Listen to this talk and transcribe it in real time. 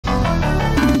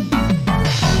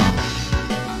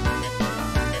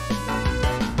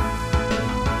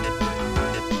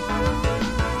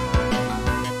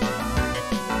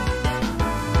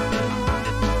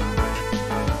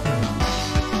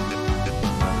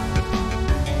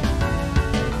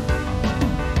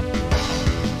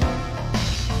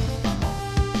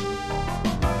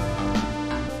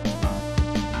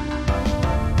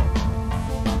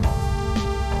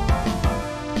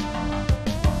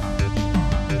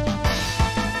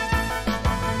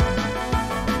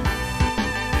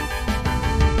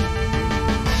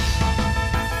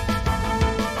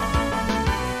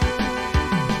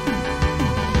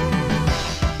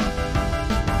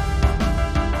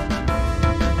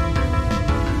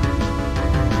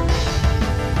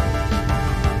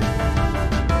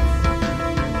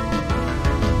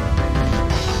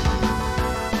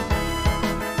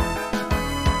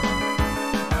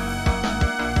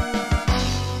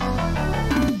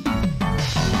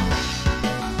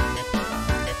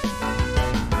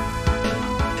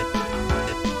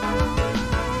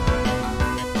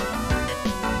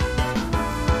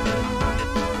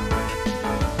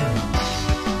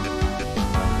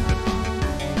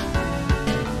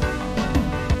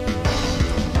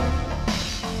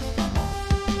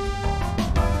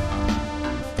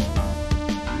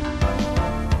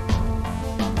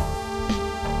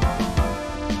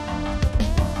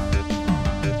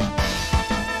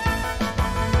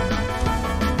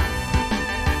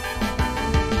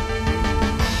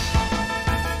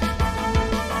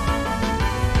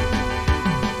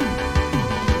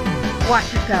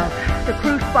Watch yourselves. The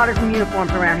crew spotted some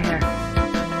uniforms around here.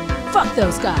 Fuck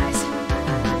those guys.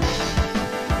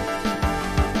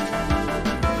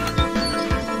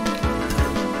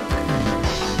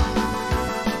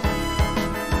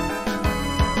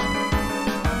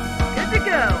 Good to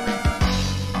go.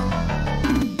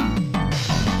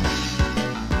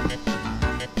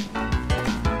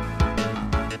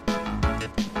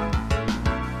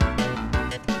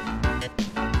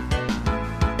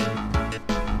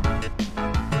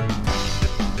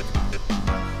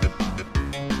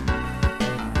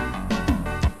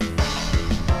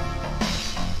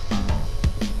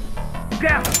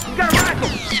 Down! You got a rifle!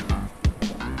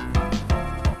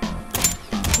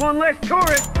 One less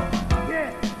tourist! Yeah!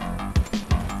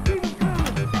 Keep 'em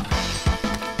coming!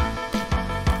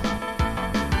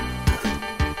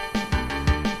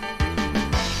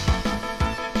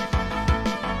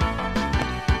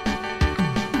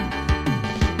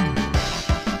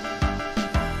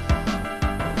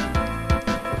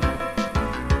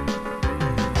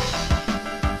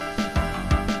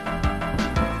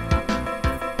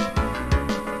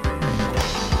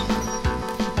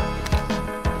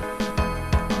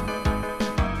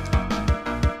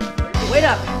 Wait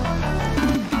up.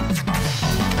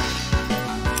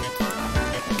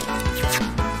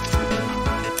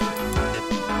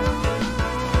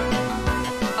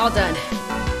 All done.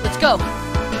 Let's go.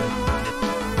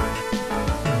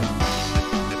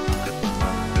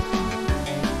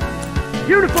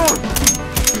 Uniform!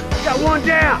 Got one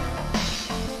down!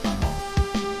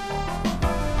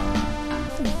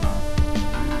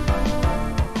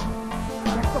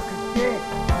 That fucker's dead.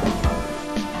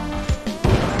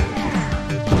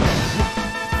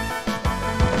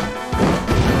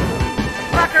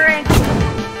 Fucker in!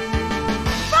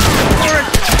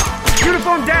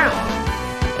 Uniform down!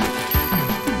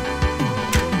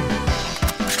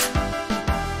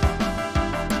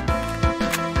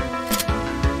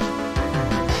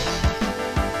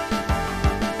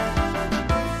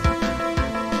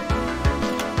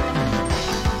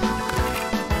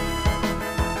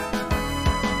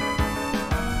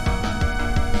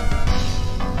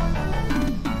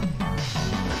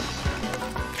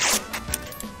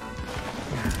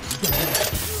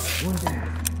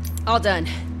 All done.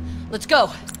 Let's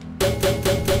go.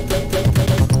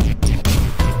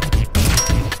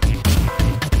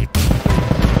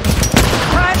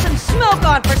 Try some smoke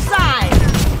on for size.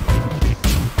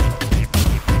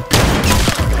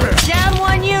 Down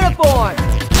one uniform.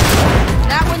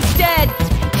 That one's dead.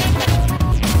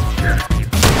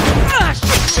 Ah,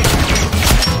 shit.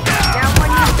 Down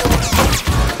one uniform.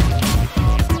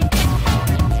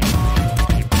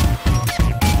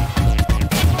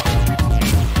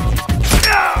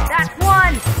 That's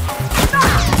one.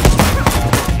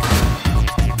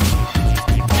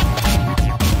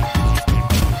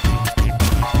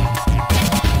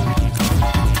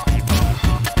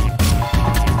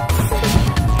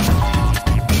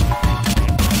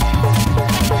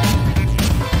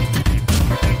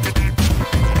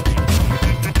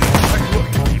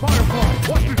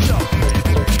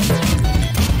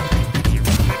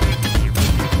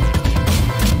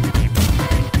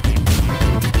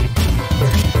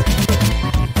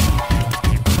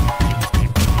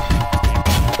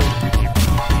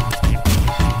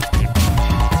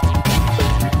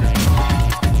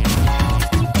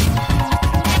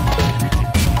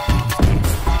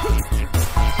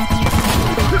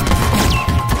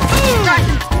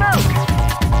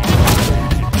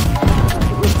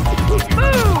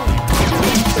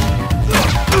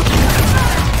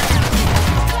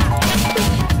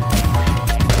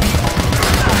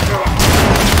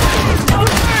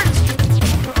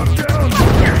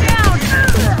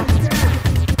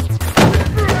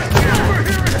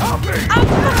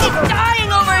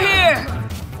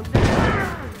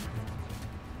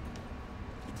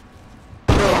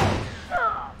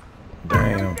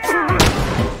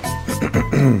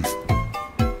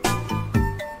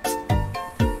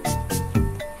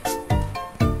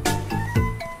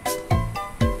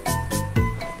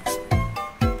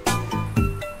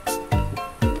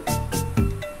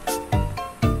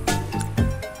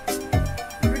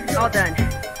 All done.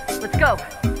 Let's go.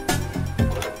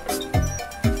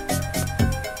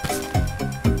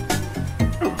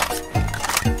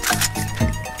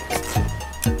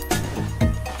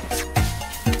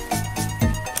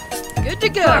 Good to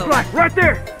go. Right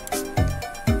there.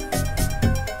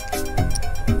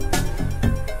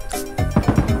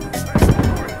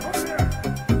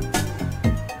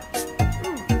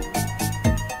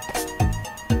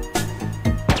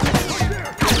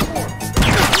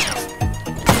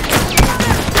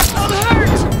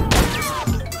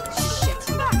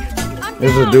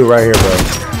 This is a dude right here, bro.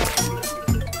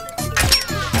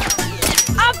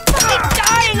 I'm fucking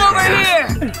dying over here!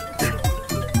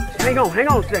 Hang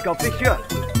on a sec, I'll fix you up.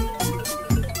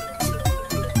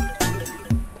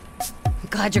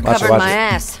 Glad you're Watch it, covering watch my it.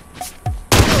 ass.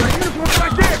 Uniform's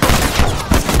right there!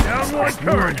 Down one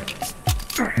turn!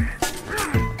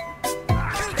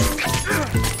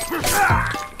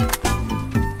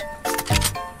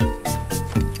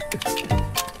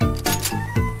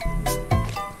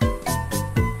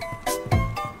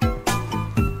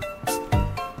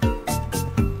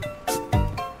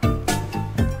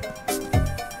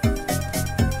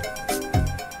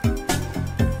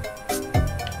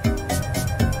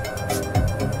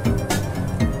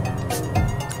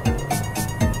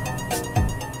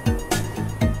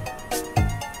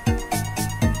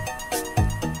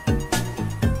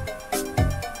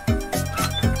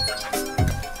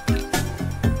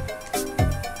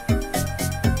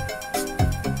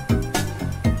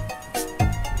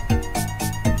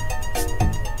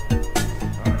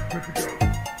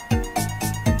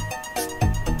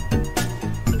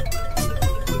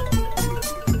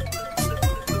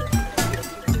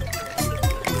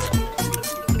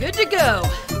 Good to go.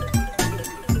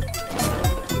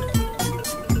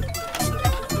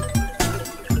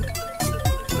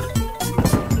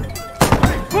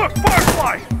 Look,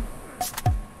 Firefly!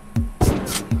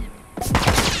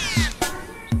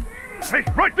 Hey,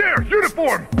 right there!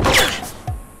 Uniform!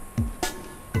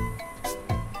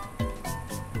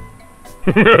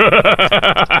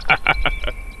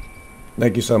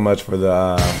 Thank you so much for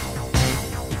the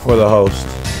host,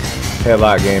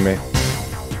 Headlock Gaming.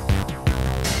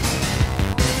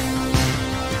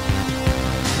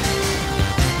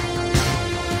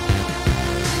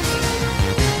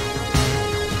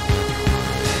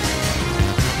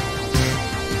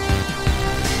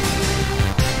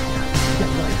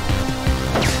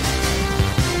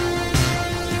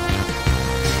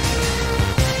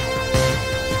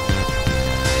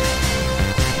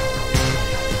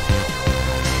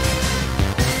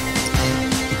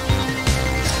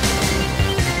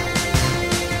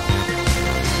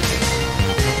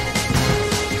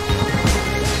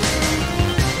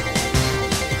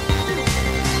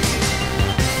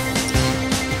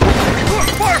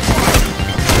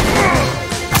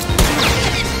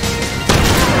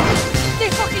 They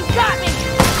fucking got me!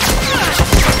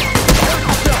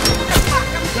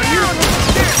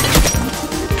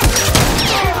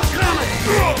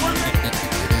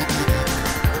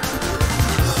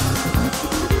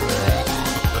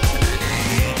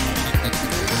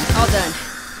 All done.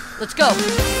 Let's go.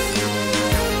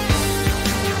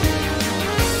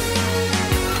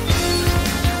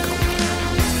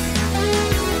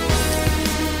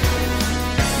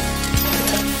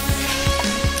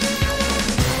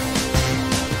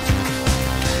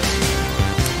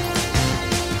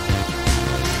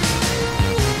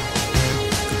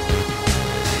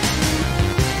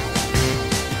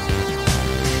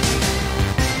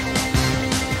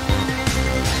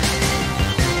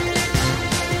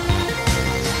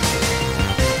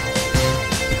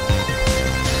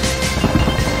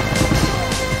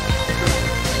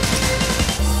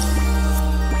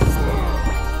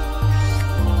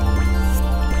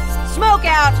 Smoke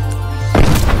out!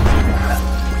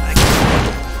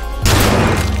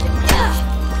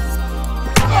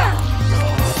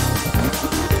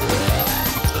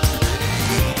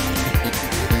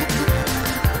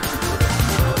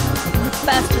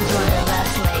 Bastards on their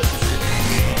last legs.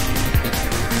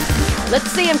 Let's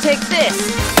see him take this.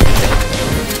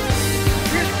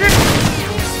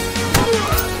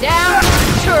 Down,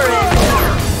 turret.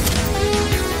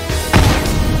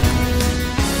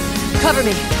 Cover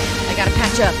me. I gotta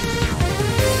patch up.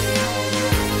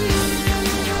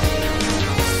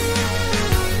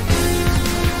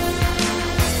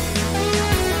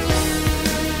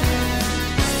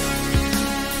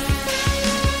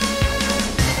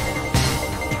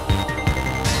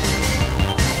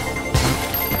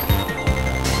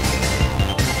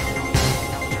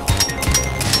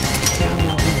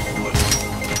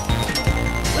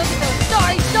 Look at those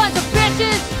sorry sons of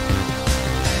bitches!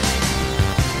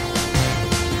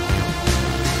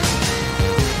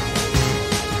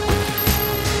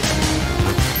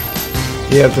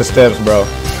 He up the steps, bro.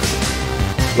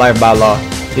 Life by law.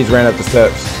 He's ran up the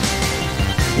steps.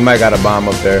 You might got a bomb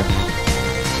up there.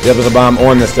 Yep, there's a bomb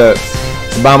on the steps.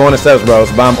 It's a bomb on the steps, bro.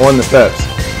 It's a bomb on the steps.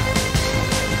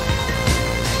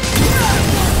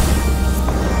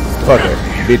 Fuck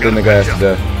it. Beat the nigga ass to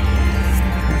death.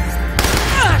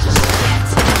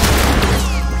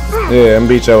 Yeah, I'm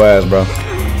beat your ass, bro.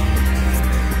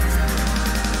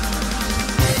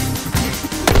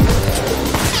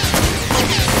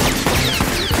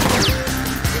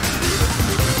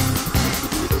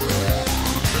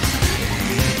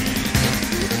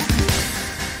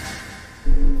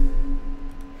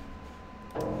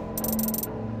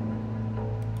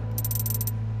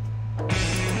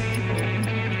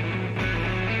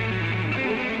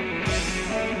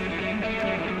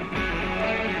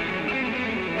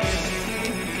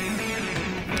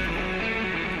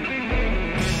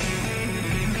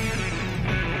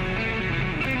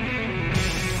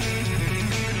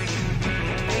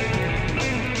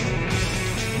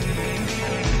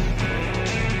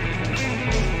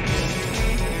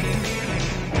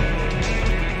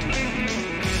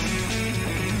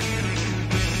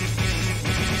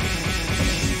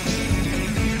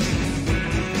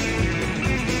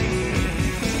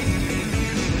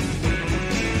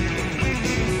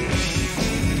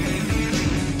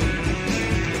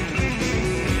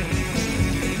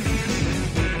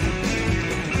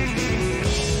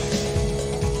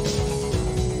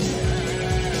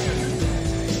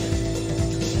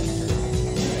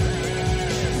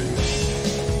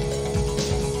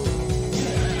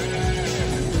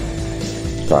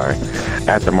 sorry.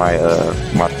 After my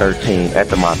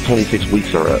 26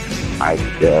 weeks are up,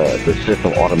 the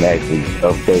system automatically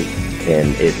updates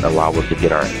and it allows us to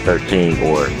get our 13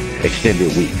 or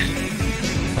extended weeks.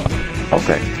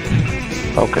 Okay.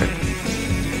 Okay.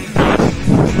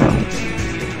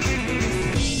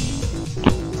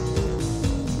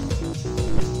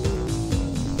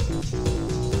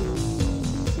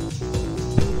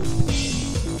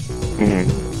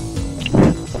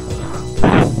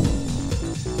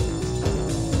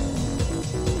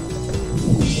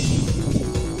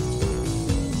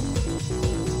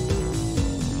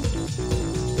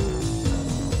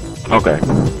 Okay,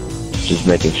 just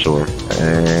making sure.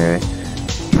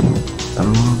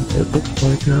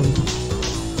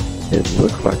 It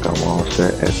looks like I'm all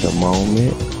set at the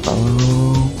moment.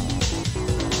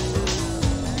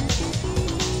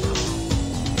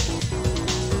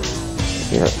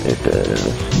 Yeah, it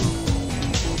does.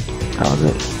 I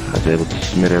was able to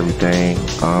submit everything.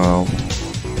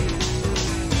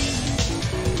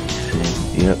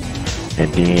 Yep,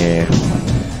 and then.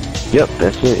 Yep,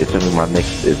 that's it. It's gonna be my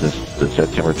next is the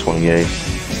September 28th.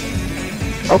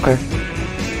 Okay.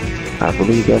 I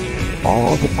believe that's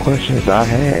all the questions I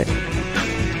had.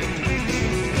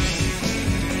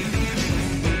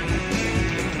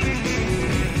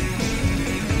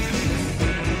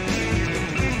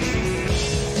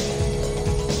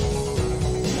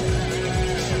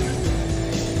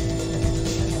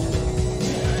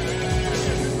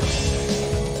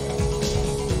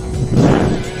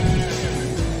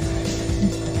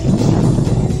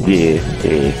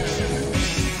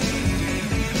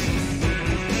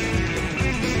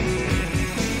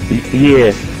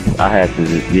 Yeah, I had to.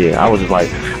 Yeah, I was just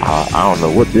like, I don't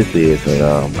know what this is,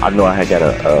 and I know I had got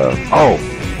oh,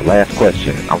 last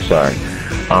question. I'm sorry.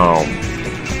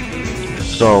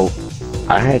 So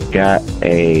I had got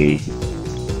a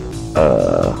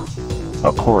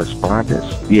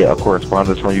correspondence. Yeah, a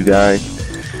correspondence from you guys,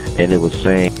 and it was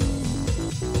saying.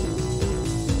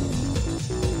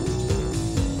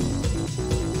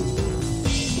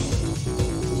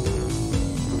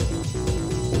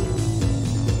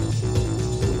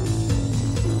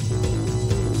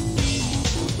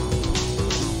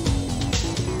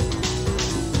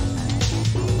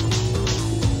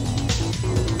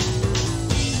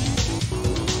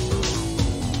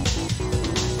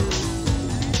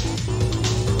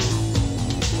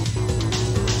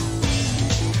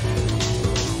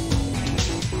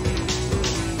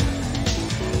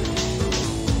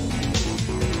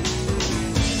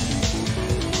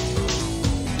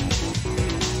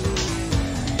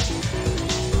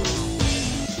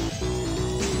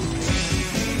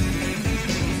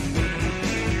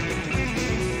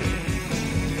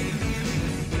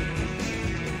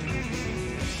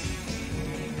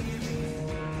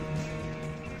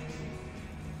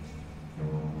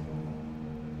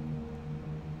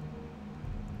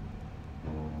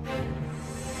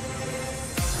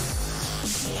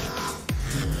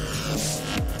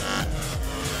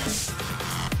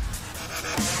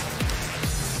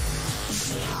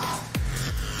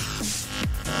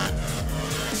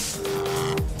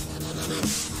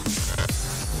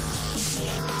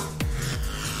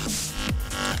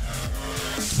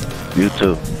 You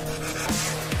too.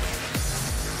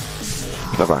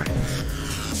 Bye-bye.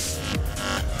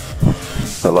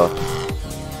 Hello?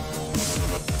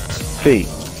 Fee.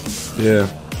 Yeah.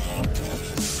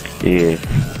 Yeah.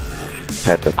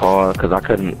 Had to call because I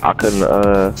couldn't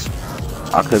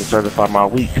certify my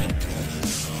weeks.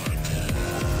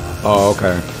 Oh,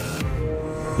 okay.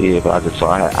 Yeah, but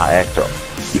I asked her.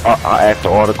 I asked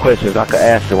her all the questions I could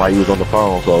ask her while you was on the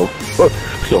phone, so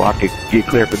I could get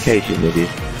clarification, nigga.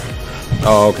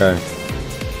 Oh, okay.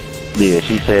 Yeah,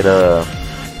 she said that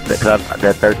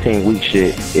 13-week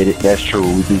shit, that's true.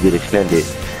 We do get extended,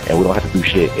 and we don't have to do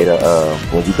shit.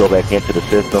 When you go back into the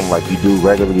system like you do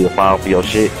regularly to file for your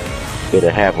shit,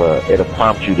 it'll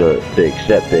prompt you to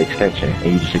accept the extension,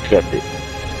 and you just accept it.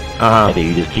 And then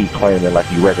you just keep claiming it like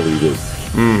you regularly do.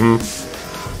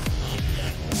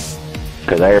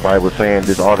 Cause everybody was saying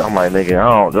this all. I'm like, nigga,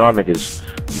 y'all niggas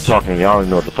be talking. Y'all don't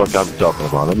even know what the fuck y'all be talking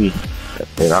about.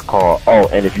 And I call. Oh,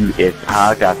 and if how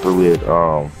I got through is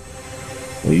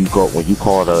when you call the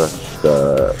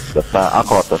I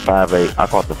call it the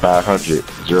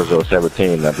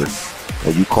 500-0017 number.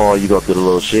 When you call, you go through the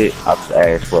little shit. I just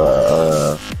ask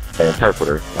for an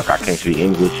interpreter. Like I can't speak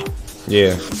English.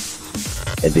 Yeah.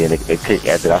 And then it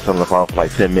after I was on the phone for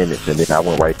like 10 minutes, and then I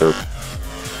went right through.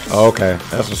 Oh, okay,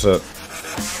 that's what's up.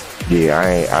 Yeah,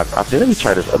 I said let me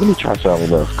try this. Let me try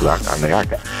something else, cause I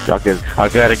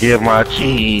gotta give my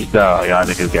cheese, dog. Y'all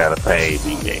niggas gotta pay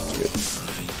me, nigga.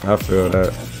 I feel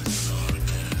that.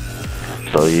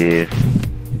 So yeah,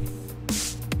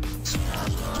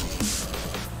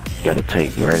 gotta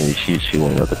take Granny. She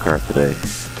went with the car today.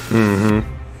 Mm-hmm.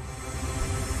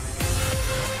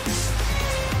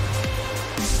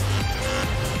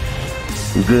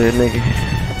 You good, nigga?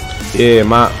 Yeah,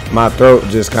 my throat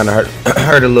just kind of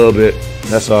hurt a little bit.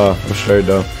 That's all. I'm straight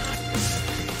though.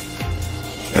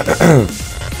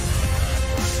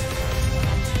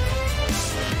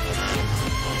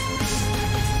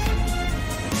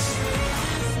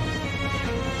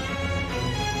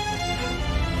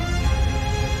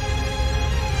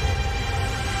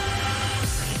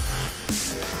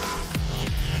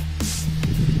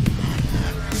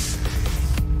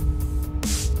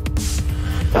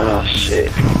 Oh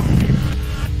shit.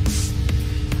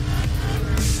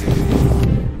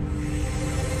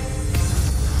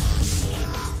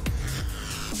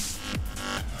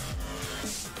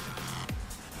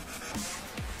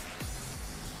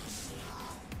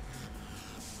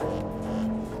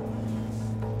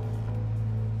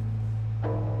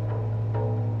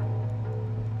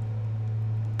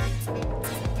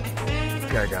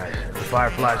 Okay, guys. The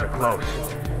Fireflies are close.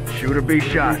 Shoot or be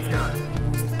shot.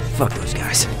 Fuck those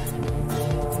guys.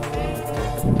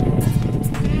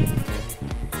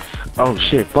 Oh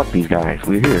shit, fuck these guys.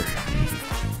 We're here.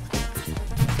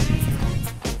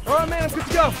 Alright, man, I'm good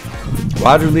to go.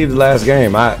 Why'd you leave the last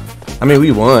game? I mean,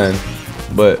 we won,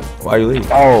 but why you leave?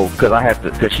 Oh,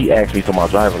 cause she asked me for my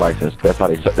driver license. That's how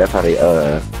they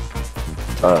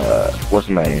what's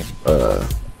the name?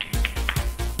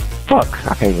 Fuck,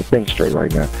 I can't even think straight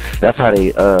right now. That's how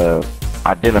they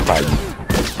identify you.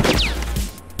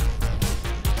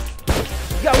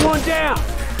 Got one down.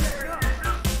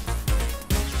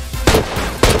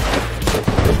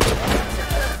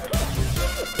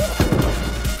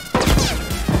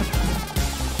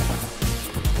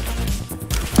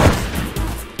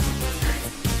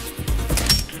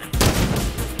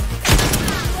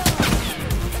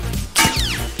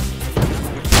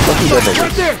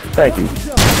 Right there. Thank you.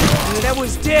 That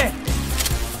was dead.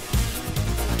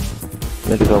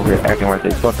 Niggas over here acting like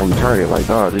they fucking retarded. Like,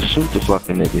 dog, just shoot the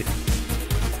fucking nigga.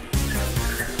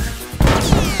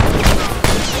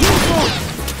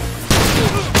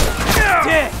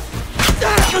 Dead.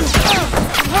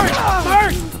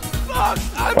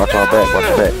 Watch our back, watch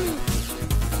your back.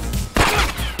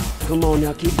 Come on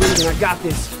now, keep breathing. I got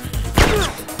this.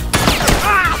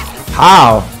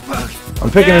 How?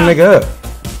 I'm picking a nigga up.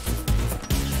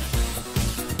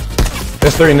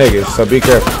 There's 3 niggas, so be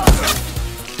careful.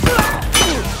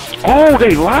 Oh,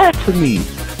 they lied to me.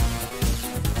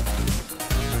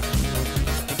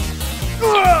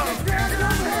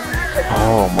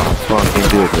 Oh my fucking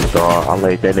goodness, dog. I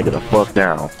laid that nigga the fuck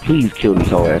down. Please kill these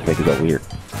whole ass niggas over here.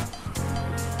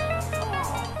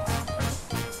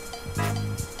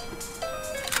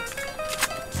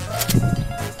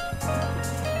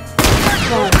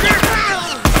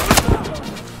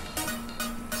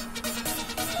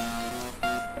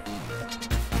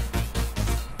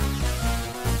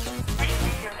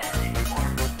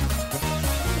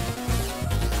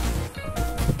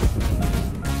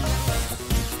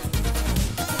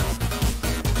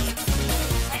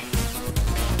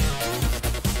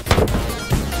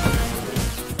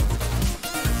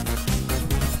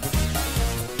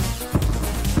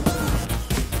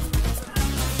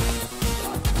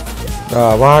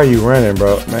 Why are you running,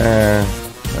 bro? Man,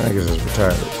 that niggas is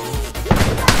retarded.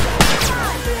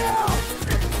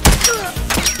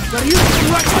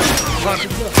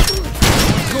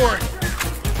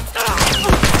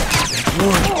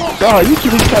 Dog, you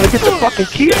should be trying to get the fucking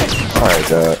kill. Alright,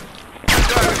 dog.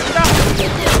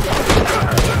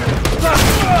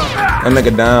 That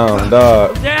nigga down,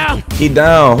 dog. Down. He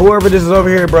down. Whoever this is over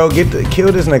here, bro,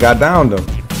 kill this nigga. I downed him.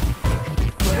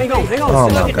 Hang on. Oh Still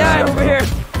my get down God, over bro. here.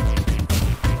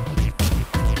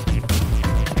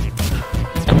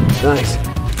 Nice.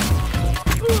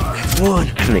 That's one.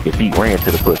 This nigga feet ran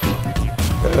to the pussy.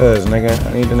 Cuz, nigga, I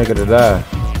need the nigga to die.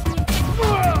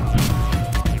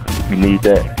 You need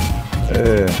that.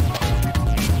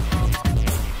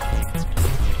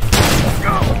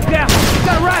 Down.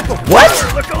 Got a rifle. What?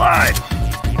 Look alive.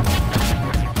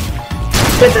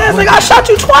 Bitch ass nigga, I shot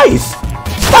you twice.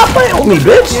 Stop playing with me,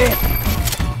 bitch.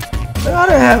 I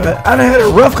done had a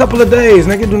rough couple of days,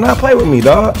 nigga. Do not play with me,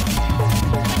 dog.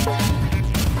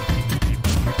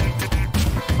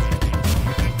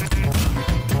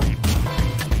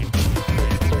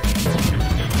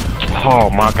 Oh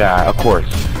my god, of course.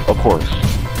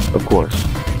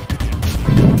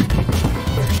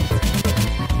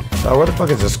 Dog, where the fuck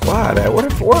is the squad at? What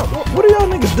are y'all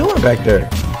niggas doing back there?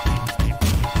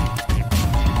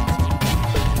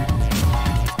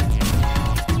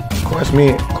 Of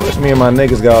course me and my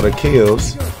niggas got all the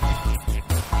kills.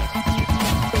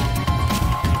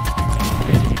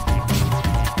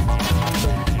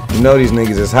 You know these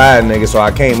niggas is hiding, niggas, so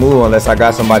I can't move unless I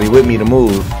got somebody with me to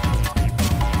move.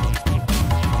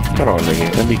 Hold on,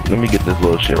 nigga. Let me get this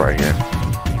little shit right here.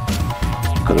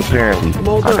 Cause apparently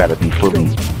I gotta be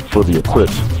fully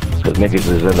equipped. Cause niggas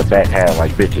is in the back half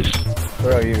like bitches.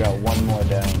 Bro, you got one more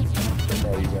down. That's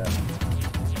all you got.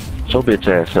 Shut your bitch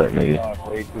ass up, nigga. Talk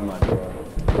way too much, bro.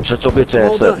 Shut your bitch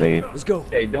ass up, nigga. Let's go.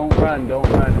 Hey, don't run, and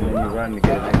then you run to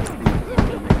get an XP.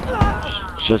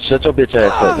 Shut your bitch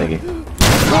ass up, nigga.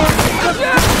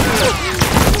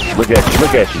 Look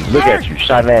at you,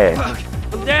 shot ass.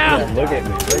 I'm down. Yeah, look at me.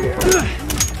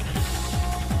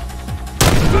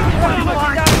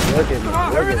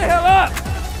 Hurry the hell up.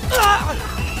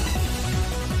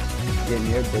 Getting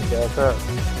your bitch ass up.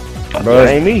 Bro, That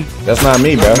ain't me. that's not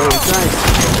me, bro.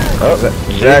 Oh,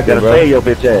 exactly, Gotta bro. save your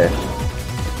bitch ass.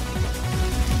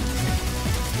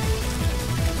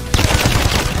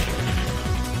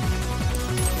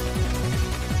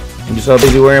 You so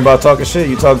busy worrying about talking shit,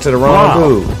 you talking to the wrong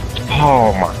dude.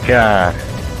 Oh my god.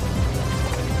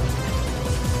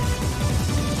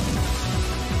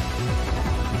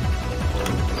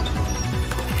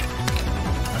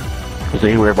 So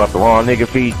you worry about the wrong nigga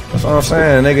feet? That's what I'm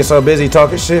saying. Nigga so busy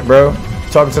talking shit, bro.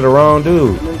 Talking to the wrong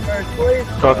dude. I'm in first place.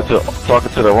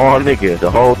 Talking to the wrong nigga the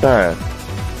whole time.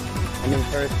 I'm in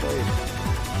first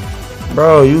place.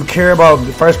 Bro, you care about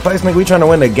the first place, nigga? We trying to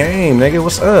win the game, nigga.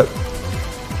 What's up?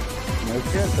 No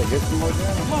shit, so get some more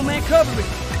down. Come on, man, cover me.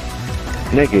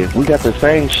 Nigga, we got the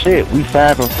same shit. We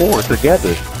 5 and 4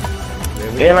 together.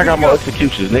 And I got more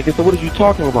executions, nigga. So what are you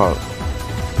talking about?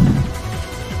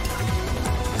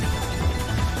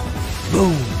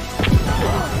 Boom.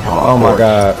 Oh my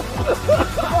god.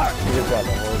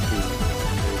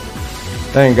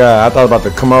 Thank God. I thought about to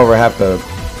come over and have to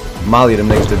molly them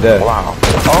niggas to death. Wow.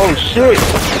 Oh shit.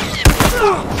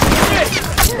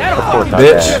 Of course I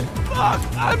Bitch. died.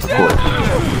 Of course.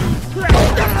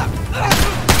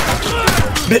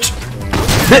 Bitch.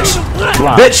 Bitch.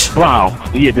 Wow. Bitch. Wow.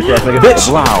 Yeah, bitch ass nigga. Bitch.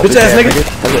 Wow. Bitch ass nigga.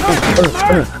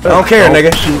 I don't care,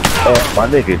 nigga. Shoot at my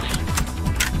niggas.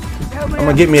 I'm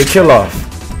gonna get me a kill off.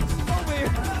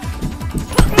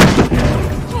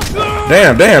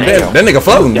 Damn. That nigga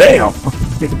floating. Damn.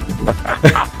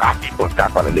 People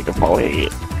stop on a nigga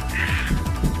forehead.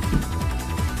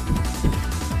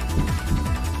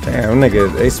 Damn, nigga,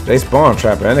 they spawn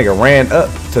trapping. That nigga ran up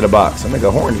to the box. That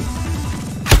nigga horny.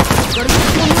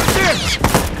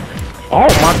 Oh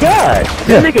my god.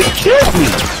 Yeah. That nigga killed me.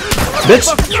 Bitch.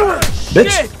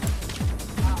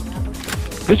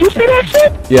 Did you see that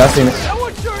shit? Yeah, I seen it.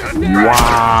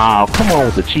 Wow. Come on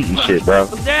with the cheating shit, bro.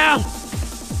 I'm down.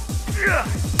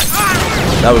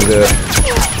 That was good.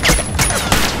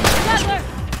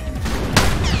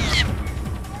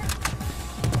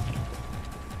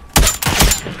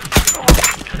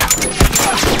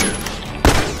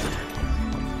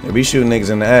 Yeah, we shooting niggas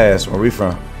in the ass. Where we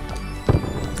from?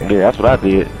 Yeah, that's what I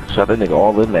did. Shot that nigga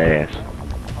all in the ass.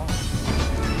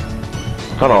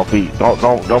 Hold on, Pete.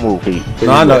 Don't move, Pete.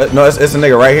 No, I know. No, it's a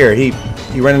nigga right here. He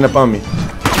running up on me.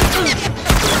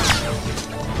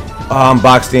 Oh, I'm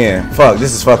boxed in. Fuck,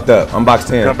 this is fucked up. I'm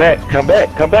boxed in. Come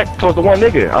back towards the one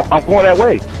nigga. I'm going that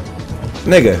way.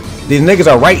 Nigga, these niggas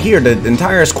are right here. The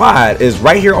entire squad is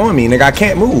right here on me, nigga. I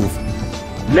can't move.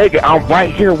 Nigga, I'm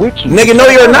right here with you. Nigga, no,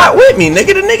 you're not with me.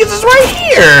 Nigga, the niggas is right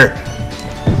here.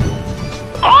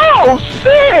 Oh,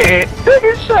 shit.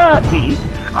 Nigga shot me.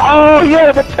 Oh,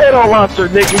 yeah, the potato launcher,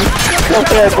 nigga. Come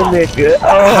back, nigga.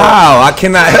 Oh. How? I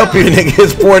cannot help you, nigga.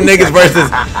 It's four niggas versus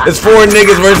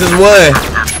one.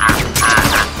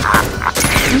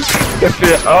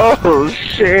 Oh,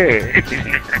 shit.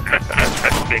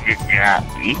 Nigga got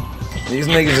me. These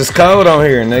niggas is cold on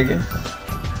here, nigga.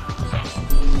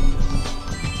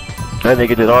 That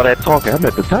nigga did all that talking. I'm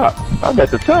at the top.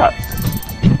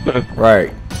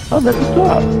 Right. I'm at the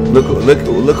top.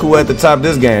 Look who at the top of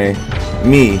this game.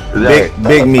 Me.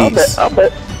 Big meats. I'm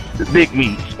at big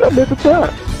meats. I'm at the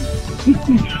top.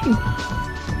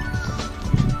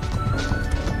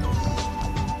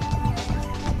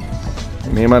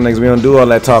 Me and my niggas, we don't do all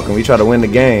that talking. We try to win the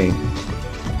game.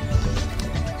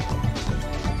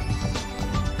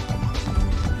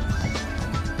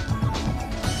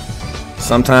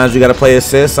 Sometimes you gotta play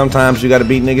assist. Sometimes you gotta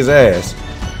beat niggas' ass.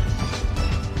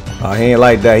 Oh, he ain't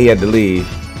like that. He had to leave.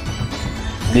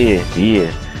 Yeah.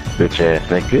 Bitch ass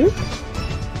nigga.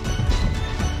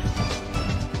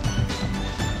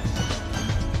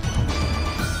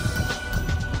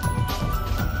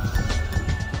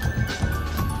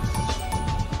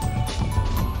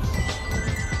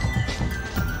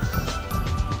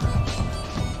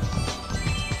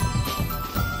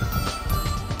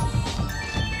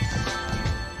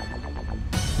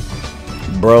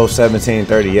 Bro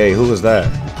 1738. Who was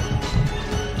that?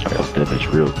 That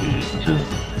bitch real good too.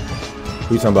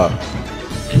 Who you talking about?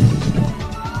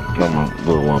 No, my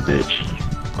little one bitch.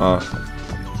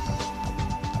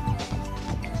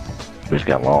 Bitch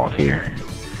got long hair.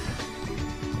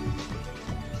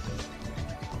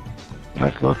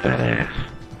 Nice little fat ass.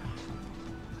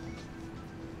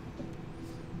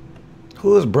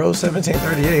 Who is Bro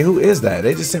 1738? Who is that?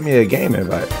 They just sent me a game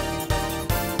invite.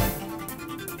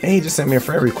 And he just sent me a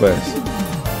friend request.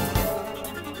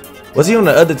 Was he on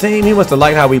the other team? He must have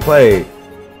liked how we played.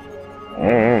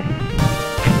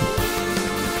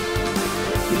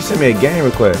 He just sent me a game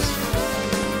request.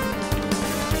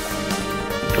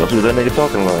 What's with that nigga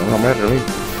talking about? I'm mad at me.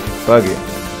 Fuck it.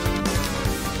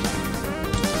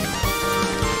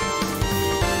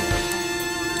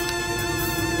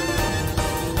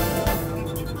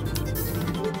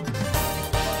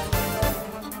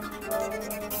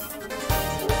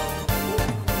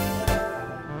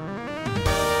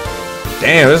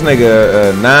 Damn, this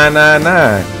nigga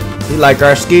 999. He like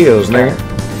our skills, nigga.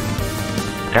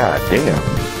 God damn.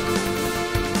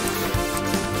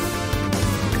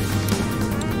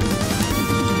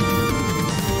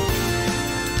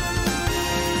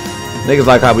 Niggas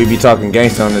like how we be talking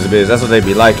gangsta on this bitch. That's what they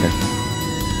be liking.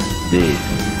 Yeah.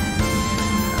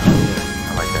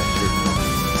 I like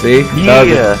that See?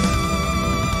 Yeah.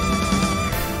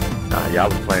 Y'all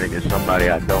was playing against somebody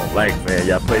I don't like, man.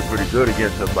 Y'all played pretty good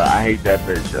against her, but I hate that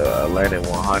bitch. Landon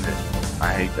 100.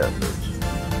 I hate that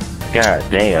bitch. God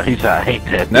damn. He said I hate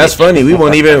that. That's bitch. funny. We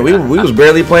weren't even. We was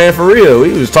barely playing for real.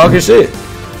 We was talking shit.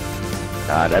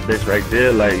 Nah, that bitch right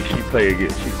there, like she played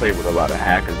with a lot of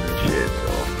hackers and shit.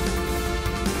 So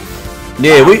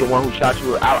Yeah, I we. was the one who shot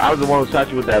you. I was the one who shot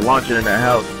you with that launcher in that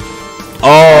house.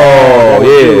 Oh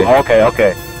yeah.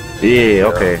 Okay. Yeah.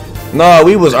 Okay. No,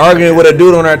 we was arguing with a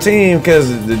dude on our team because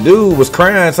the dude was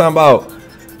crying, talking about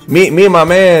me and my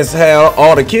mans had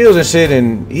all the kills and shit,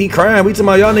 and he crying. We talking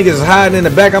about y'all niggas is hiding in the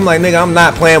back. I'm like, nigga, I'm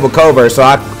not playing with covert, so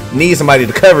I need somebody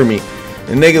to cover me.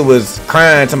 The nigga was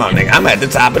crying, talking about, nigga, I'm at the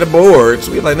top of the boards.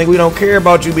 We like, nigga, we don't care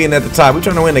about you being at the top. We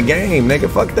trying to win the game, nigga.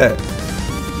 Fuck that.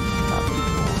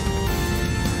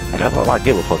 That's all I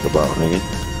give a fuck about, nigga.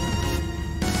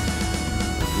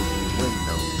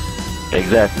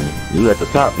 Exactly. You at the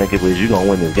top, nigga, but you gonna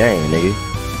win this game, nigga.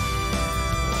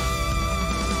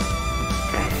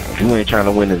 If you ain't trying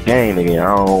to win this game, nigga,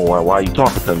 I don't know why you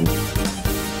talking to me. I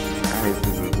hate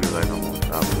people who be like, I'm on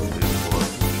top of this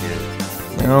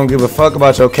boy. I don't give a fuck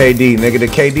about your KD, nigga. The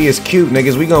KD is cute,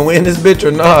 niggas. We gonna win this bitch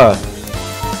or nah?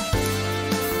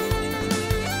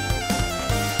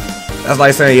 That's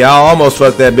like saying, y'all almost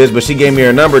fucked that bitch, but she gave me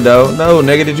her number, though. No,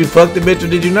 nigga, did you fuck the bitch or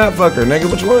did you not fuck her, nigga?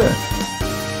 Which one?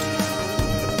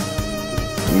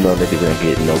 You know niggas ain't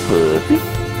getting no pussy. I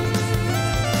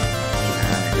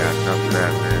ain't got enough of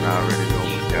that, man. I already know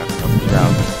we got enough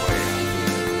shouts.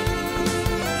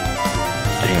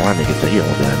 Damn, my nigga say he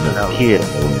don't got enough kid on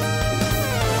the way.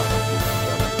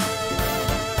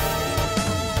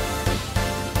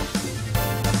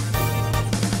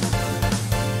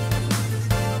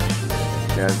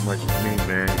 As much as me,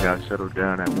 man, you gotta settle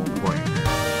down at one point.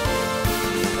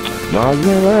 No, you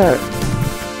ain't right.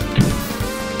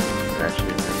 That shit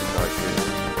never start getting.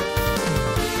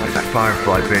 There's a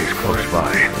Firefly base close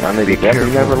by. My nigga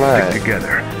definitely never lied. Stick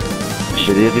together.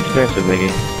 Shit is expensive,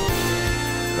 nigga.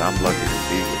 I'm lucky to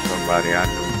be with somebody I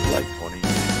knew for like 20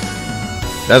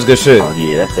 years. That's good shit. Oh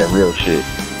yeah, that's that real shit.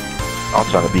 I'm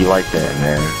trying to be like that,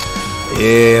 man.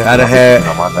 Yeah, I done had.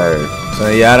 On my nerves.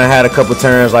 So yeah, I done had a couple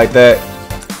turns like that.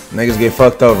 Niggas get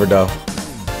fucked over though.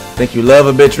 Think you love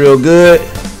a bitch real good,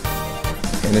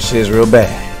 and this shit's real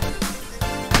bad.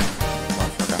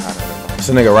 This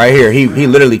nigga right here, he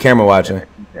literally camera watching.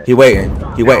 He waiting.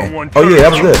 He waiting. Oh yeah,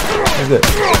 that was good. That's good.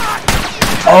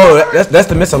 Oh, that's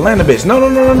the Miss Atlanta bitch. No.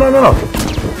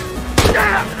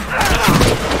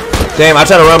 Damn, I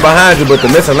try to run behind you, but the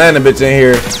Miss Atlanta bitch in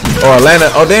here. Or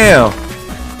Atlanta. Oh damn.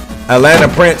 Atlanta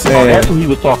Prince and. Oh, that's what he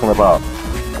was talking about.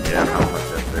 Yeah, I know what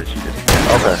that bitch. She just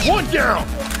Okay. One down.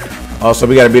 Oh, so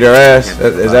we gotta beat her ass?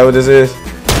 Is that what this is?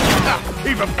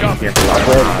 Keep him coming.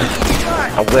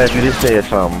 I'm glad you just said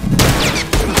something.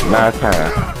 Nice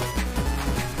time.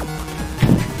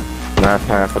 Nice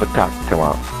time for the cop to come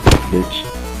out. Bitch,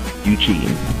 you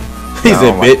cheating. He I said,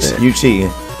 don't like bitch, that. you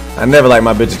cheating. I never like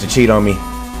my bitches to cheat on me.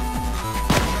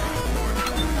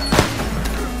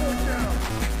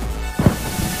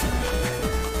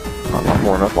 I'm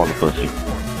pouring up on the pussy.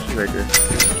 she right there.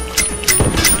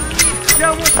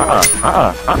 Let me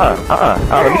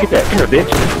get that. Come here, bitch.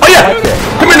 Oh yeah!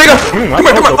 Come here, nigga!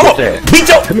 Come here! Beat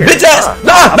your bitch ass!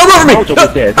 Nah, don't run from me! Don't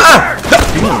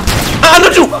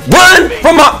you run from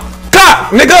on my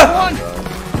cock, nigga.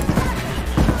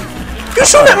 You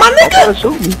shooting at my nigga?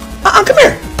 Come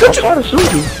here. Don't you? Try to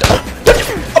shoot you.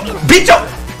 Beat your.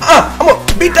 I'm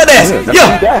gonna beat that ass.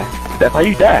 Yeah. That's how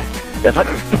you die. That's how you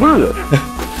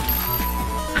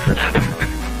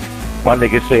My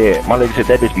nigga said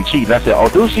that bitch be cheating. I said, oh,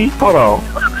 do she? Hold on.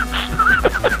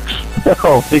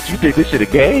 Oh, bitch, you think this shit a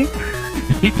game?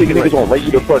 You think niggas gonna lay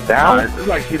you the fuck down? It's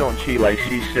like she don't cheat, like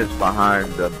she sits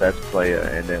behind the best player,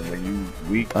 and then when you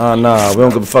weak. Oh, nah, we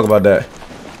don't give a fuck about that.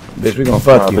 Bitch, we gonna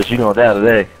fuck you. Bitch, you gonna die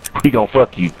today. We gonna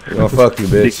fuck you. We gonna fuck you,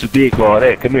 bitch. Big too big for all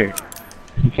that. Come here.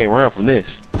 You can't run from this.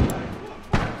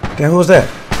 Damn, who was that?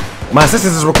 My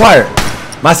assistance is required.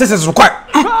 My assistance is required.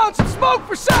 Found some smoke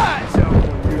for size.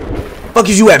 Fuck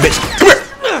is you at, bitch? Come here.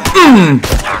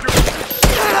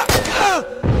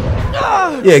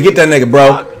 Yeah, get that nigga,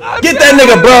 bro. Get that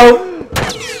nigga, bro.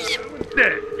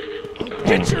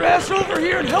 Get your ass over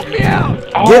here and help me out.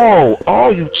 Oh,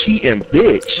 you cheating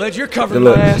bitch. Glad you're covering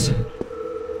my ass.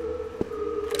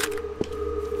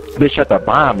 Bitch shut the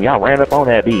bomb. Y'all ran up on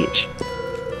that bitch.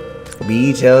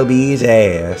 Beat your bitch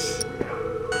ass.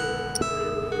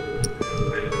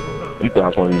 You thought I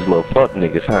was one of these little fuck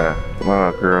niggas, huh? Come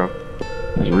on, girl.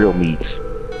 It's real meats.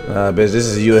 Bitch, this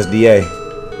is USDA.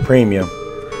 Premium.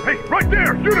 Hey, right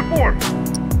there! Uniform!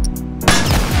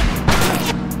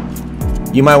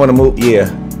 You might want to move, yeah.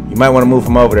 You might want to move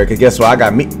from over there, because guess what? I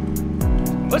got me.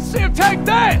 Let's see him take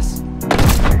this.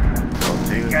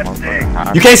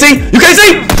 You can't see? You can't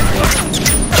see?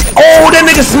 Oh, that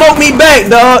nigga smoked me back,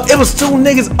 dog. It was two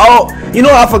niggas. Oh, you know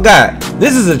what? I forgot.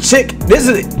 This is a chick. This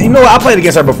is, you know what? I played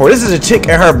against her before. This is a chick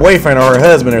and her boyfriend or her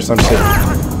husband or some shit.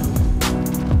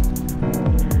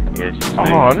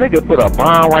 Oh, nigga put a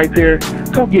bomb right there.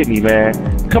 Come get me, man.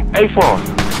 Come, A4.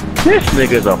 This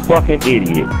nigga's a fucking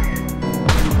idiot.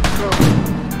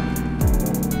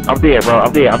 I'm dead, bro.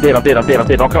 I'm dead.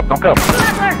 Don't come.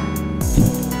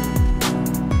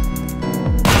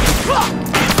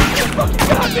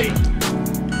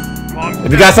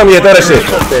 If you got something, you throw that shit.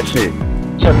 Chuck that shit.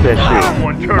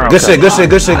 Good shit.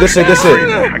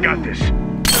 I got this.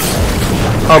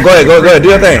 Oh, go ahead. Do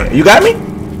your thing. You got me?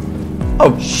 Oh,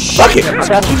 fuck it. I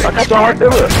got you right there.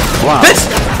 Wow. Bitch.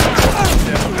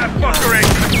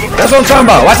 That's what I'm talking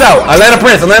about. Watch out. Atlanta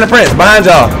Prince. Behind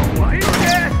y'all.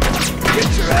 Get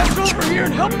your ass over here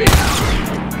and help me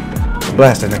out.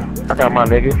 Blast that nigga. I got my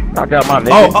nigga.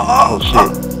 Oh, shit.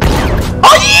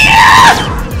 Oh, yeah!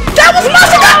 That was my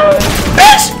nigga!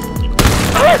 Bitch!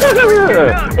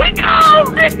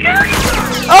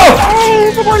 Oh!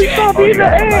 Somebody saw me in the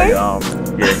ass.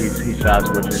 Yeah, he shot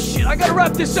switching. Shit, I gotta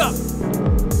wrap this up.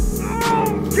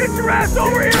 Get your ass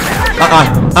over here.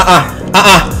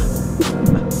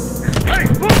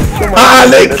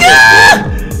 Nigga!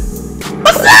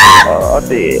 What's up? Oh, I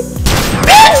did.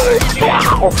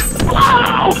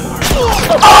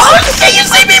 Oh, shit, you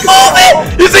see me moving?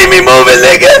 You see me moving,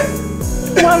 nigga?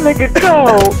 My nigga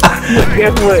cold.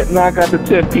 Guess what? Now I got the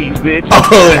 10-piece, bitch.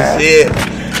 Oh, shit.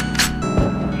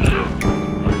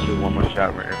 One more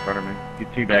shot right in front of me. He's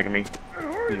teabagging me.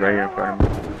 He's right here in front of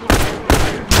me.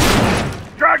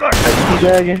 Straggler!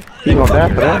 Teabagging? He gonna die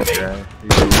for that?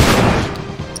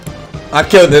 I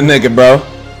killed that nigga, bro.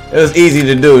 It was easy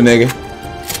to do, nigga.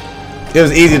 It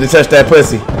was easy to touch that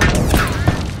pussy.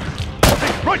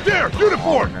 Right there!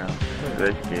 Uniform!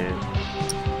 Good kid.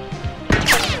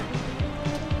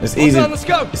 It's easy.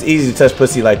 It's easy to touch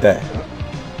pussy like that.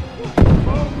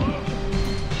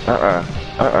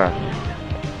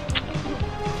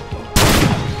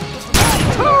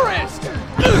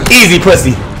 Easy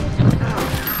pussy.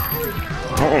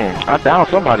 I downed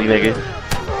somebody, nigga.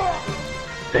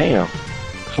 Damn.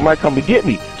 Somebody come to get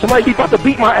me. Somebody keep about to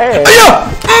beat my ass. Hey, yo!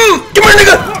 Come here,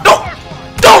 nigga!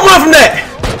 Don't run from that!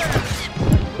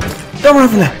 Don't run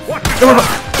from that!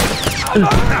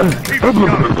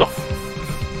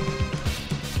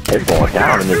 It's going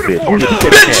down in this bitch.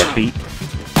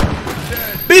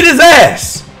 Bitch! Beat his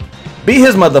ass! Beat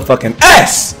his motherfucking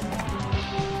ass!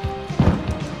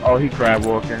 Oh, he crab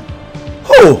walking.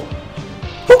 Who?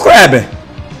 Who crabbing?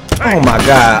 Oh my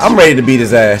god, I'm ready to beat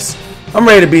his ass. I'm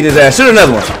ready to beat his ass. Shoot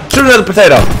another one. Shoot another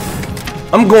potato.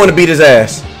 I'm going to beat his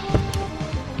ass.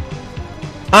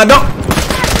 Don't.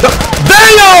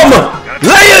 Damn!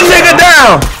 Lay a nigga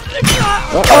down!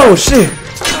 Oh shit.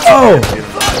 Oh.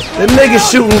 The nigga's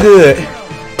shooting good.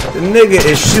 The nigga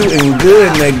is shooting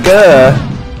good, nigga.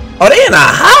 Oh, they in a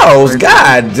house.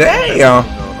 God damn.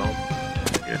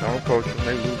 Yeah, don't coach them.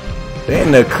 They lose. They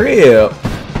in the crib.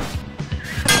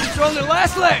 They're on their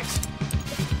last legs.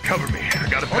 Cover me. I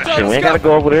got a pass. Shit, we ain't gotta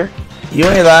go over there. You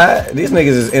ain't lie. These niggas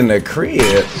is in the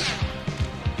crib.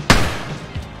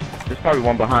 This probably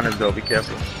one behind us though. Be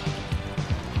careful.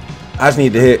 I just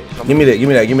need to hit. Give me that. Give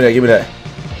me that. Give me that. Give me that.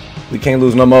 We can't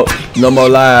lose no more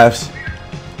lives.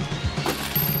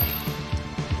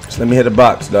 Just let me hit the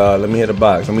box, dog. Let me hit the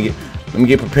box. Let me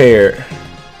get prepared.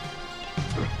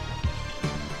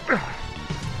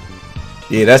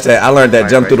 Yeah, that's that. I learned that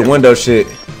jump through the window shit.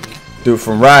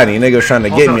 From riding. Nigga was trying to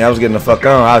get me. I was getting the fuck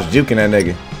on. I was juking that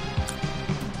nigga.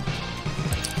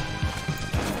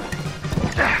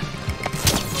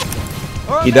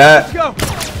 He died.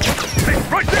 Hey,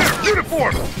 right there!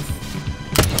 Uniform!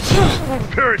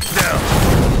 Turret's down.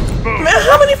 Boom. Man,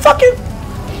 how many fucking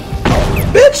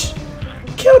bitch?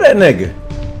 Kill that nigga.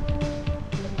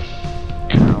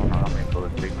 I don't know how many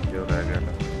bullets they can kill that guy.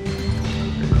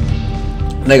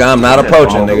 Nigga, I'm not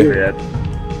approaching, nigga.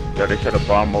 Yo, they set a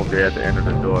bomb over there at the end of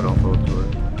the door. Don't go to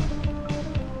it.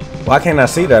 Why can't I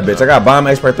see that bitch? I got bomb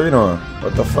expert 3 on.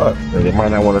 What the fuck? They might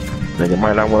not want to. They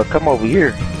might not want to come over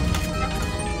here.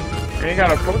 They ain't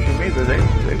gotta approach them either. They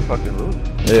fucking losing.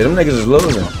 Yeah, them niggas is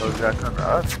losing. So you gotta come to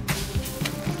us.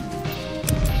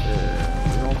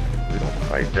 Yeah, we don't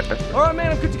fight that. All right,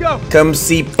 man, I'm good to go. Come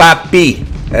see Papi.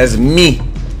 That's me.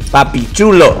 Papi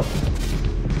Chulo.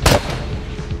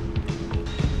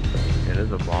 Yeah,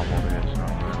 there's a bomb over here. So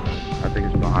I think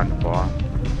it's behind the bar.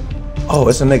 Oh,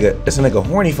 it's a nigga. It's a nigga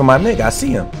horny for my nigga. I see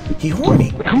him. He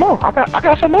horny. Come on, I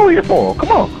got some more here for him.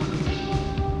 Come on.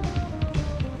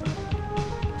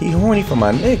 He horny for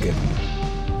my nigga.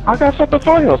 I got something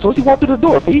for him. So he walk through the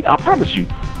door. See, I promise you.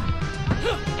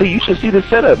 See, you should see the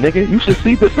setup, nigga. You should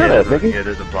see the setup, nigga. Yeah,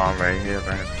 there's a bomb right here,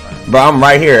 man. Bro, I'm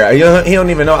right here. He don't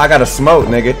even know I gotta smoke,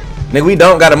 nigga. Nigga, we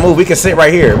don't gotta move. We can sit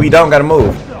right here. We don't gotta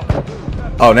move.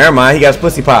 Oh, never mind. He got his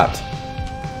pussy popped.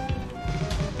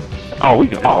 Oh, we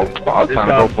can. Oh, time to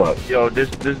go fuck. Yo,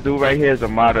 this dude right here is a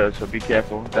modder, so be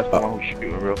careful. That's the one who's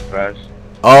shooting real fast.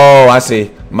 Oh, I see.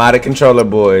 Modded controller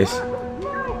boys.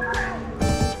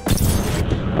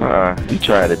 You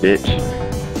tried it, bitch.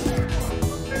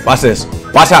 Watch this.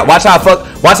 Watch out. Watch how fuck.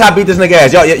 Watch how I beat this nigga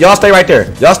ass. Y'all stay right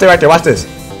there. Y'all stay right there. Watch this.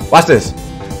 Watch this.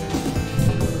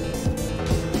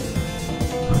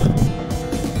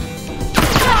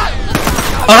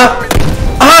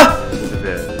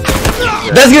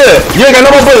 That's good. You ain't got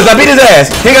no more bullets. I beat his ass.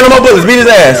 He ain't got no more bullets. Beat his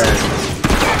ass.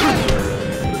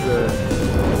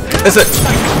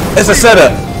 It's a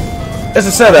setup. It's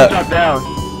a setup. He dropped down.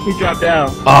 He dropped down.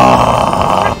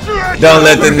 Ah. Don't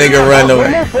let the nigga run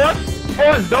away.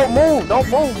 Forrest, don't move. Don't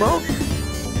move, bro.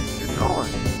 Keep going.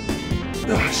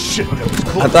 Ah, shit, that was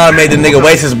close. I thought I made the nigga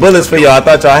waste his bullets for y'all. I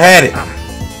thought y'all had it.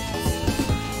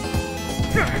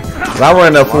 I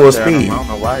run up full speed. I don't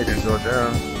know why he didn't go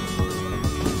down.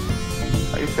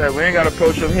 Like you said, we ain't gotta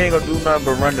approach him. He ain't gonna do nothing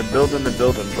but run the building to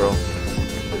building, bro.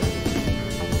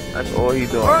 That's all he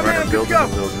doing. All right, Run man, the building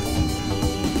let's to building.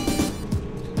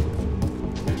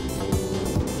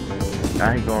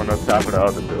 Now he going up top of the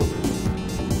other building.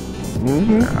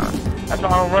 Nah, that's why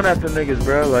I don't run after niggas,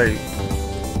 bro. Like,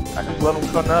 I just let them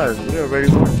come to us. We already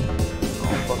won. I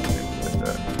don't fuck with niggas like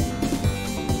that.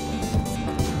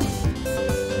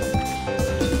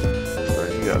 So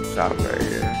he up top right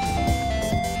here.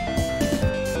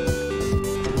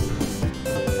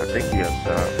 I think he up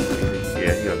top.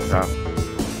 Yeah, he up top.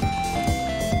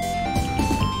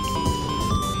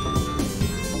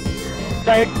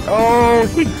 Oh,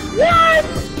 he what?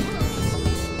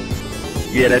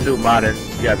 Yeah, that dude modern.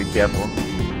 You gotta be careful.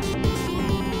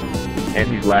 And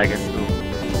he's lagging too.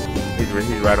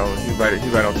 He's right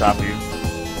on top of you.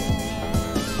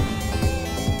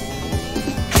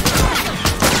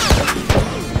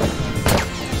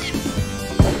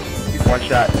 He's one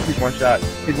shot. He's one shot.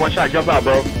 He's one shot. Jump out,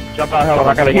 bro. Jump out. Hell,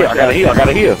 I gotta heal. I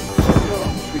gotta heal.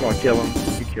 We gonna kill him.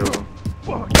 We kill him.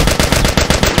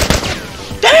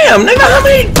 Damn, nigga, how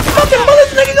many fucking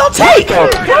bullets nigga gonna take?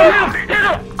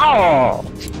 Oh.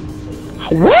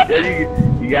 What?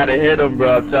 You gotta hit him,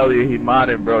 bro. I'm telling you, he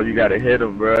modded, bro. You gotta hit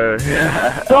him, bro.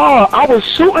 Dog, I was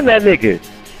shooting that nigga.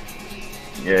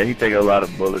 Yeah, he take a lot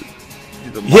of bullets.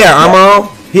 Yeah, armor on.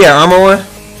 Yeah, armor on.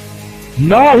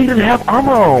 No, he didn't have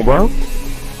armor on, bro.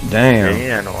 Yeah, Damn. he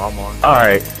ain't no armor on.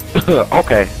 Alright.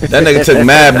 Okay. That nigga took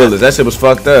mad bullets. That shit was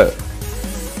fucked up.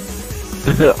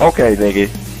 Okay, nigga.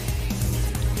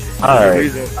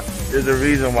 Alright. There's a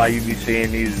reason why you be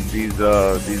seeing these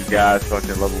guys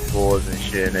fucking level 4s and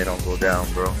shit, and they don't go down,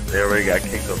 bro. They already got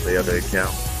kicked off their other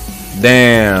account.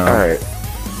 Damn.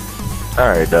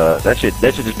 Alright, that shit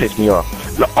just pissed me off.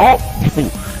 Oh,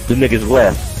 the niggas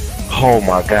left. Oh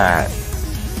my god.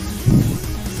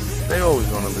 They always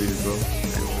gonna leave, bro.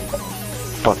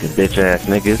 Fucking bitch ass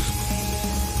niggas.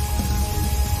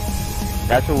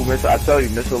 That's what I tell you,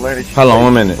 Miss Atlantic. Hold on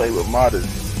 1 minute. Play with modders.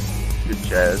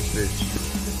 Bitch ass bitch.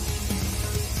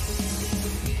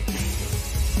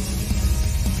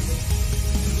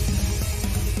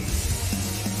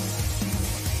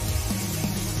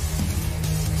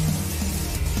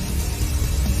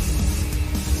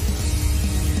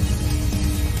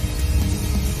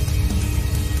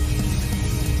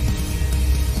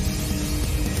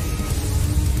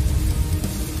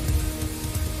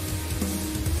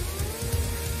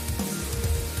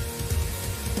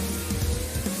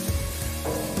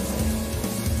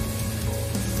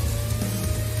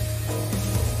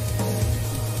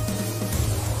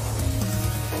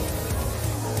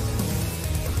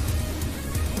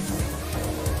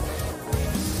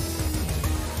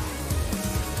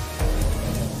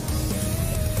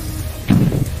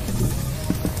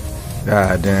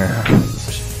 God damn.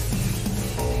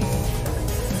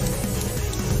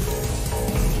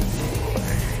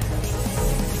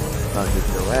 I'll get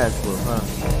your ass whooped, huh?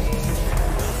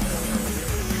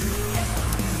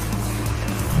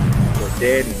 Your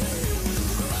daddy.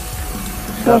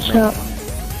 What's up?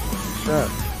 What's up?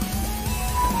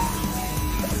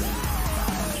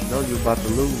 You know you about to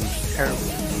lose.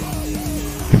 Terrible.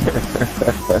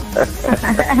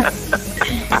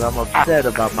 I'm upset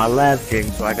about my last game,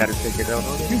 so I gotta take it out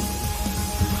on you.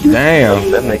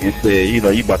 Damn. That nigga said, you know,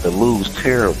 you about to lose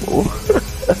terrible.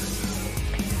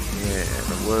 Yeah,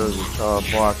 the words of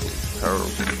Charles Barkley is terrible.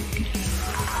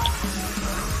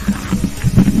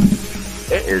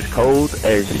 It is cold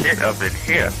as shit up in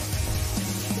here.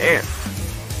 Yeah.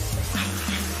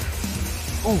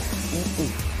 Ooh.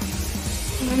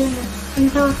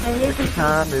 What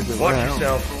time is it? Watch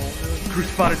yourself. Crew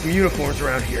spotted some uniforms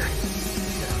around here.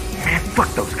 Man, fuck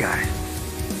those guys.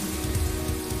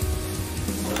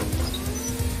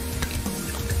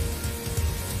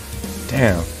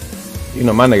 Damn. You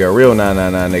know my nigga a real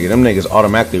 999 nigga. Them niggas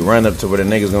automatically run up to where the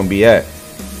niggas gonna be at.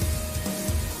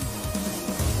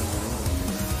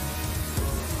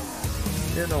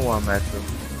 You know why I'm at them.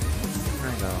 I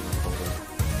know.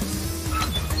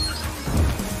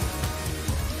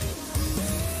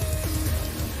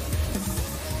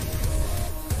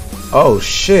 Oh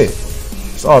shit.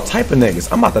 It's all type of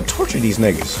niggas. I'm about to torture these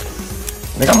niggas.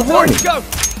 Nigga, I'm horny. Let's go.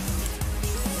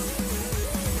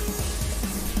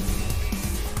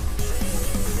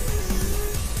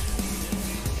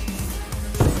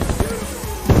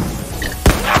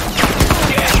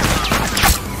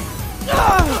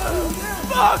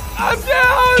 Fuck! I'm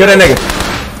down! Kill that nigga.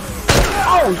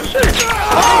 Oh shit!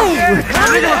 Oh!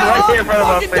 Right there in front of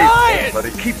my face. Dying. Buddy.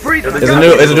 Keep breathing.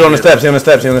 There's a dude on the steps. He on the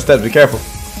steps. He on the steps. Be careful.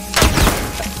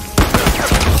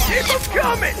 Keep him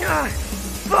coming!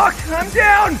 Fuck! I'm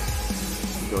down!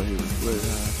 Go here with split,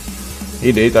 huh?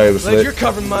 He did. He thought he was Glad you're slick.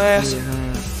 covering my ass.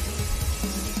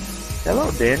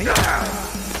 Hello, Danny.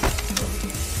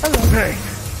 Hello. Hey.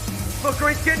 Fucker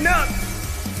ain't getting up.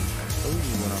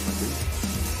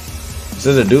 Is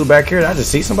there a dude back here? Did I just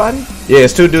see somebody? Yeah,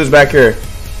 it's two dudes back here.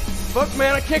 Fuck,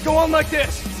 man, I can't go on like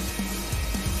this. I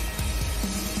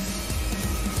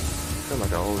feel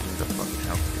like I always need a fucking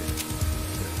help.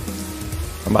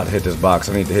 I'm about to hit this box.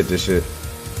 I need to hit this shit.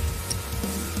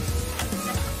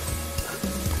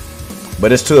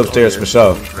 But it's two upstairs for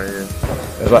sure.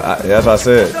 That's what I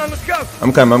said. Done, let's go.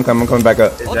 I'm coming back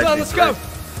up. All done, let's go.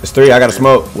 It's three. I got to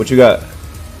smoke. What you got?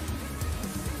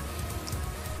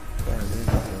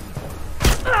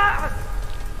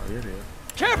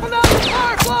 Careful now,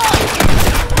 Firefly!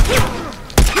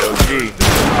 Yo, G.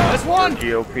 That's one.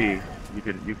 GOP. You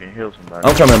can heal somebody.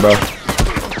 I'm coming, bro.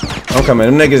 I'm coming.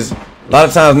 Them niggas. A lot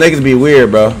of times niggas be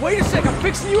weird, bro. Wait a sec, I'm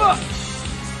fixing you up.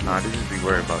 Nah, they just be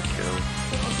worried about kills.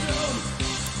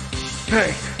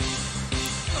 Hey.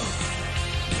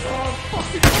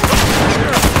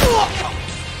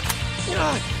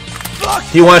 Fuck.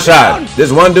 He one shot.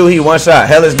 This one dude, he one shot.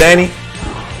 Hell is Danny.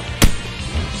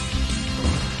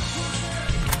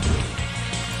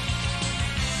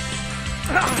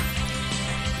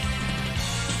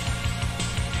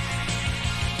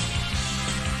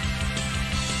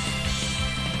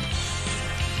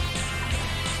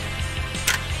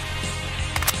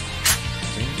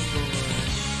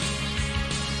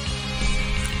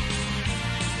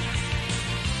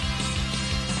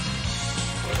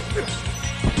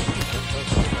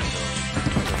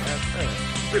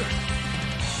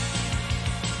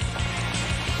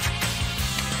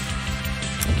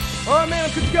 All right, man,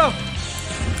 I'm good to go.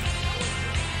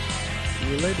 See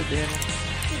you later, Danny.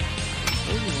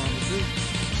 What do you want to do?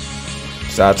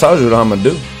 So I told you what I'm gonna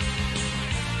do.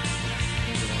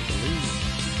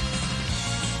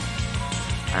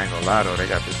 I ain't gonna lie though, they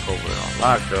got this COVID on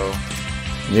lock though.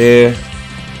 Yeah.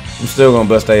 I'm still gonna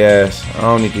bust their ass. I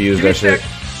don't need to use Give me that a shit. sec.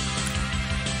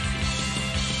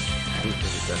 He's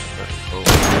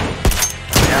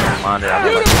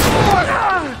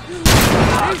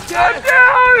dead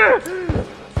down!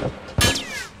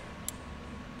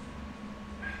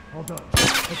 Hold on.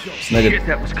 Nigga,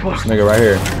 That was close. nigga right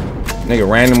here. Nigga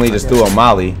randomly just threw a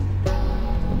molly.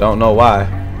 Don't know why.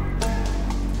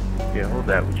 Yeah, hold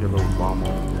that with your little bomb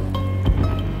on it.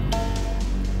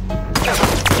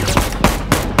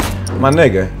 My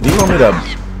nigga, do you want me to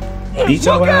beat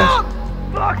your ass?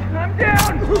 Fuck, I'm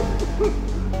down.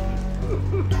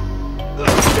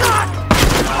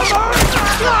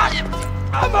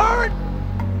 I'm hurt!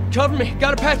 Cover me,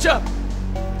 gotta patch up.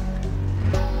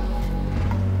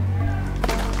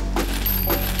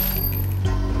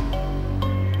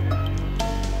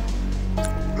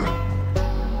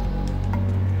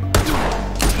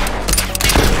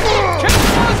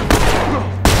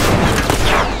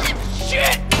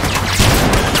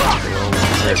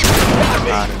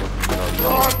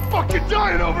 Oh, I'm fucking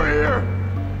dying over here.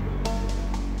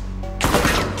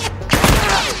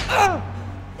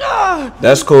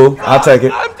 That's cool. I'll take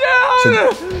it. I'm down!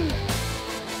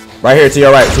 Right here to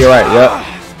your right, yep.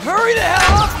 Hurry the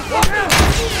hell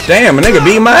up! Damn, a nigga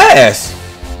beat my ass.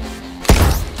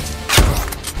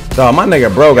 Dog, my nigga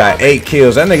bro got 8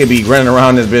 kills. That nigga be running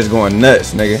around this bitch going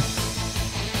nuts, nigga.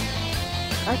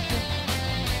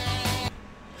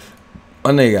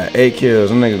 My nigga got 8 kills.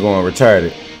 That nigga going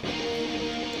retarded.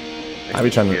 I be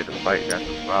trying to fight. That's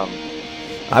the problem.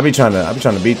 I be trying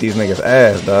to beat these niggas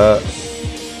ass, dog.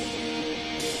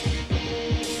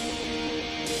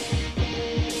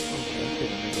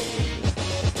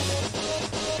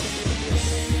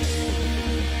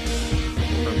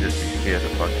 Don't just be scared to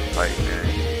fucking fight, man.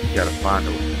 You gotta find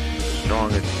the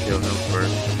strongest to kill him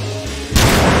first.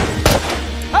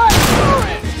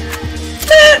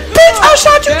 Bitch, I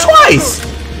shot you twice.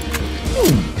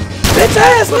 Bitch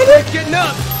ass nigga. Getting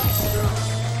up!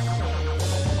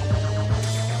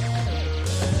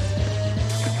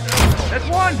 That's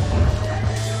one.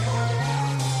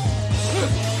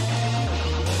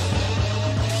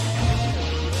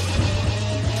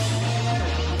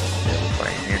 Yeah, we're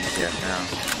fighting handicap now.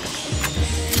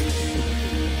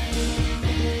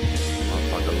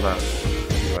 Motherfucker left.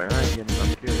 Like, I ain't getting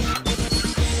enough kills.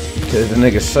 Cause the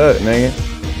niggas suck, nigga.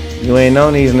 You ain't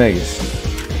known these niggas.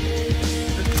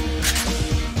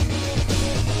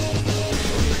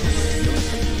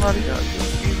 Somebody got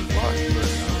this easy box,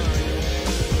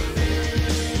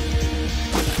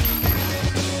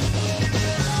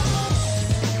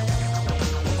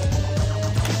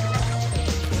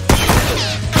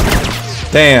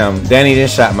 Damn, Danny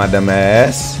just shot my dumb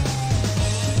ass.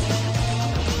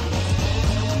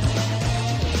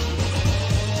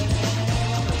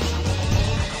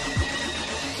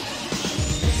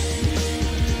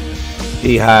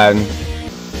 He hiding.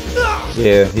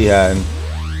 Yeah, he hiding.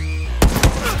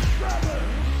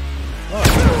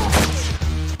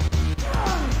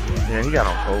 Yeah, he got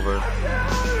on covert.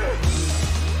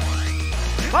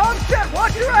 Bomb set,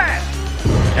 watch your ass.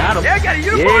 Got him. Yeah, got a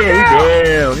uniform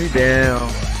Yeah, he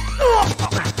down.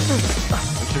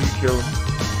 Make sure you kill him.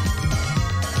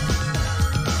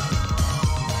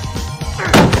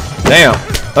 Damn.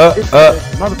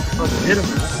 Motherfucker, hit him in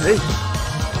the face.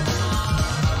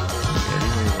 Yeah,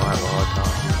 these niggas gonna have a hard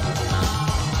time.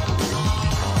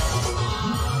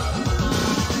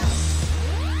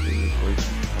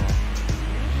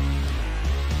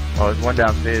 Oh, there's one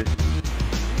downstairs.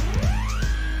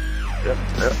 Yep.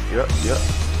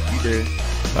 He did.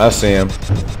 I see him.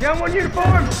 Down one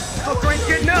uniform. Fucker ain't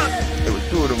getting up. There was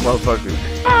 2 of them motherfuckers.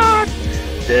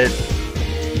 Dead.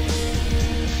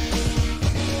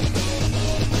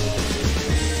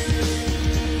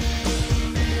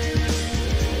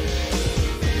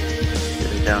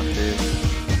 Get it downstairs.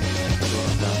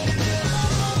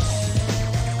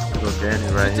 Go Danny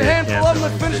right It's a here. handful of them,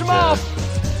 let's finish them off!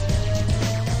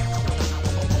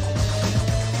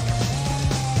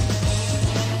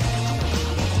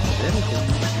 Danny can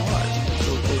be smart.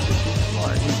 So they can be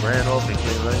smart. He ran off and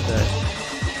came right back.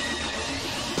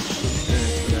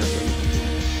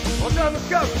 Hold on, let's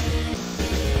go.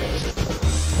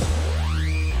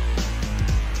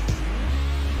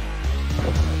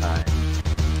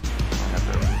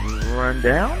 Run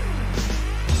down.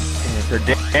 And so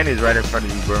Danny's right in front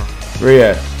of you, bro. Where you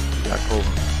at? Got cold.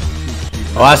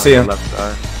 Oh, I see him. Left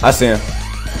side. I see him.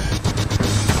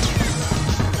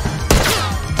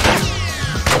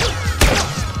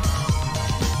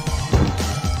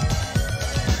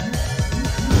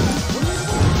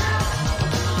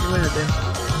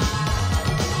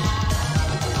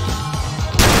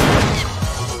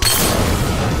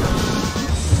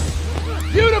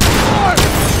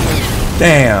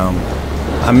 Damn.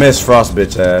 I miss Frost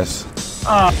bitch ass.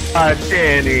 Ah,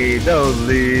 Danny, don't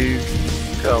leave.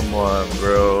 Come on,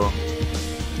 bro.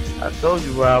 I told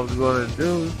you what I was gonna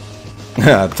do.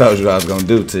 I told you what I was gonna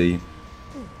do to you.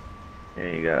 You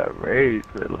ain't got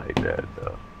raised it like that,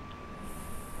 though.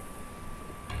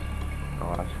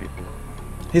 Oh, I see.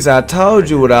 He said, I told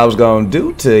you what I was gonna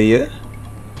do to you.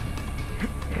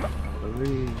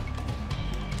 Believe.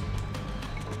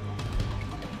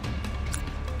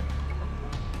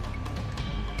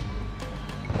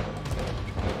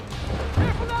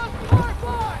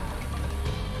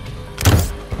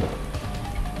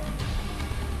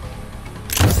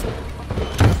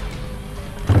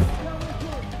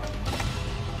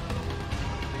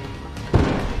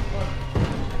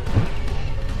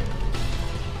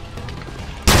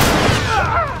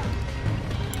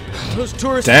 Those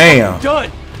tourists Damn. are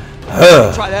done.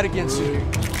 Huh. Try that again soon.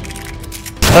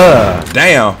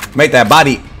 Damn. Make that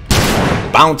body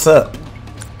bounce up.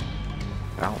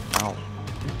 Ow, ow.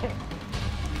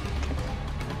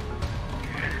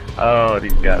 Oh,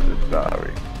 these guys are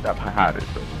sorry. Stop hiding.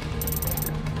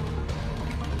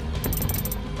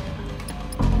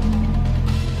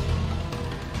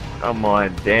 Come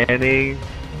on, Danny.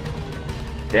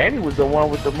 Danny was the one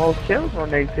with the most kills on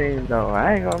their team, though.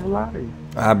 I ain't gonna lie to you.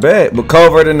 I bet. But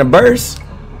Covert in the burst,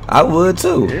 I would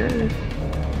too. Yeah.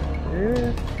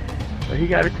 Yeah. But he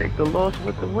gotta take the loss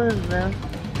with the wins, man.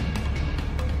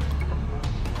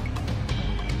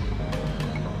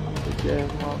 Yeah,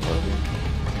 motherfucker.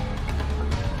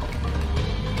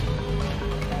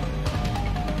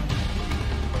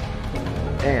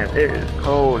 Damn, it is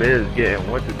cold. It is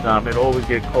getting winter time. It always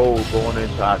get cold going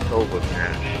into October,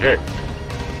 man. Shit.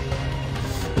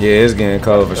 Yeah, it's getting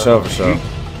cold for sure, for sure.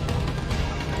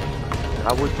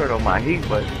 I would turn on my heat,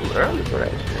 but it's too early for that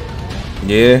shit.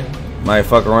 Yeah, might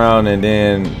fuck around and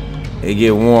then it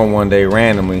get warm one day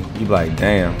randomly. You be like,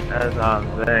 damn. That's what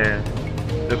I'm saying.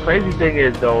 The crazy thing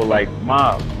is though, like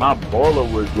my boiler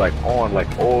was like on like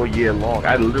all year long.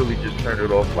 I literally just turned it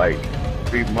off like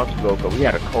 3 months ago because we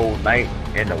had a cold night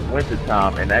in the winter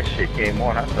time, and that shit came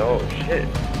on. I said, oh shit,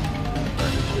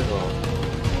 turn this shit off.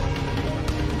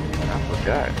 And I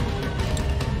forgot.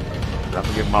 I'm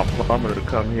gonna get my plumber to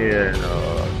come here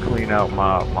and clean out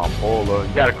my boiler.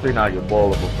 You gotta clean out your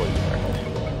boiler before you turn that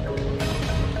shit on.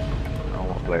 I don't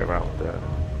wanna play around with that.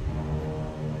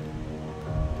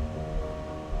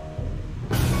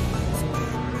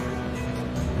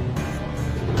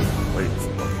 Wait.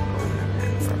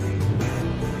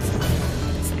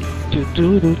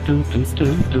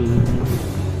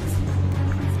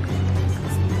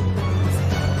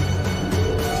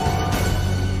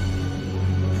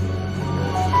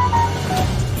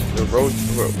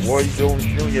 Roy Jones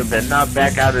Jr. better not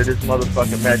back out of this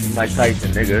motherfucking match with Mike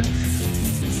Tyson, nigga.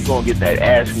 You gonna get that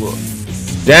ass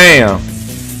whooped. Damn.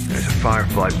 There's a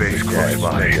Firefly base close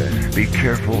by. Be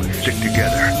careful and stick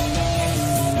together.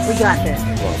 We got this.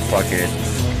 You gonna fucking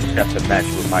have to match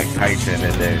with Mike Tyson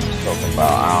and then talking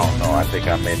about, I don't know, I think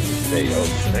I made a mistake. Oh,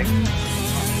 you think?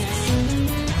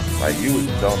 Like, you was,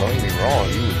 don't get me wrong,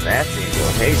 you was nasty in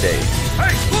your heyday.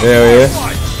 Hell yeah.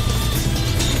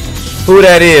 Who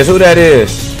that is? Who that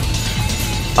is?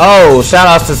 Oh, shout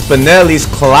outs to Spinelli's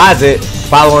Closet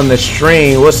following the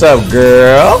stream. What's up,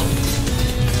 girl?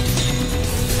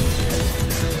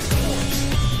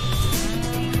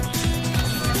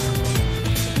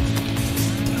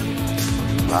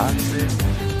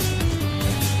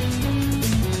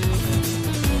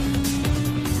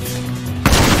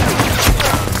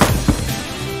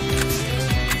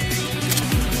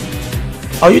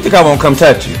 Oh, you think I won't come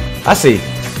touch you? I see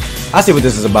what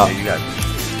this is about. Yeah, you got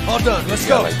All done. Let's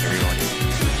go. like 3 on you.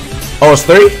 Oh, it's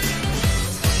 3?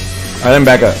 Alright, let me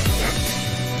back up.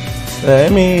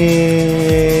 Let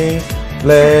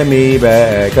me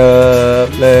back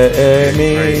up. Let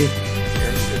me.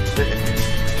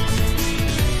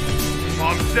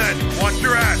 Mom's dead. Watch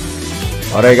your ass.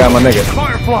 Oh, they got my nigga.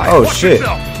 Firefly. Oh watch shit.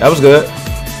 yourself. That was good.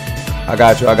 I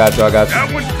got you.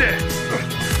 That one's dead.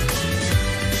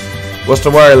 What's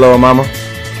the word, little mama?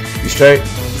 You straight?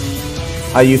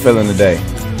 How you feeling today?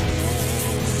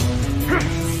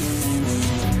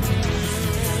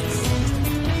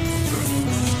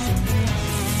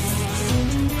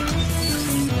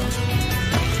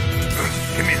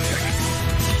 Give me a second.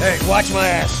 Hey, watch my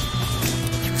ass.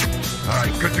 All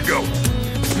right, good to go.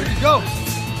 Here you go.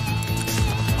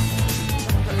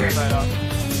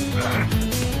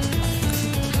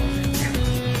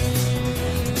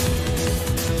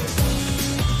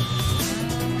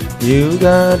 You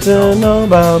got to know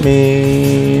about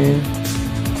me.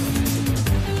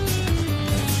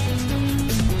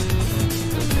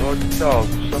 Dog,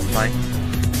 something like.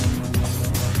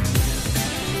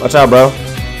 Watch out, bro.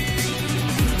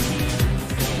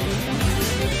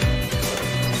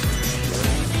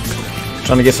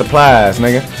 Trying to get supplies,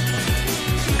 nigga.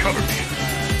 Cover me.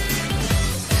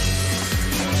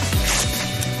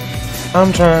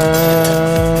 I'm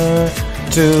trying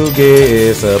to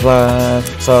get supplies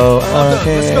so I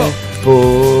can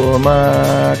pull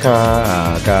my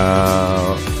cock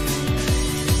out.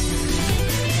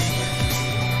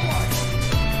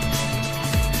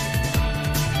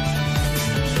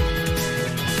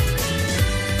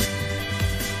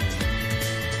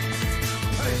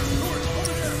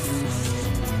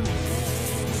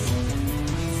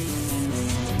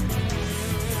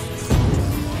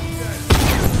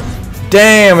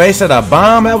 Damn, they said a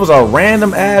bomb? That was a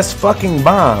random ass fucking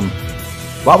bomb.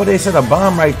 Why would they set a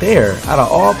bomb right there out of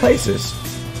all places?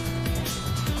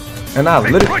 And I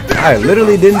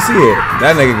literally didn't see it.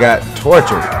 That nigga got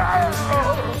tortured.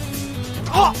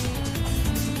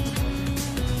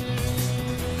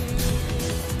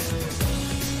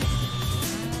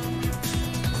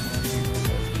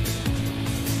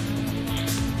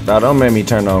 Now don't make me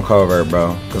turn on covert,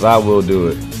 bro, cause I will do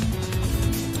it.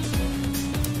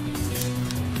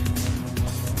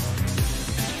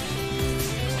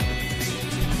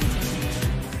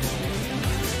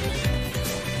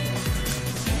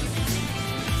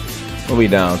 What we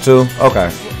down? 2? Okay.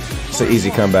 It's an easy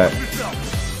comeback.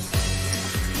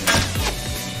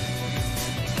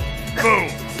 Boom.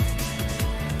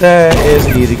 That is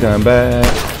an easy comeback.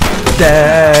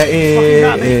 That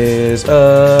is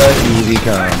a easy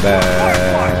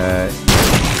comeback.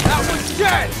 That one's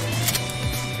dead.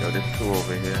 Yo, there's 2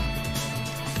 over here.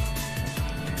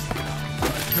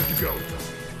 Good to go.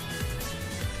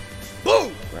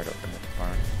 Boom. Right up in the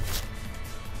front.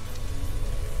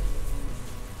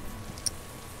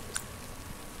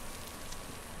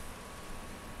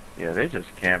 Yeah, they just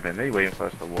camping. They waiting for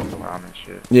us to walk around and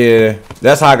shit. Yeah,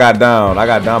 that's how I got down. I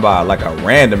got down by like a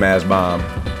random ass bomb.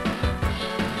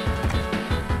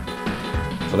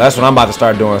 So that's what I'm about to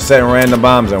start doing, setting random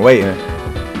bombs and waiting.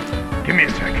 Give me a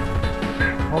sec.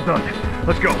 All done.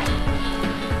 Let's go.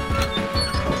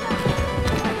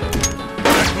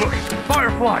 Look,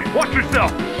 Firefly, watch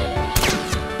yourself.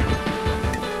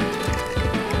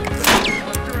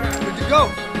 Good to go.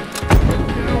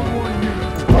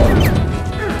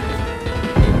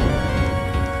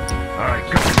 All right,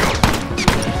 good to go.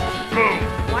 Boom.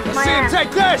 Watch Let's my see him ass.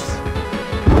 take this.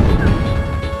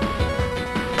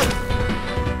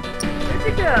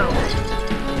 Good to go.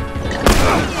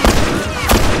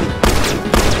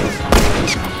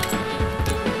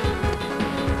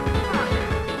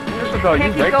 No, Can't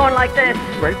you keep right, going like this.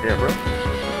 right there, bro.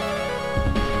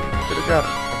 Could've got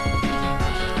him.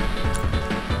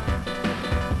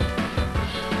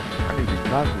 I need these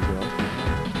boxes, bro.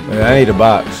 Man, I need a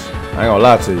box. I ain't gonna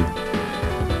lie to you.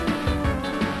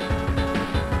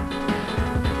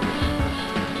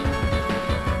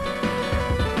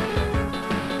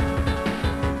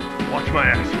 Watch my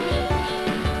ass.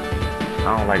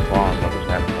 I don't like bombs. I just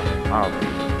have them. I don't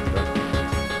think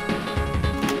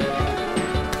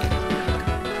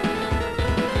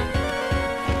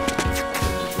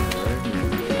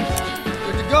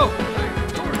Good to go.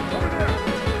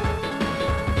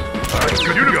 All right,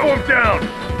 good uniform down.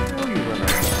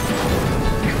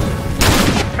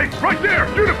 Hey, right there,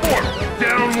 uniform.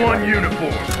 Down 1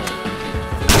 uniform.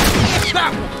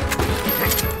 That one.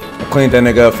 I cleaned that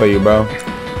nigga up for you, bro.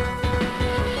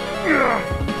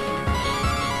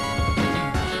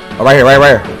 Oh, right here, right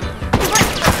here.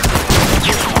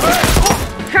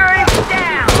 Turret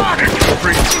down.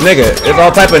 Nigga, it's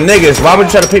all type of niggas. Why would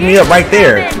you try to pick me up right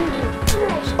there?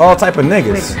 It's all type of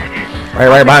niggas.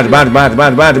 Right, behind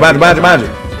you.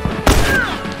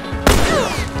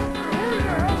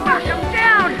 Knock him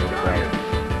down.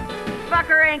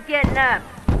 Fucker ain't getting up.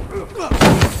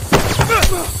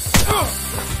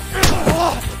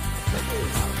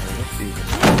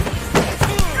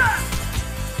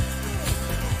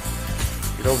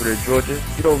 Get over there, Georgia.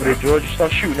 Get over there, Georgia.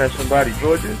 Start shooting at somebody,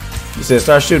 Georgia. You said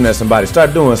start shooting at somebody.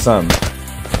 Start doing something.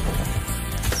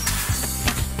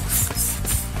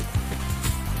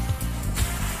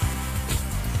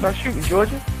 Start shooting,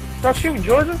 Georgia. Start shooting,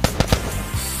 Georgia.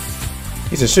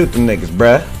 He said shoot them niggas,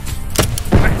 bruh.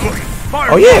 Hey, look, Firefly,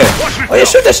 Oh yeah. watch Oh yeah, yourself.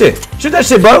 shoot that shit. Shoot that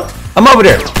shit, bro. I'm over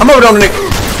there. I'm over there on the nigga.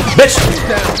 Bitch.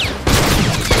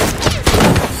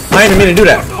 I ain't even mean to do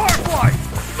that. Firefly.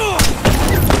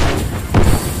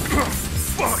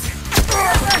 Fuck.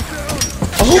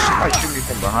 Somebody shoot me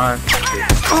from behind.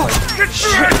 Get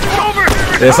your ass over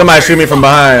here. Yeah, somebody shoot me from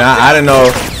behind. I didn't know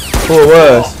who it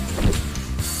was.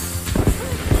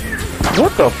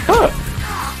 What the fuck?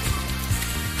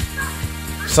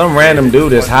 Some random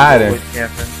dude is hiding. Yeah,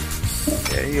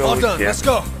 he All always done. camping. Let's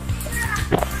go.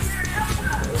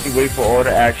 He wait for all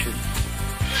the action.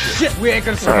 Shit, we ain't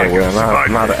gonna Alright, survive. well,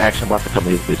 now the action about to come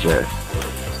in his bitch ass.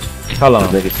 Hold on.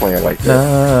 Niggas playing like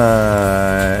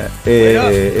that.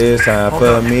 It's time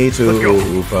for me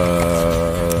to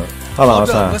fuck. Hold All on,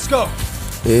 done. time. Let's go.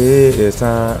 It is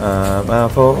time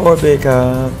for big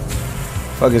cop.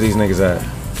 Fuck is these niggas at?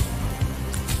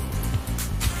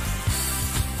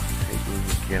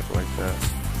 Camp like that.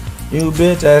 You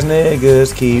bitch ass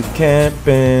niggas keep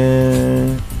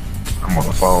camping. I'm on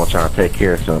the phone trying to take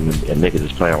care of something, and niggas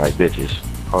is playing like bitches.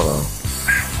 Hold on.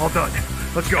 All done.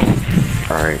 Let's go.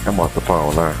 Alright, I'm off the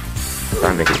phone now.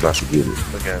 That nigga's about to get it.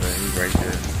 Look at it, he's right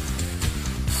there.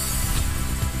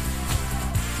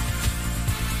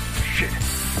 Shit.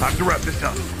 I have to wrap this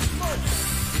up.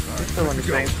 He's still in the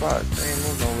same spot. They ain't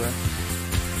moving nowhere.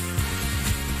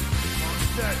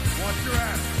 Watch your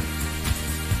ass.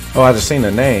 Oh, I just seen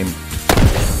the name.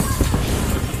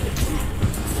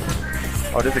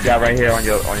 Oh, there's a guy right here on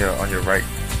your right.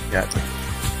 Yeah.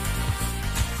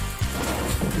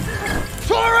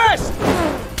 Taurus!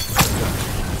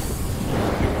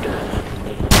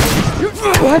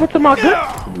 What happened to my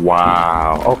gun?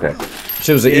 Wow, okay.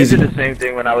 Shit was an He easy. did the same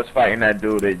thing when I was fighting that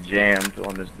dude that jammed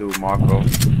on this dude, Marco.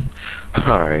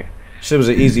 Alright. Shit was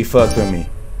an easy fuck for me.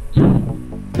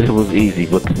 This was easy,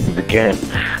 but the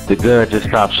gun just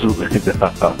stopped shooting.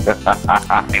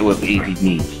 It was easy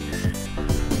meat.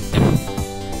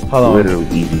 Hold on. Literally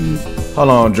easy meat. Hold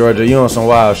on, Georgia. You on some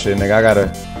wild shit, nigga. I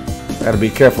gotta be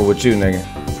careful with you, nigga.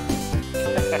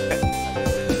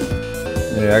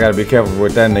 Yeah, I gotta be careful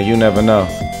with that, nigga. You never know.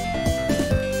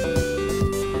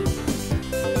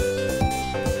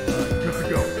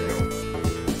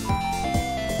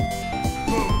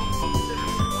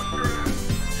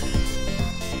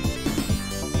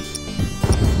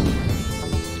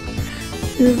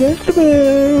 Good to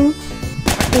go.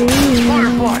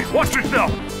 Firefly, watch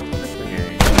yourself.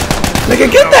 Nigga,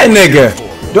 get that nigga.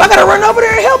 Do I gotta run over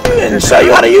there and help you and show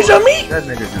you how to use your meat? That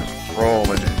nigga just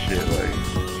trolling and shit like.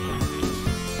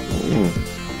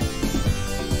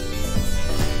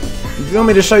 If you want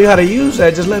me to show you how to use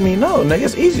that, just let me know, nigga.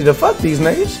 It's easy to fuck these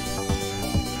niggas.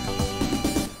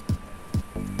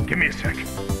 Give me a sec.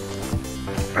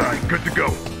 All right, good to go.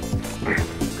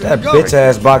 That bitch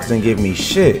ass box didn't give me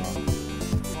shit.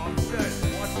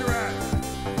 Watch your ass.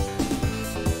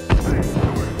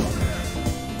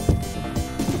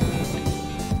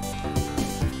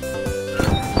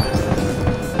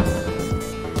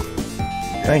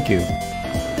 Thank you.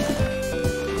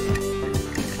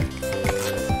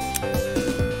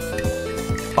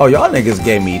 Oh, y'all niggas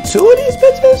gave me 2 of these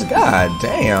bitches? God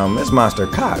damn, it's Monster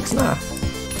Cox, nah.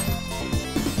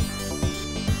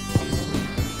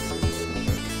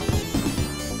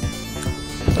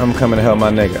 I'm coming to help my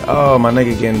nigga. Oh, my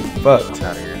nigga getting fucked.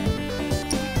 Out of here.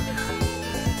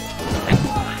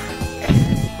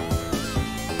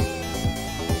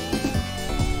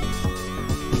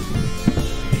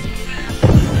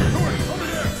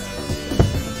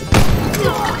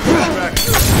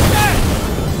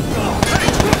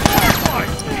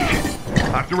 I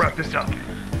have to wrap this up.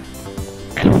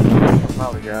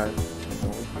 Molly, guys.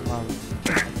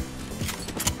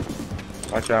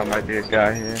 Watch out, might be a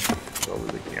guy here. Go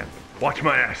with the camp. Watch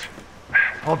my ass.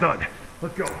 All done.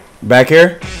 Let's go. Back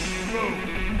here?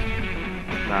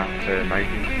 Nah, said might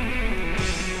be.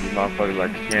 You motherfuckers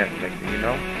like to camp, next thing you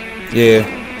know. Yeah.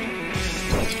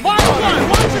 Watch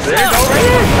yourself!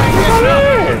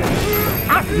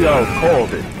 Yo,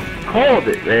 called it. Called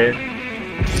it, man.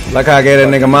 Like how I gave that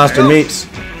nigga monster meats.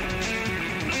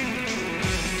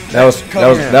 That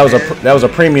was a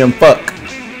premium fuck.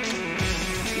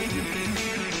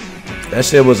 That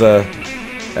shit was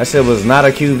not a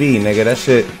QV, nigga. That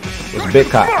shit was big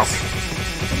cocks.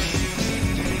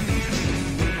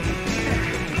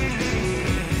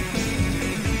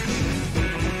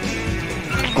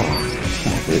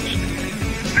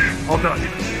 All done.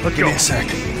 Let's Give go. me a sec.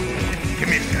 Give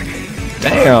me a sec.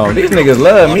 Damn, these niggas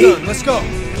love All me. done. Let's go.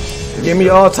 Give me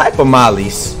all type of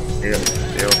mollies. Yeah.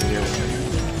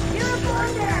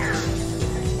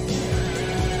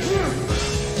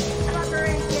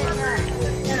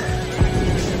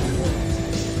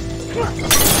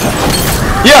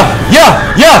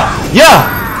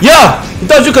 Yeah. You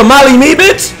thought you could molly me,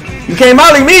 bitch? You can't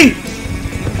molly me.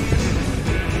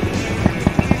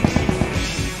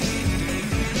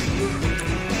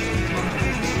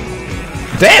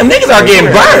 Damn, niggas are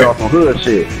getting burned. Off some hood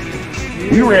shit.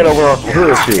 You ran over on some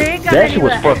hood shit. That shit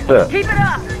was fucked up. Keep it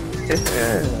up!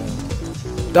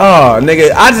 Dawg,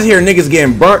 nigga, I just hear niggas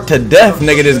getting burnt to death,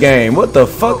 nigga, this game. What the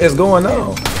fuck is going on?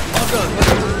 All done. Let's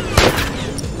go.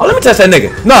 Oh, let me test that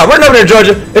nigga. No, run over there,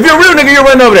 Georgia. If you're a real nigga, you're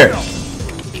running over there.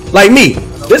 Like me.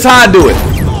 This is how I do it.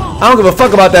 I don't give a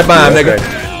fuck about that bomb, nigga.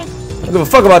 I don't give a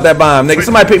fuck about that bomb, nigga.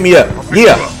 Somebody pick me up.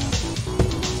 Yeah.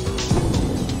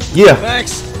 Yeah.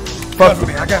 Thanks. Fuck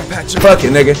me. I gotta patch you. Fuck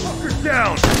it, nigga.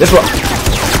 This what?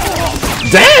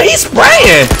 Damn, he's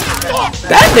spraying.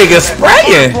 That nigga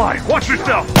spraying. Watch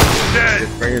yourself. Dead.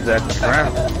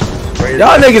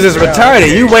 Y'all niggas is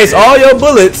retarded. You waste all your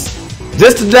bullets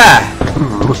just to die.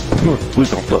 We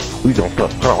gon'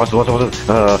 fuck. Hold on, what's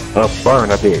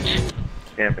burn a bitch.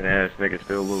 Camping ass niggas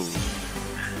still lose.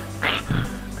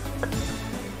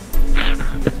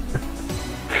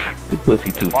 The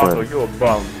pussy too Marco, funny. you a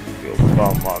bum. You a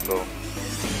bum, Marco.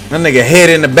 That nigga head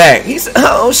in the back. He said,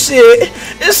 oh shit,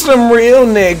 it's some real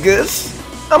niggas.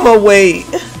 I'ma wait.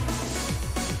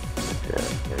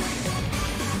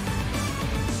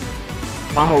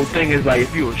 My whole thing is like,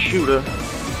 if you a shooter,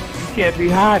 you can't be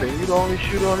hiding. You the only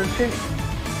shooter on the team.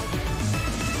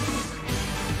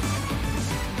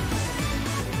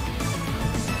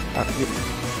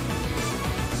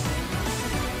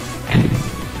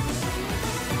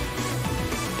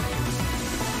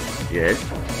 Yeah, it's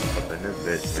up in this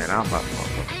bitch, man. I'm about to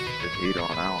just heat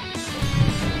on out.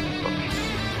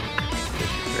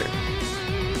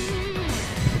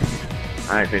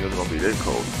 I didn't think it was gonna be this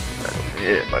cold.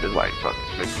 Yeah, but it's like fucking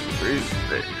 60 degrees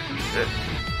today. Shit.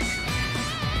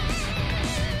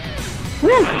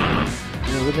 Woo!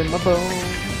 Feel it in my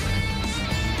bones.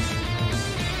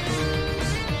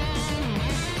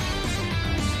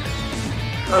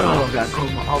 Oh, gotta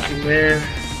close my Alky, man. I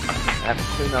have to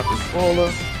clean out the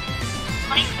spoiler.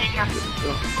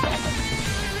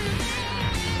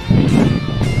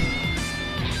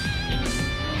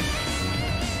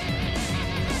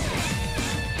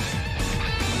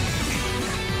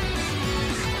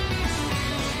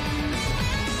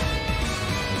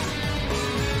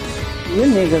 You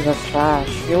niggas are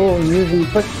trash. You're using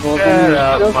principles and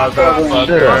Shut you're up, still motherfucker.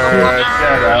 Shut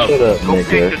up. Shut up, Go nigga.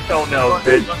 pick your toenails,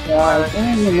 bitch. Yeah, you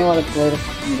don't even know how to play the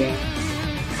fucking game.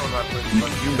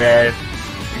 You mad.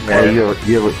 You mad. Hey,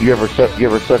 you ever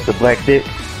suck the black dick?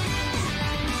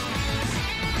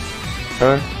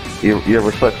 Huh? You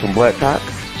ever suck some black cock?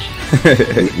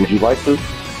 Would you like to?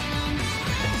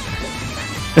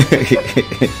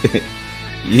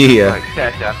 Yeah. Like,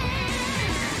 cash out.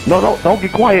 No, don't be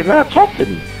quiet now. Talk to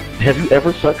me. Have you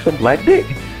ever sucked some black dick?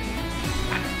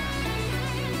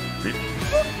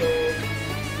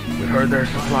 We heard there's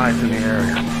supplies in the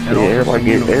area. Yeah,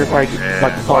 everybody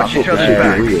like to talk shit to shit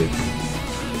get real.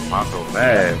 I'm so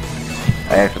mad.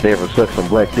 I asked if they ever suck some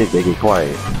black dick, they get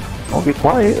quiet. Don't get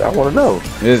quiet. I want to know.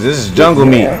 This is jungle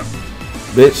meat,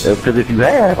 bitch. Because if you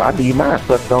have, I need mine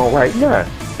sucked on right now,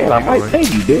 and I might pay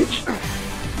you, bitch.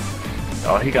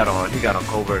 Oh, he got on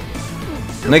covert.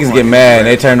 Niggas get mad and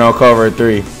they turn on cover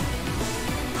 3.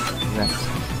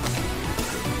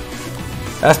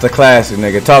 That's the classic,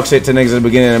 nigga. Talk shit to niggas at the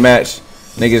beginning of the match.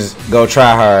 Niggas go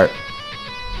try hard.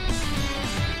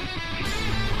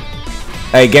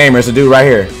 Hey, gamer, it's a dude right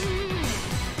here.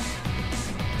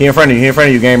 He in front of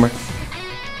you, gamer.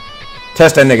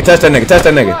 Test that nigga, test that nigga, test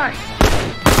that nigga.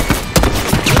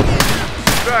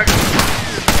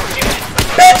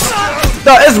 Bitch!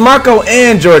 Dog, it's Marco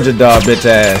and Georgia, dog, bitch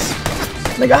ass.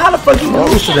 Nigga, how the fuck you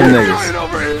lose to them niggas?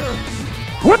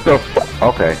 What the fuck?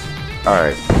 Okay.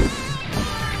 Alright.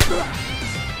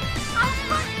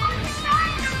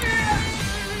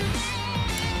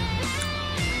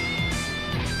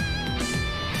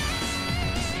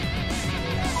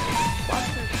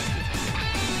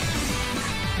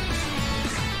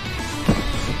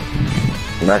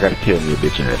 Now I gotta kill me,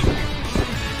 bitch ass.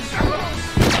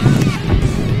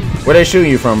 Where they shooting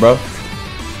you from, bro? He's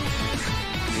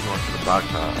going to the box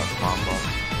combo.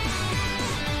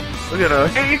 Look at her.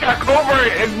 Hey, he got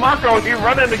covert and Marco, he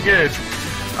running again.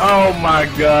 Oh my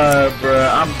god, bro.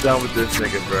 I'm done with this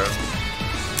nigga, bro.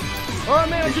 Alright,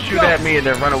 man, He just shoot at me and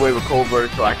then run away with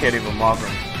covert, so I can't even mark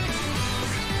him.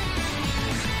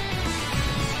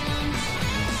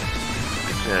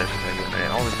 Yes, nigga,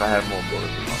 man. Only if I have more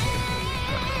bullets in my life.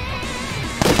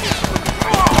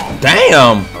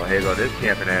 Damn! Oh, here go this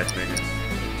camping ass nigga.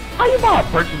 How you buy a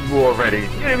purchase bull already? You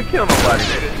didn't even kill nobody,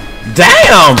 nigga.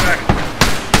 Damn!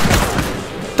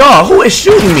 Dog, who is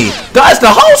shooting me? Dog, it's the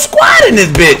whole squad in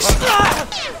this bitch!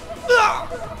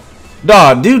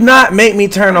 Dog, do not make me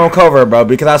turn on cover, bro,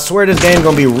 because I swear this game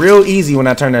gonna be real easy when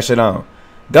I turn that shit on.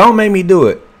 Don't make me do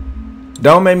it.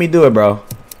 Don't make me do it, bro.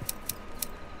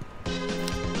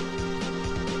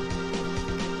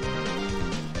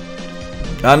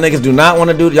 Y'all niggas do not want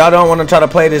to do. Y'all don't want to try to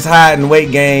play this hide and wait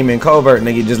game in covert,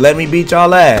 nigga. Just let me beat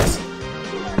y'all ass.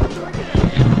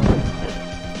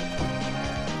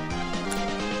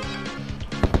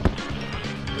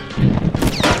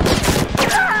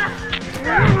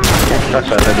 I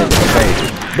shot that nigga in the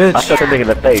face. Bitch. I shot that nigga in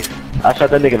the face. I shot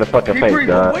that nigga in the fucking face,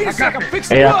 dog. Wait a second, I'm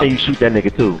fixing Hey, you I up. say you shoot that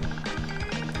nigga too.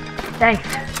 Thanks.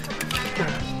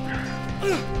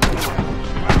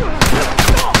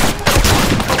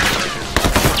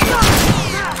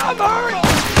 I'm hurt.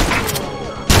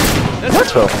 What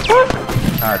the fuck?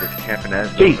 Ah, this camping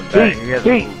ass. Gee,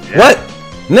 What?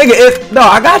 Nigga, if no,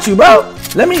 I got you, bro.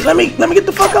 Let me get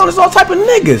the fuck on. It's all type of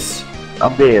niggas.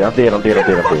 I'm dead.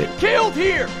 Killed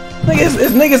here. Nigga,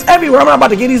 it's niggas everywhere. I'm not about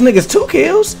to get these niggas 2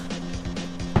 kills.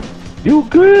 You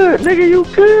good, nigga, you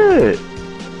good.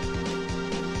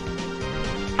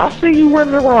 I see you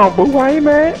running around, boo. I ain't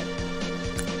mad.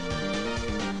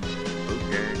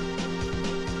 Okay.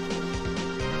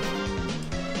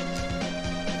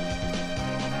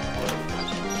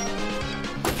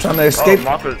 Trying to escape. Oh,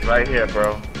 Martha's right here,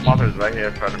 bro. Martha's right here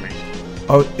in front of me.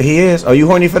 Oh, he is. Oh, you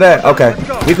horny for that? Okay.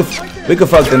 We could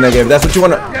fuck the nigga if that's what you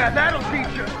wanna. Yeah, that'll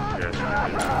teach you.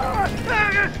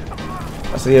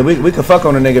 I said, yeah, we could fuck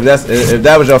on a nigga if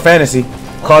that was your fantasy.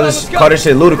 Call this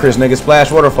shit ludicrous, nigga. Splash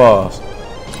waterfalls.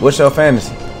 What's your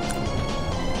fantasy? They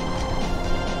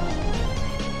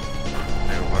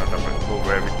run up and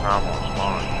cover every time on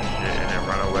spawn and shit, and then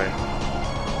run away.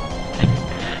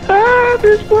 I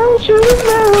just want you to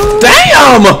know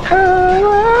Damn!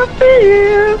 how I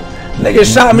feel. Nigga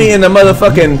shot me in the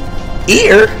motherfucking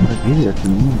ear.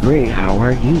 Great, how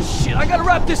are you? Shit, I gotta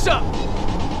wrap this up.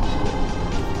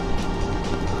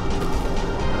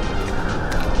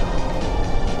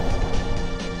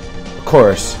 Of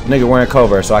course, nigga wearing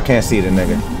covert, so I can't see the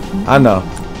nigga. I know.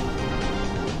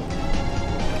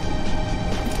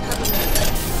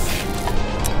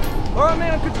 All right,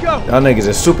 man, I'm good to go. Y'all niggas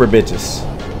is super bitches.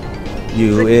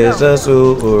 You is a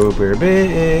super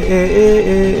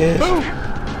bitch.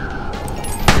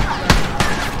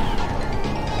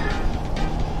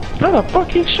 Not a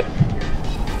fucking shit.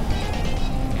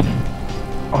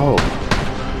 Oh.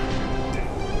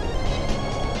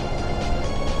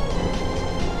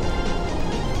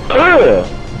 Ugh.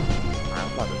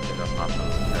 I'm about to pick up my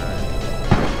little guy.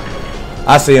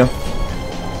 I see him.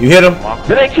 You hit him?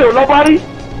 Did they kill nobody?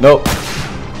 Nope.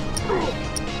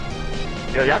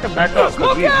 Yo, y'all can back up,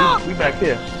 cause we back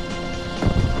here.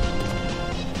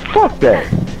 Fuck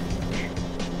that.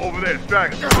 Over there,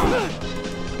 striker.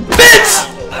 Bitch!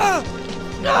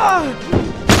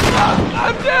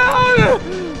 I'm down.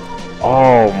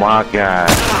 Oh my god.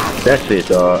 That's it,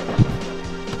 dog.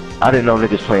 I didn't know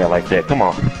niggas playing like that. Come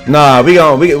on. Nah, we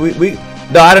no, I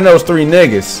didn't know it was 3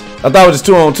 niggas. I thought it was just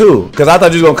 2 on 2. Cause I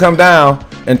thought you was gonna come down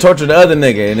and torture the other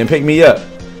nigga and then pick me up.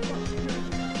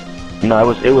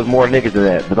 No, it was more niggas than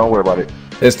that, but don't worry about it.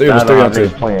 It was 3 on 2.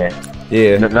 Playing.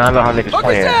 Yeah. Now I know how niggas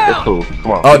playing. down. It's cool.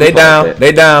 Come on. Oh, they Keep playing down. like that.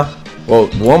 They down. Well,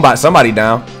 somebody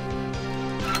down. So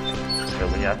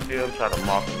when y'all see them, try to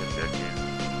mark them if they can.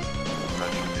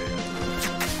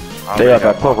 They all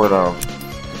got covered on.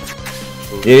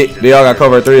 Yeah, they all got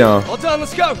cover 3 on. All done,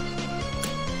 let's go.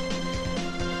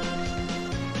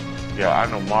 Yeah, I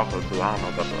know Marco too. I don't know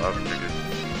about the other niggas.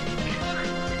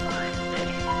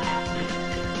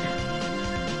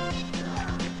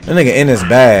 That nigga in his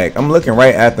bag. I'm looking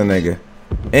right at the nigga.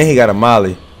 And he got a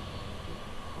molly.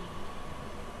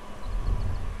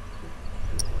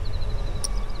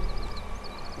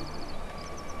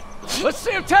 Let's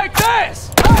see him take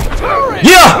this.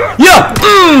 Yeah! Yeah!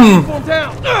 Fall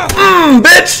down.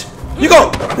 Bitch! You go.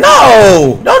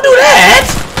 No! Don't do that!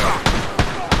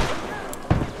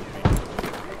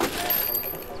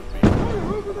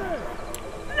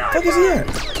 Fuck is he at?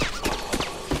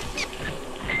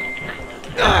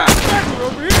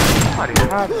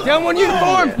 Down one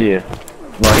uniform. Yeah.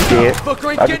 No, he dead.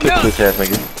 Fucker ain't I just getting took up. this ass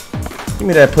nigga. Give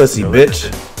me that pussy,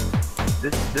 bitch.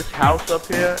 This house up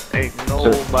here ain't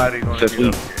nobody gonna Since get we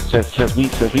up here.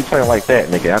 since we playing like that,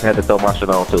 nigga, I've had to throw my shit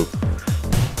on too.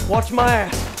 Watch my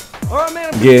ass. All right,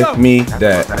 man. I'm good to Give go. me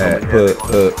that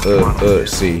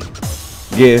pussy.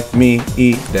 Give me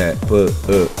that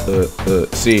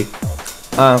pussy.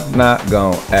 I'm not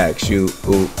gonna ask you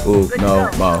no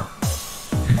more.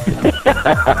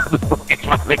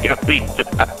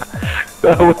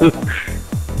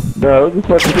 No, this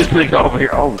fucking this nigga over here.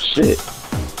 Oh shit.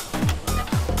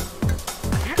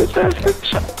 This ass good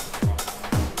shot.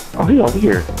 Oh, he over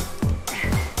here.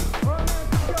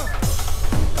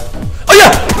 Oh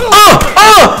yeah!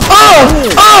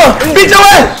 Beat your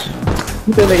ass!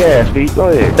 Get that nigga ass, beat. Go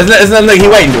ahead. It's not nigga, he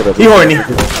waiting. He horny.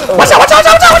 Watch out, watch out, watch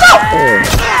out, watch out!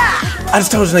 I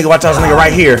just told this nigga, watch out, this nigga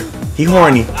right here. He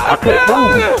horny. I couldn't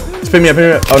move. Just pick me up, pick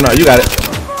me up. Oh no, you got it.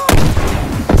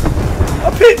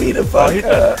 Pick me the fuck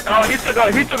up. Oh, he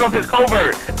took off his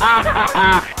covert.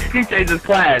 He changed his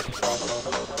class.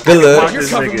 Good look. Watch You're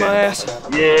this covering nigga. my ass.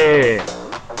 Yeah.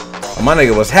 Oh, my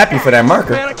nigga was happy for that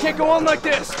marker. Man, I can't go on like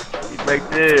this. Make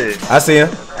this. I see him.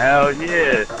 Hell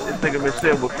yeah. This nigga been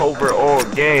sitting with covert all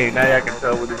game. Now y'all can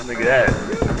tell where this nigga at.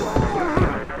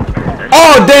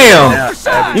 Oh, damn. Yeah,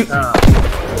 every time.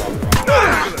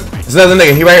 There's another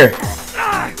nigga. He right here.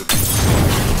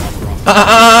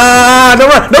 Don't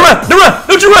run. Don't run. Don't run.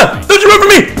 Don't you run. Don't you run from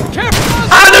me.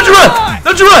 Don't you run.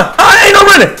 Don't you run. Ain't no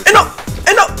running. Ain't no.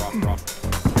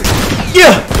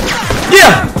 Yeah.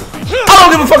 Yeah. I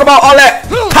don't give a fuck about all that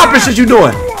hopping shit you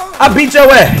doing. I beat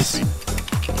your ass.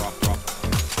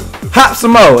 Hop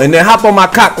some more and then hop on my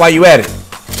cock while you at it.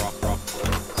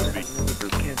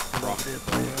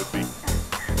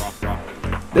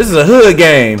 This is a hood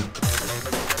game.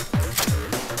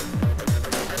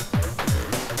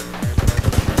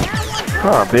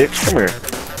 Come on, bitch. Come here.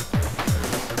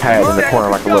 Hide in the corner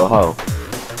like a little hoe.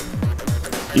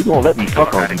 You gonna let me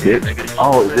fuck on you, bitch?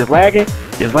 Oh, is it lagging?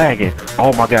 It's lagging.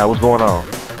 Oh my god, what's going on?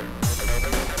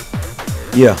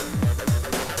 Yeah.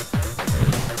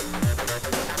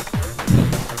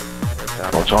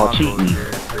 Don't y'all cheat me.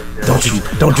 Don't you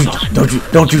cheat me.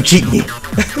 Don't you cheat me.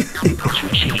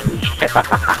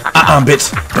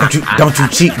 Bitch. Don't you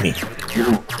cheat me.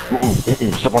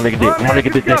 Stop on nigga dick. Put my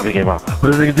nigga dick back in your mouth.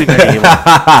 Put a nigga dick back in your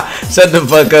mouth. Shut the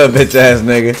fuck up, bitch ass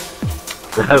nigga.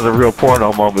 That's a real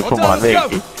porno moment for my nigga.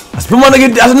 Put my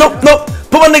nigga. I said no.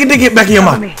 Put my nigga dick back in your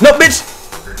mouth. No, bitch.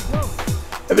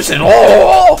 That bitch said,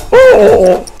 oh.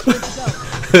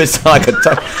 That bitch sounded like a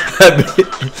turkey.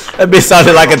 That bitch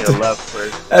sounded like a.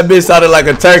 That bitch sounded like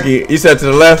a turkey. You said to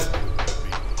the left.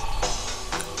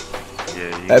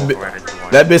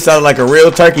 That bitch sounded like a real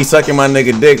turkey sucking my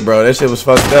nigga dick, bro. That shit was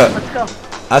fucked up. Let's go.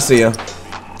 I see him.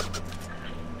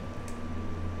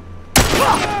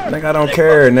 Nigga, I don't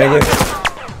care, nigga.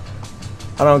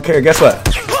 I don't care. Guess what?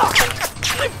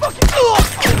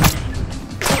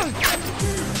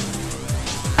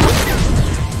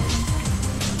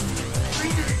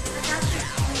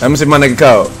 Let me see my nigga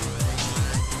code.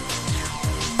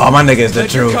 Oh, my nigga is the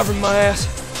truth. Covering my ass.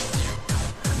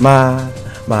 My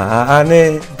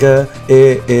nigga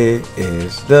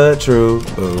is the truth.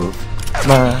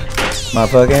 My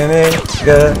fucking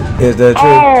nigga is the truth.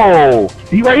 Oh!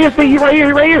 He right here, see? He right here,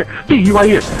 he right here. See, he right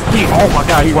here. See, oh my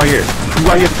god, he right here. He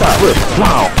right here at the top. Look.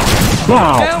 Wow.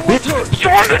 Down, one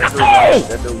turret.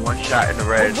 That do one shot in the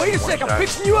red. Wait a sec, I'm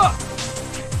fixing you up.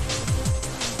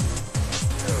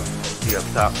 He up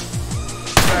top.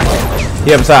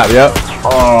 He up top, yep.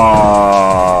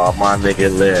 Oh, my nigga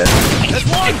left. That's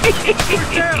one.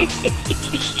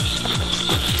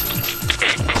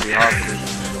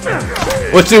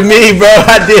 What you mean, bro?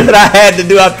 I did what I had to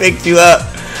do. I picked you up.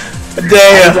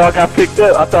 Damn. Y'all got picked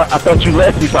up. I thought you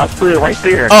left me, so I stood right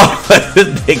there. Oh,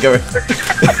 this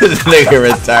nigga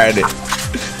retarded.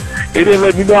 It didn't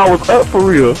let me know I was up for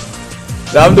real.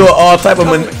 I'm doing all type of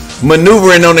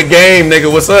maneuvering on the game, nigga.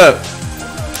 What's up?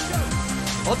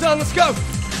 All done, let's go.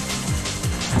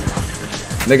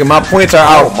 Nigga, my points are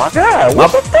out. Oh my god,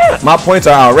 what the fuck? My points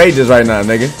are outrageous right now,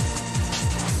 nigga.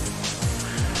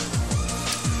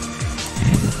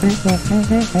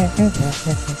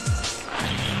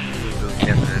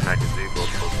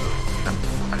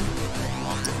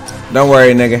 Don't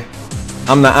worry, nigga.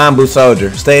 I'm the Ambu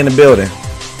soldier. Stay in the building.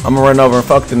 I'm gonna run over and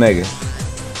fuck the nigga.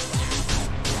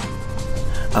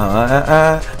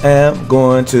 I am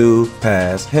going to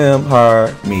pass him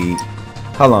hard meat.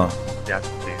 Hold on. Yeah, I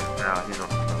can see him now. He's on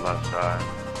the left side.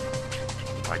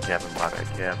 My cabin by that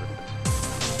cabin.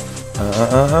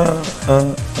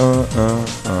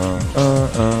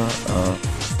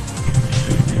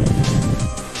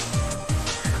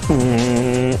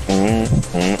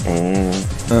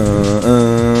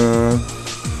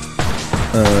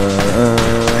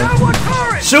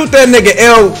 Shoot that nigga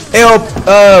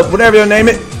whatever your name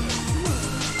it.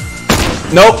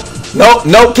 Nope,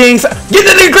 King. Get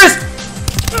that nigga, Chris.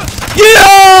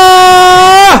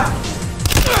 Yeah!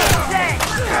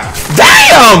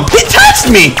 Damn, he touched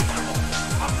me.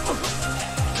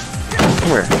 Come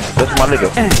here. That's my nigga.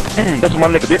 That's my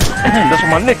nigga, bitch. That's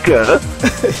my nigga.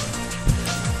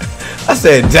 I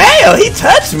said, damn, he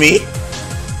touched me.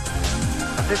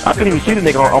 I couldn't even see the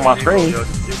nigga on my screen.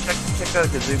 Check out the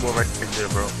gazebo right there,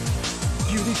 bro.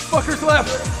 You these fuckers left.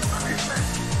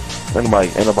 Ain't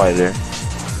nobody there.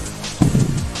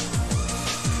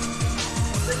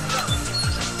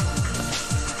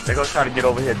 They gonna try to get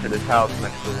over here to this house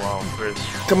next to Chris.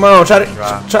 Come on, try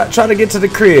to get to the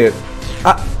crib.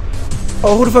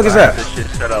 Oh, who the fuck is that? This shit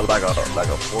set up like a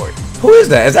fort. Who is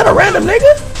that? Is that a random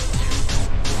nigga?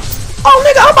 Oh,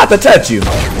 nigga, I'm about to touch you.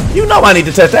 You know I need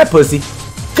to touch that pussy.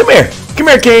 Come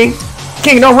here, King.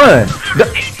 King, don't run.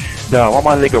 No, why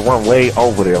my nigga run way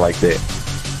over there like that?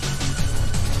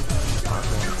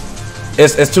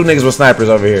 It's two niggas with snipers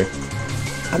over here.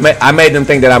 I made them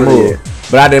think that I moved,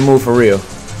 but I didn't move for real.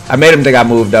 I made them think I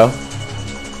moved though.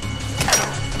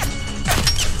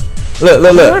 Look.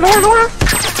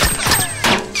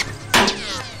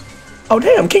 Oh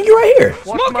damn, King, you right here.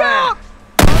 Smoke out!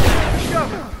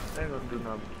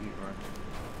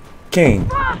 King,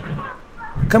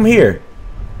 come here.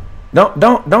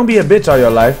 Don't be a bitch all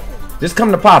your life. Just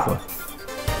come to Papa.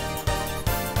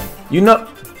 You know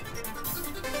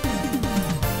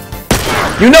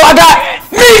I got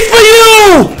meat for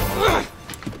you!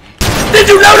 Did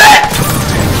you know that?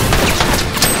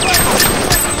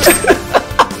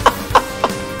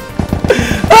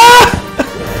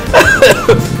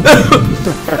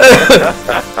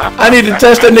 I need to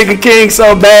touch that nigga King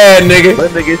so bad, nigga. That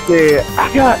nigga said,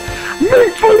 I got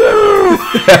meat for you!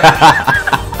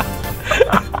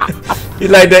 You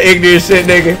like that ignorant shit,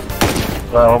 nigga?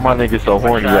 Oh, my nigga so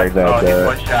horny right now, oh, dog.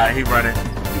 One shot, he running.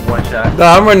 One shot. No,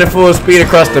 I'm running full speed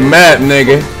across the map,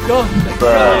 nigga.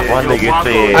 My nigga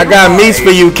said, I got meats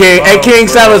for you, King. Hey, King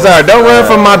Salazar, don't run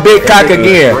from my big cock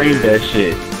again. That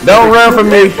shit. Don't run from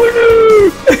me.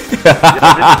 This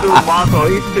dude Marco,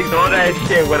 he speaks all that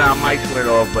shit when our mics went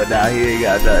off, but now he ain't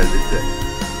got nothing.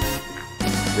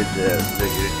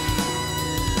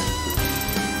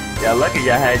 Y'all lucky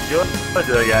y'all had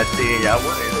Georgia, y'all seeing y'all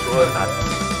winning.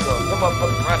 So some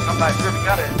motherfuckers running. I'm like, we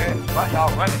got it, man. Why y'all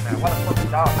running now? Why the fuck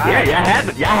y'all hiding? Yeah,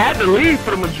 y'all had to leave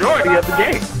for the majority of the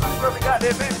game. I swear we got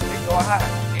there, man. They go high.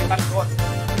 Anybody go up?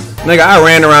 Nigga, I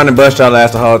ran around and bust y'all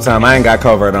ass the whole time. I ain't got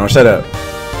covert on. Shut up.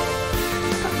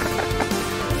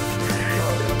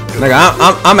 Nigga,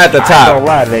 I'm at the top. I ain't gonna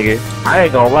lie, nigga. I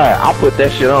ain't gonna lie. I put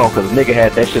that shit on because nigga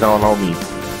had that shit on me.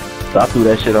 So I threw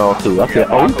that shit on too. I said,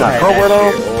 oh, you got covert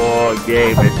on? All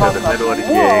game into the middle of the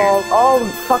game. All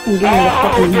fucking game is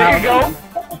fucking there you house.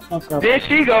 go. There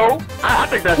she go. I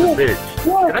think that's a bitch.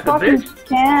 You're That's a fucking bitch.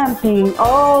 camping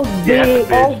all day, that's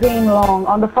a bitch. all game long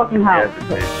on the fucking house.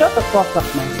 that's a bitch. Shut the fuck up,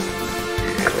 man.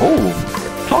 Oh,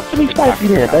 talk to me spicy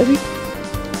then, baby.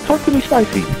 Talk to me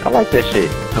spicy. I like that shit.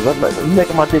 Cause I'm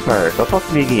making my dick hurt. So talk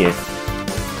to me again.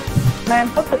 Man,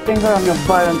 put the finger on your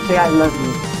butt and say I love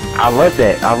you. I love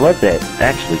that. I love that.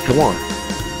 Actually, come on.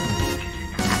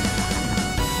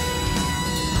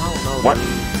 What?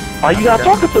 Why you not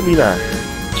talking to me now?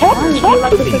 Talk You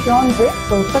like to to me. suck your own dick,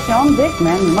 so suck your own dick,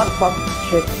 man. You motherfucking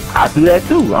shit. I do that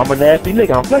too. I'm a nasty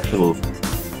nigga. I'm flexible.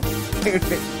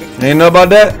 You ain't know about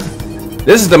that?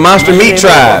 This is the Monster Meat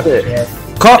Tribe.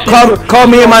 Call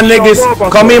me and my niggas.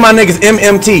 Call me and my niggas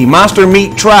MMT, Monster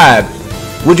Meat Tribe.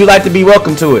 Would you like to be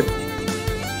welcome to it?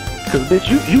 Cause bitch,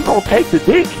 you gonna take the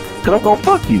dick. Cause I'm gonna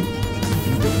fuck you.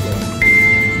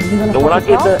 And when I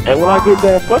get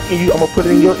done fucking you, I'm gonna put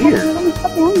it in your ear.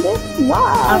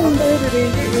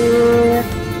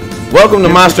 Welcome to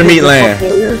Monster Meat Land.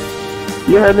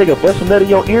 You heard a nigga bust a nut in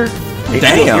your ear? And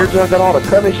Damn. Your eardrum got all the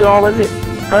cum and shit all in it?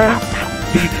 Huh?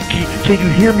 Can you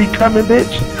hear me coming,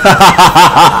 bitch?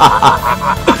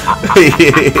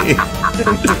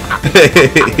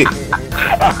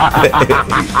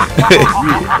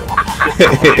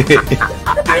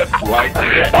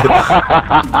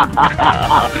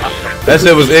 That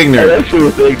shit was ignorant. That shit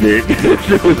was ignorant. That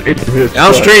shit was ignorant.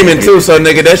 I'm streaming too, so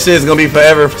nigga, that shit's gonna be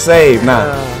forever saved.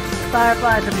 Nah.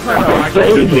 Fireflies and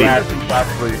You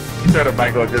turn the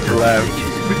mic on just to laugh.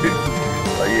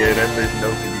 Oh yeah, that bitch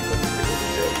knows you.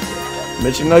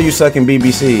 But you know you sucking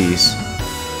BBCs.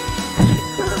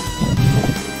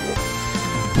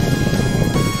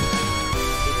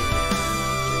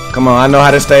 Come on, I know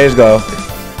how the stage go.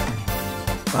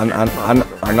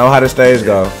 I know how the stage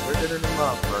go.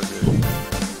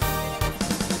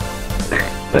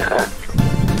 There's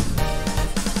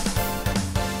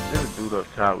a dude up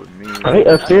top with me. Are they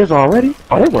upstairs already?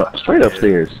 Oh, they went straight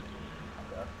upstairs.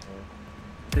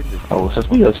 Oh, since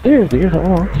we upstairs, nigga, hold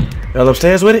on. Y'all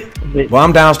upstairs with it? Well,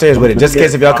 I'm downstairs with it, just in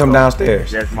case if y'all come downstairs.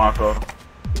 Yes, Marco.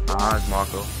 It's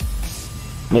Marco.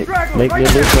 Make me a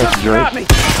little question, Drake.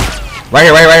 Right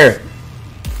here.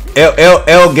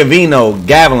 El Gavino,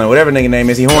 Gavelin, whatever nigga name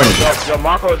is, he horny. Yo,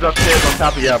 Marco is upstairs on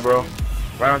top of y'all, bro.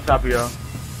 Right on top of y'all.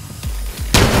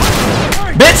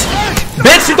 Bitch,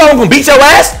 you thought I'm gonna beat your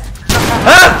ass?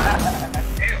 Huh?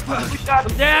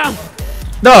 Shot him down.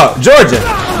 No, Georgia,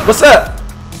 what's up?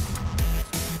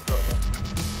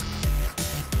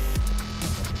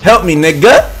 Help me,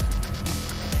 nigga.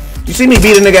 You see me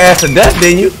beat a nigga ass to death,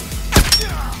 didn't you?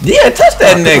 Yeah, touch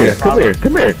that nigga. Come here.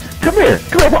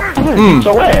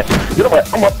 So ass. You know what?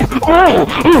 I'm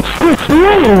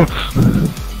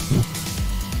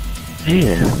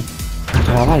yeah. That's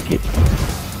how I like it.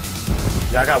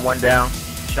 Yeah, I got one down.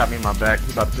 Shot me in my back.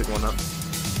 He's about to pick one up.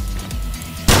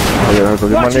 Oh, yeah, go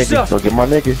get my nigga. Go get my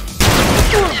nigga.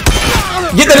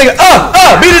 Get that nigga.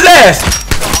 Beat his ass.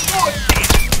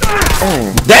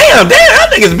 Damn, that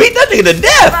nigga's beat that nigga to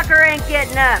death. Fucker ain't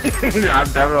getting up.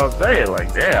 That's what I'm saying.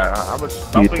 Like, damn, how much?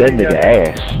 Beat that nigga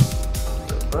ass.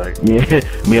 Like, Yeah,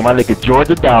 me and my nigga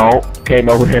Georgia Dog came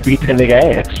over here and beat that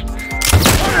nigga ass.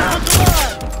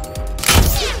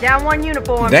 Down one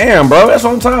uniform. Damn, bro, that's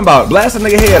what I'm talking about. Blast a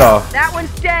nigga head off. That one's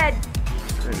dead.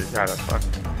 nigga tried to fuck.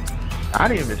 I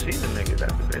didn't even see the nigga.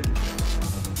 That's the crazy.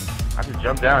 I just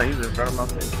jumped down. He was in front of my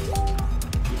face.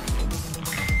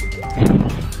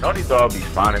 Don't these all be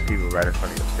spawning people right in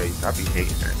front of your face? I be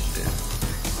hating that shit.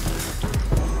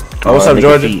 Oh, what's up,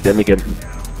 Georgia? Let me get.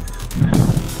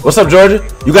 What's up, Georgia?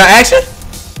 You got action?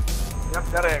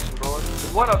 Yep, got action, bro.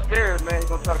 There's one upstairs, man. He's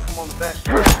gonna try to come on the back.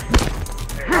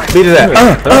 Beat it at.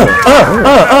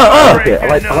 Okay, I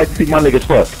like to see my niggas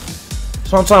fuck.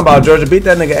 That's what I'm talking about, Georgia. Beat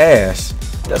that nigga ass.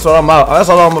 That's what I'm about. That's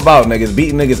all I'm about, niggas.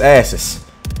 Beating niggas' asses.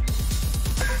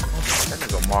 That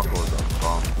nigga Marco is on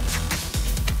phone.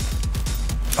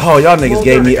 Oh, y'all niggas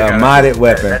gave me a modded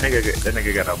weapon. That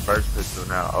nigga got a burst pistol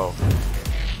now. Oh.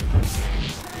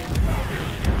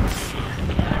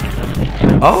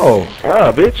 Oh.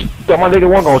 Ah, bitch. You thought my nigga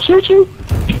wasn't gonna shoot you?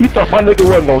 You thought my nigga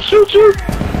wasn't gonna shoot you?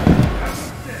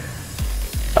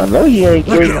 I know he ain't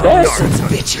doing that. Sons of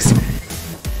bitches.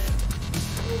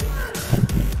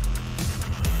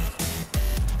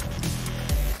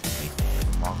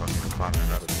 Marco need to find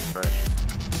another profession.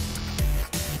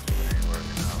 It ain't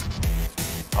working out.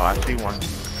 Oh, I see one.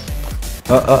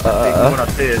 He went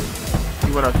upstairs.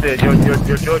 He went upstairs.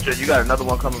 Yo, Georgia, you got another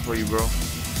one coming for you, bro.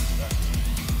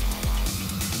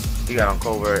 He got on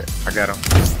covert. I got him.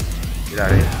 Get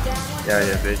out of here. Get out of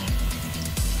here, bitch.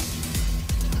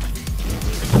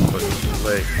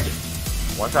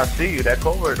 Once I see you, that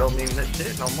covert don't mean that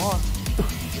shit no more.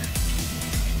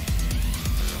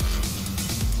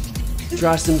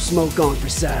 Try some smoke on for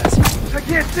size. I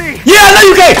can't see. Yeah, I know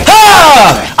you can't.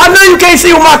 Ah! I know you can't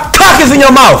see when my cock is in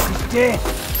your mouth. Yeah.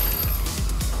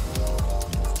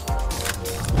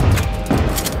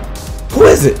 Who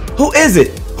is it? Who is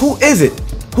it? Who is it?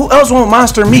 Who else want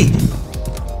monster meat?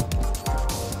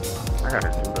 I gotta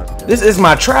do that. This is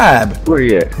my tribe. Where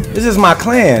you at? This is my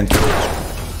clan.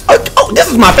 Oh, this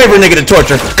is my favorite nigga to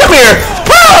torture. Come here.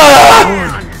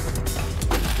 Ah!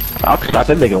 I'll stop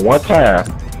that nigga one time.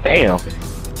 Damn.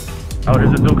 Oh,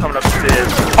 there's a dude coming up the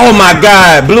stairs. Oh my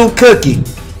God, blue cookie.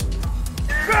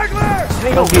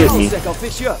 Don't get me. I'll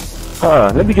fish you up.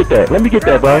 Let me get that. Let me get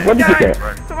that, bro. Let me get that.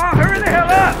 Come on, hurry the hell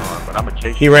up. But I'm gonna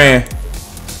chase He you. ran.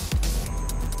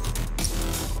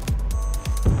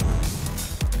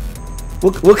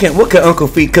 What can Uncle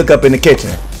Feet cook up in the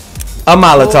kitchen? A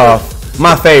Molotov.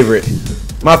 My favorite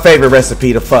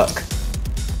recipe to fuck.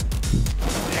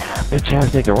 Bitch ass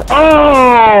nigga.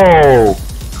 Oh!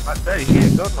 I tell you, he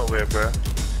ain't go nowhere, bro.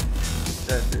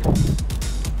 That's it.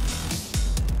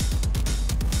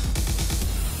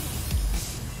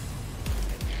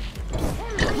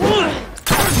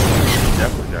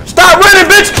 Stop running,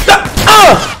 bitch! Stop!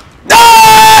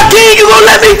 King, you gonna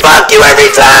let me fuck you every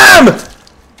time!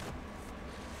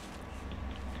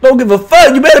 Don't give a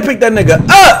fuck. You better pick that nigga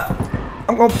up.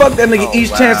 I'm gonna fuck that nigga each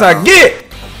chance I get.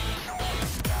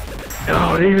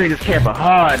 Oh, these niggas camping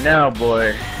hard now,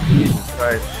 boy. Jesus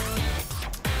Christ.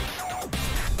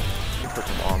 Put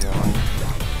some armor on.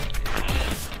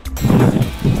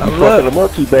 I'm fucking them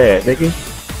up too bad, nigga.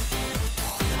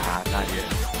 Ah, not yet.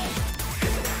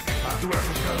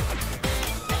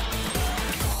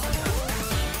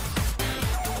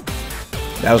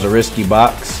 That was a risky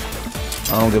box.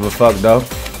 I don't give a fuck though.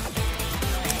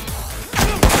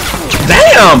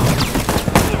 Damn!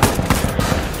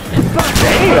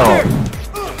 Damn!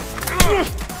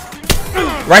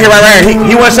 Right here.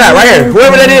 He one shot, right here.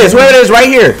 Whoever that is, right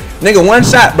here. Nigga, one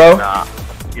shot, bro. Nah.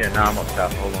 Yeah, nah, I'm up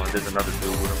top. Hold on. There's another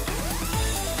dude with him.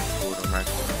 Right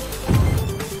there.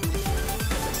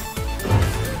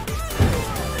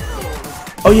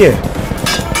 Oh yeah.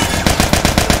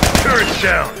 Turret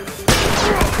down.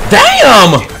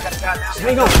 Damn!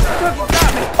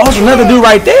 Oh, there's another dude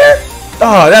right there?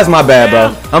 Oh, that's my bad,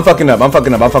 bro. I'm fucking up.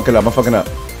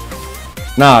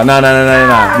 Nah.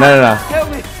 Help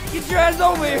me! Get your ass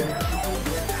over here!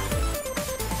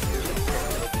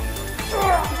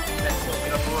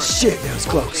 Shit, that was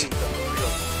close.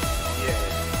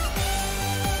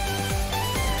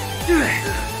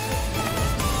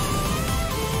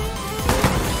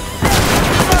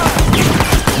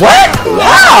 What?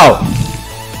 Wow!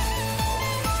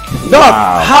 Dog,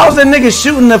 how's that nigga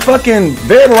shooting the fucking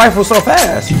variable rifle so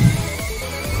fast?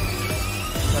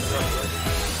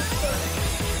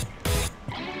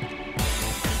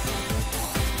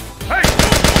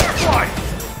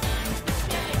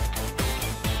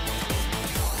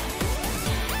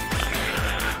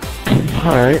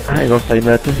 Alright, I ain't gonna say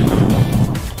nothing.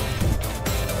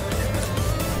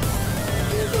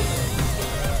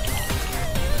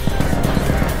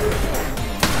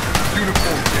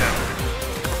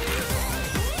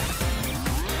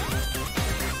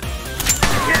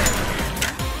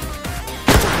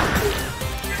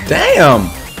 Damn!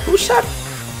 Who shot?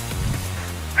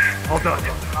 All done.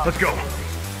 Let's go.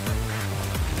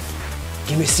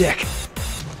 Give me a sec.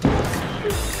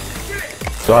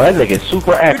 So that nigga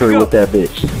super accurate with that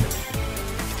bitch.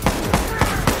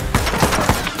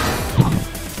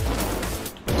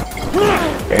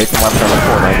 Every time I turn the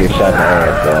corner, I get shot in the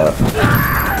ass,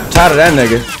 dog. Tired of that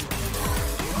nigga.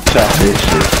 Shot this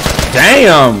shit.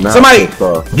 Damn! Nah, Somebody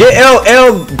fuck. get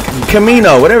El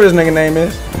Camino, whatever his nigga name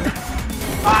is.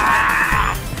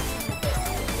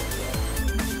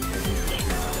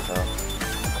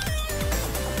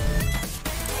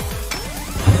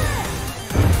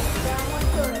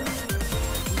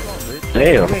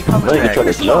 Damn, nigga took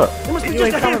a jump. You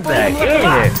ain't coming back.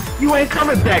 Yeah. You ain't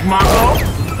coming back, Marco.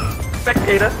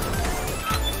 Spectator.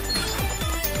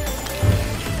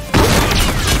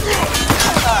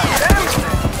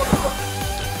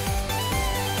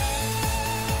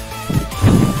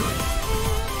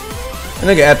 The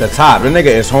nigga at the top. The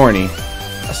nigga is horny.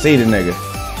 I see the nigga.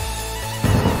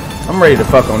 I'm ready to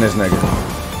fuck on this nigga.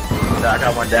 I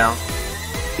got one down.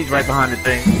 He's right behind the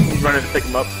thing. He's running to pick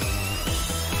him up.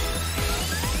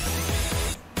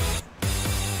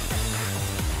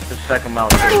 Just check him out.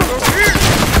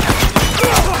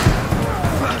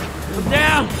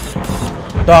 Down.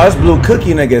 Dawg, this blue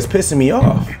cookie nigga is pissing me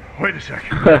off. Wait a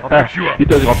second. I'll pick you up. You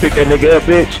thought you was gonna pick that nigga up,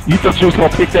 bitch? You thought you was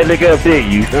gonna pick that nigga up,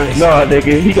 didn't you? Nah,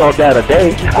 nigga, he gonna die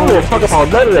today. I don't give a fuck about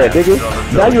none of that, nigga.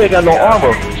 Now you ain't got no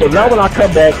armor. So now when I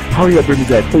come back, hurry up, bring me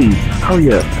back, please.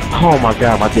 Hurry up. Oh my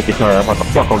god, my dick is hard. I'm about to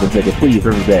fuck on this nigga. Please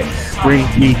bring me back. Bring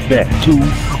me back. 2,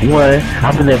 1.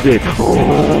 I'm in that bitch. Oh,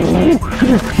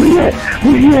 where you at?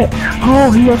 Where you at? Oh,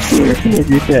 he upstairs. He is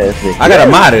your ass, nigga. I got a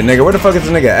modded nigga. Where the fuck is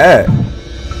this nigga at?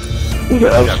 He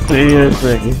got upstairs,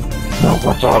 nigga. No,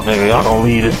 what's up, nigga? Y'all gonna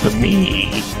leave this to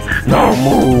me. No,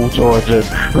 move, Georgia.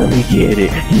 Let me get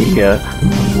it. Yeah.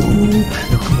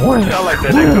 I like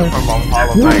that nigga from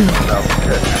Hollow Knight stuff.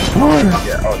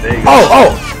 Yeah, oh, there you go.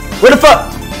 Oh! Where the fuck?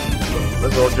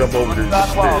 Let's go jump over this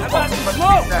bitch.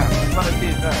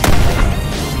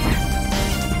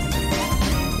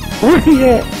 Where he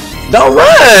at? Don't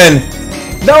run!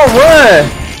 Don't run!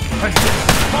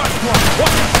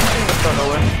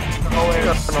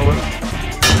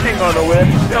 Ain't going nowhere.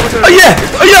 Oh yeah!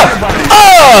 Oh yeah!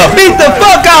 Oh! Beat the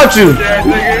fuck out you!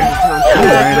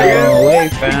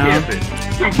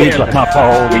 Bitch, shut my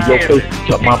balls in your face.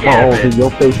 Shut my balls in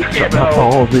your face. Shut my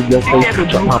balls in your face.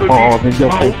 Shut my balls in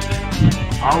your face.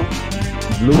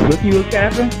 Blue cookie was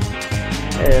camping?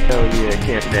 Hell yeah,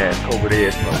 camping ass over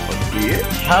there, motherfucker. Yeah.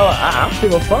 How I don't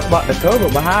give a fuck about the cover,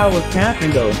 but how I was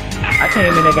camping though? I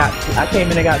came in and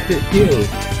got 6 kills.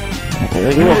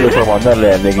 Nigga, you don't give a fuck about none of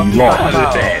that, nigga. You lost. I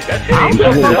don't give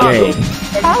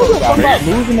a fuck about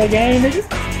losing the game, nigga.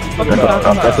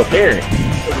 That's apparent.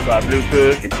 Talk about blue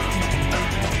cookie.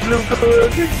 Blue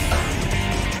cookie.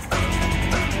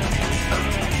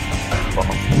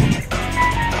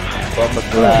 From the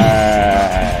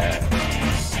glass.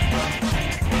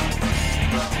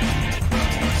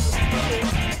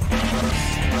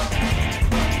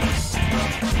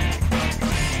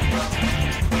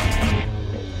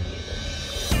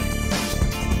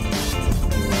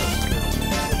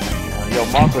 Yo,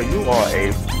 Marco, you are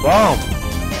a bum.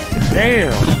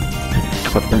 Damn.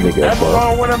 That's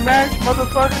wrong with a match,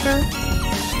 motherfucker.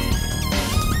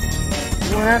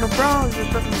 You don't have no problems,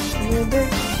 just sucking me a dick.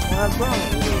 You don't have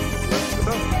problems. Let's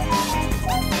go.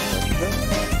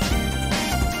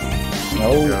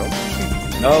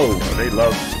 No. They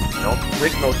love you. Don't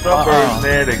pick no suburbs,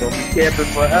 man. They're gonna be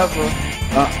camping forever.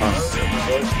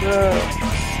 What's up?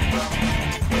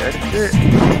 That's it.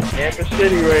 Camping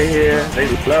City right here. They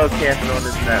love camping on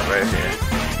this map right here.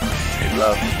 They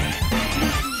love it.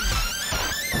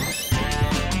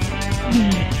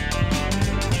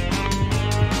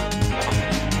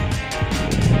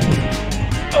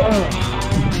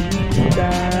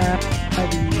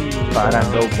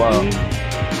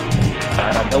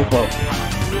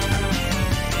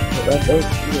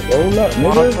 Roll up,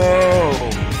 nigga.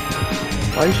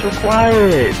 Why you so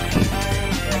quiet?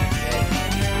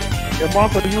 Yeah,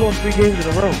 Marco, you won 3 games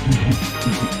in a row.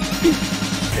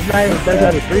 It's not even best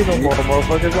out of 3 no more,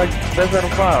 motherfucker. It's like best out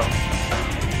of 5.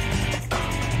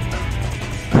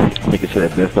 Nigga said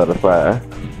best out of 5.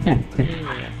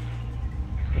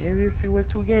 Even if you win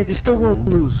 2 games, you still gonna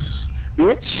lose,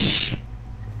 bitch.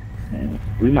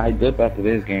 We might dip after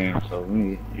this game, so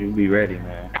you be ready,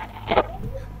 man.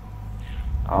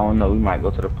 I don't know, we might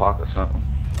go to the park or something.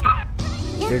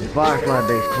 There's a Firefly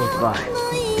base close by.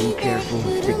 Be careful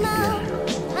and stick together.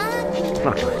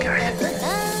 Fuck those guys.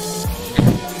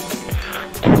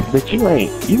 But you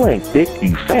ain't thick,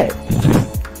 you fat.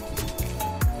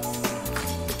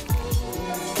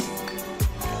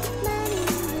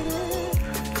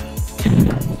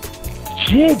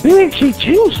 She ain't big, she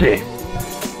juicy.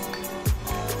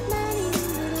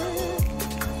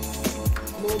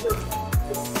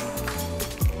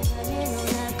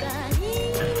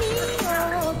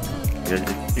 Yeah,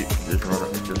 just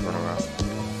run around.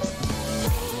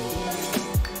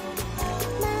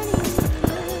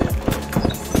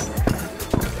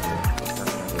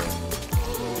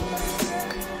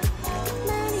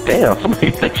 Damn, somebody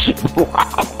that shit. Wow.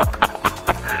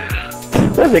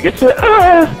 That nigga said,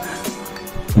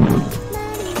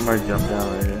 Somebody jumped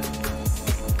down right here.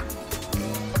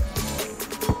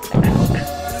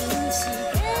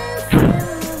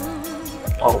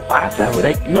 oh, 5, 7,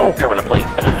 8. No, I'm coming to play.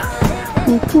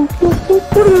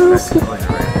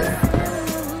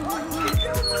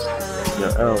 Yo,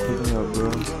 L, pick me up,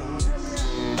 bro.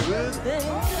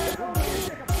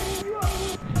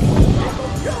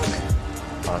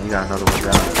 Oh, he got another one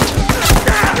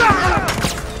down.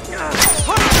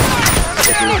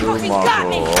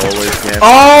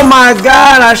 Oh my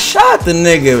god, I shot the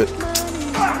nigga.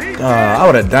 I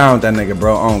would have downed that nigga,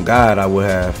 bro. On God, I would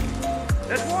have.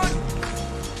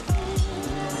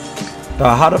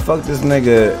 How the fuck this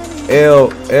nigga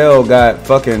L got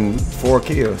fucking 4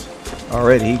 kills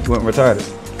already? He went retarded.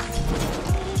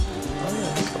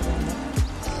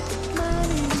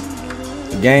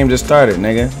 The game just started,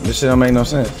 nigga. This shit don't make no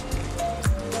sense.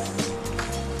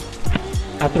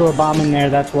 I threw a bomb in there,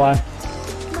 that's why.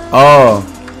 Oh.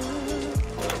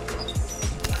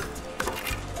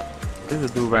 There's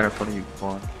a dude right in front of you,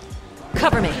 Vaughn.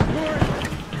 Cover me.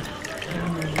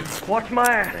 Watch my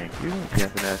ass. Thank you,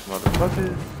 camping ass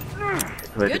motherfuckers.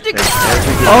 Good to go.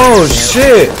 Oh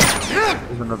shit.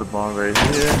 There's another bomb right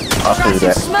here. I'll tell you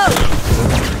that.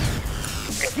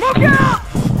 Smoke out!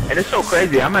 And it's so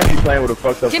crazy. I'm actually playing with a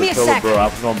fucked up Give me a controller, sec. bro. I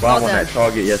was gonna bomb All on done. that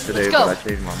target yesterday, Let's go. but I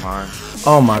changed my mind.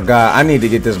 Oh my god, I need to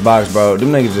get this box, bro. Them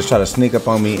niggas just try to sneak up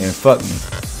on me and fuck me.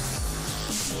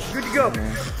 Good to go.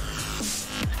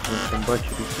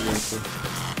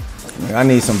 I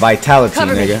need some vitality,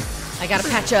 Cover me. nigga. I gotta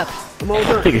patch up.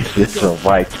 I think it's just a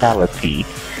vitality.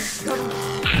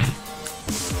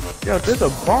 Yo, there's a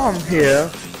bomb here,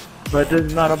 but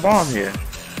there's not a bomb here.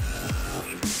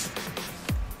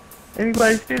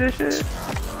 Anybody see this shit?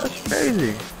 That's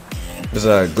crazy. It's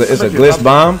a glitch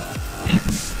bomb.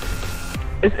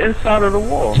 It's inside of the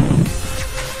wall.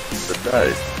 It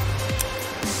does.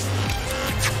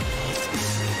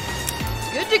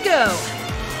 Good to go.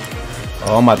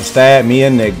 Oh, I'm about to stab me a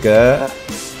nigga.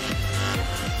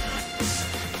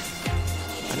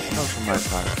 I know somebody's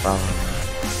trying to follow me.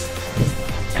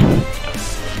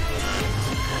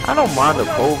 I don't mind the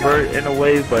covert in a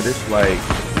way, but it's like, you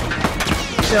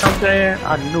know what I'm saying?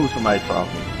 I knew somebody saw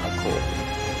me. I'm cool.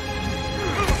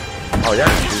 Oh, yeah.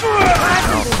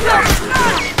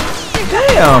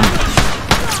 Damn.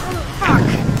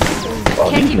 Oh,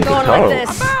 Can't these keep niggas going cold. like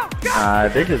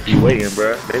this. They just be waiting,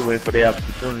 bro. They wait for their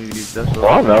opportunities. That's Oh,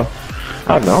 all. I know.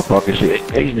 I'm fucking shit.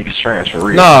 These niggas trash for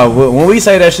real. No, when we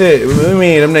say that shit, we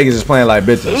mean them niggas is playing like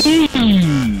bitches.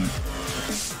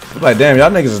 Like, damn, y'all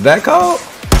niggas is that cold?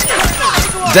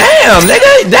 Damn,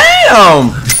 nigga, damn!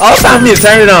 Oh, it's time for me to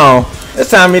turn it on. It's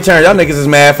time for me to turn it. Y'all niggas is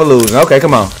mad for losing. Okay,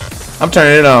 come on. I'm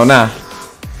turning it on now.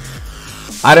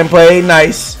 I didn't play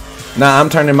nice. Nah, I'm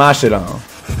turning my shit on.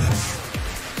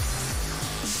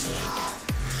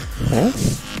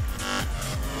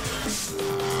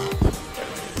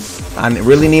 I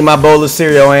really need my bowl of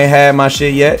cereal. I ain't had my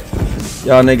shit yet.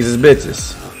 Y'all niggas is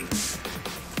bitches.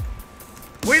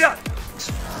 Wait up.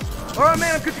 All right,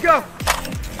 man, I'm good to go.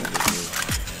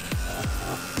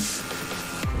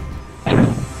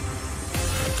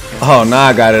 Oh, now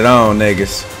I got it on,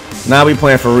 niggas. Now we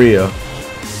playing for real.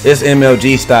 It's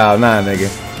MLG style, nah, nigga.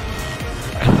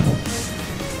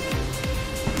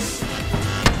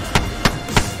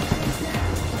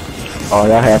 Oh,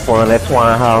 y'all had fun in that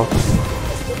twine house.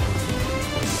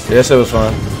 Yes, it was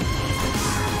fun.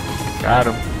 Got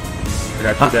him. I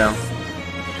got you down.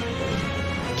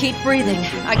 Keep breathing.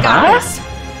 I got this.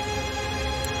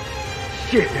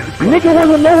 Shit. Nigga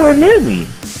wasn't nowhere near me.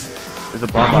 There's a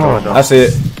bomb on the window. I see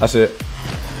it. I see it.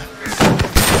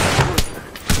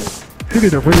 Look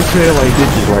at the really trail like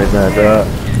bitches right now, dog.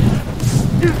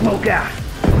 Smoke out.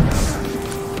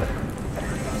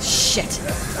 Shit.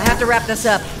 I have to wrap this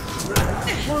up.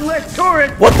 One less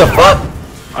turret. What the fuck?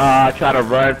 I try to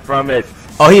run from it.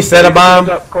 Oh, he set a bomb?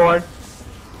 Pick us up, Corn.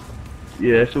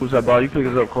 Yeah, suicide ball. You pick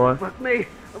us up, Corn. Fuck me.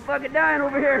 I'm fucking dying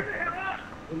over here.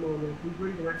 Come on.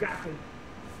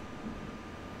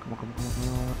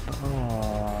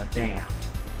 Oh, damn.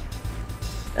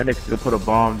 That nigga could put a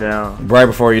bomb down. Right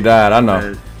before he died, I know.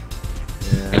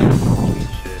 Yeah.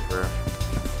 Shit, bro.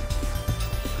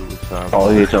 Suicide Oh,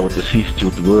 he hit y'all with the cease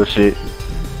with the bullshit.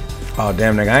 Oh,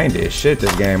 damn, nigga, I ain't did shit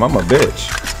this game. I'm a bitch.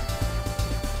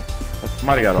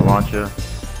 Somebody got a launcher.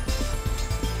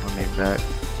 I need that.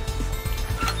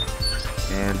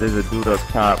 And there's a dude up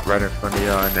top right in front of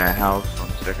y'all in that house on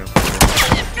the second floor.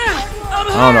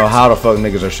 I don't know how the fuck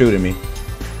niggas are shooting me.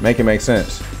 Make it make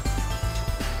sense.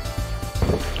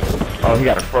 Oh, he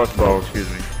got a crossbow, excuse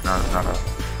me. No, it's not a...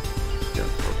 Yeah,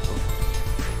 crossbow.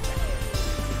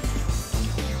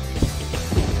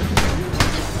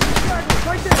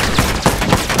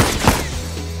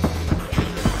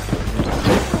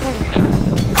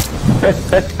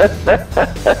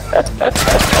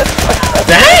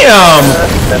 Damn!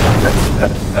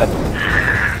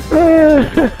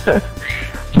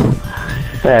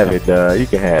 Have it, you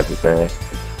can have it, man.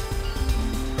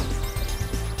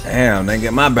 Damn,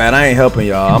 nigga, my bad. I ain't helping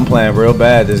y'all. I'm playing real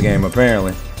bad this game,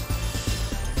 apparently.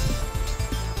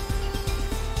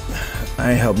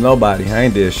 I ain't helped nobody. I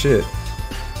ain't did shit.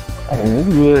 Oh,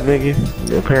 we good, nigga.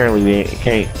 Apparently, we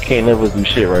can't never do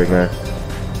shit right now.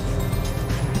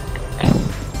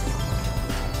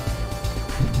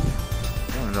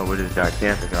 I don't know where this guy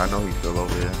camping. I know he's still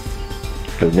over there.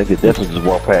 Cause nigga definitely just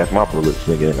walked past my bullets,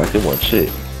 nigga, like it wasn't shit.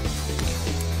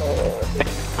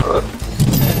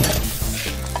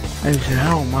 Hey, shit, I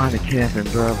don't mind the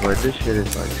camping, bro, but this shit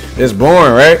is like... It's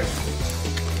boring, right?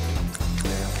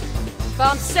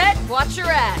 Bomb set, watch your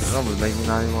ass. It almost make me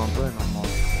not even want to play no more.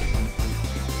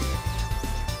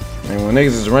 And when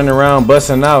niggas is running around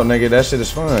busting out, nigga, that shit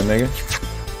is fun, nigga.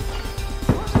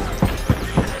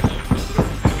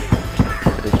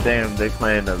 They saying they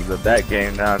playing the back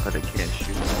game now because they can't shoot.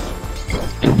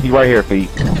 He right here, feet.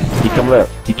 He coming up.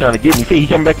 He trying to get me, feet. He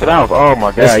coming back to the house. Oh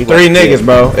my god. It's three niggas,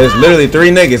 bro. It's literally three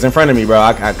niggas in front of me, bro.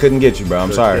 I couldn't get you, bro.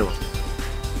 I'm sorry.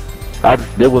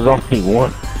 There was only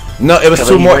one. No, it was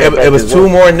two more. It was two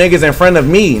more niggas in front of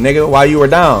me, nigga, while you were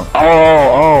down.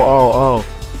 Oh.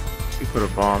 You put a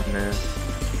bomb in there.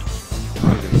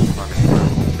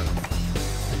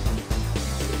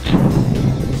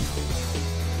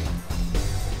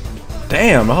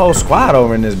 Damn, the whole squad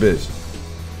over in this bitch.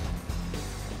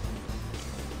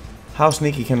 How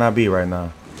sneaky can I be right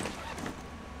now?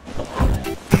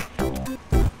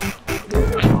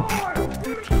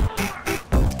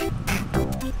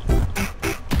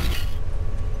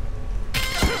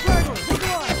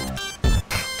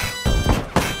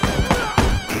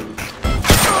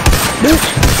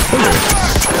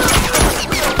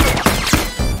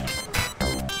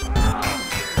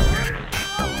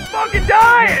 Fucking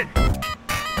dying!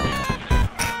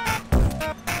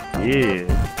 Yeah.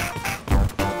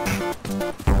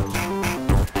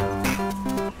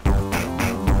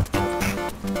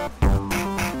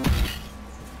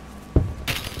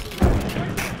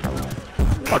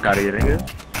 Fuck out of here, nigga.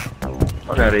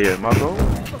 Fuck out of here, Marco.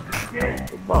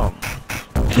 A bum.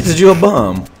 This is you a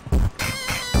bum.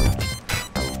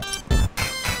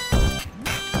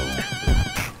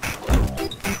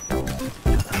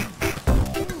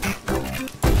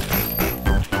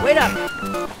 Wait up.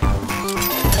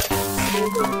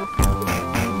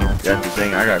 That's the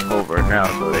thing, I got covert now,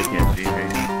 so they can't see me.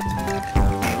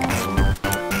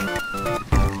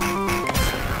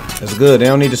 That's good. They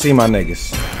don't need to see my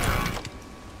niggas.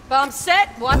 Bomb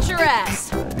set, watch your ass.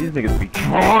 These niggas be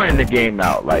drawing the game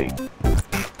out, like.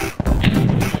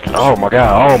 Oh my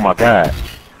god.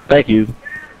 Thank you.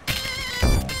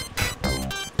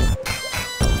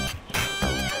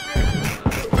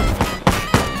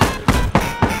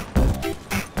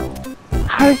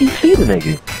 How did he see the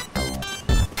nigga?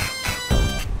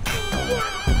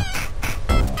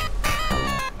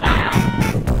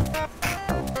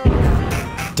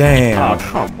 Damn. Oh,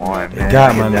 come on, man. They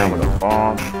got my Get down nigga. with a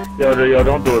bomb. Yo,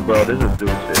 don't do it, bro. This is dude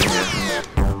shit here.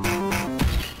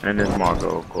 And this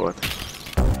Marco, of course.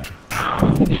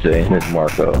 He's saying it's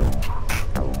Marco.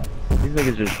 These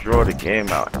niggas just draw the game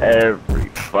out every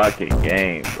fucking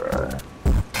game, bro.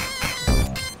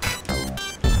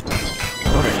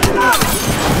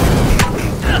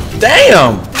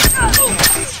 Damn!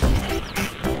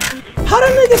 How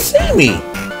that nigga see me?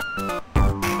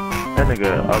 That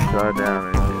nigga upside down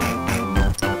and shit.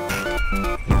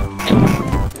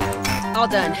 All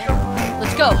done.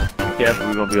 Let's go. Be careful,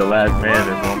 we're gonna be a last man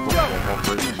and one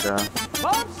person down.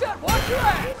 Bomb set, watch your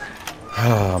ass.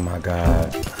 Oh my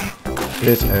god.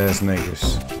 Bitch ass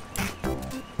niggas.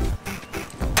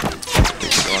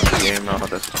 Game now,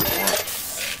 that's what you want.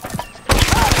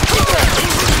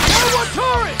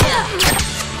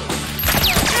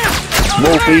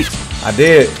 Move feet. I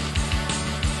did.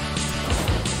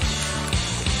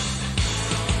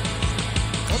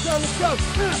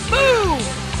 Move!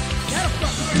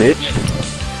 Bitch.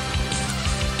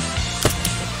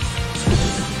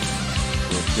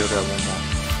 We'll kill that one more.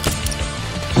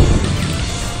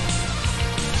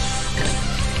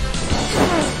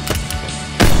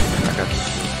 I got this.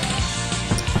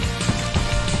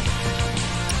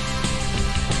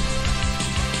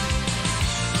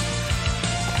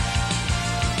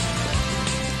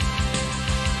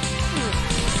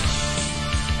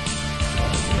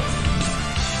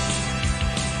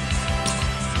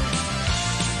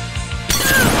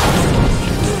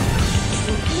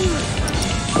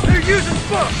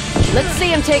 Let's see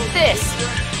him take this.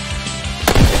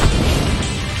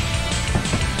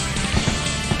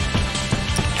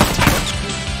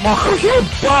 Marco, you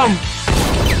bum!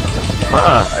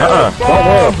 Don't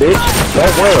worry, bitch.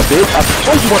 Don't worry, bitch. I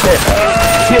told you what that.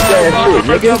 Hit that shit,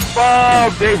 nigga. Bomb!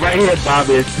 They right here,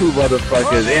 Bobby. It's two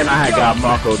motherfuckers, and I had got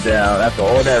Marco down after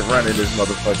all that running this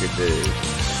motherfucker did.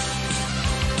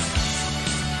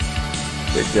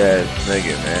 Bitch ass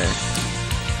nigga, man.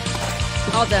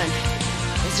 All done.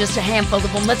 It's just a handful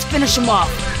of them. Let's finish them off.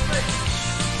 I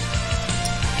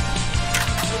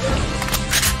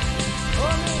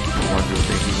wonder if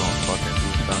he's gonna fucking do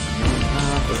something.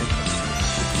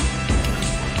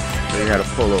 They gotta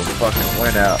pull a fucking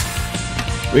win out.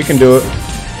 We can do it.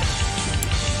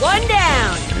 One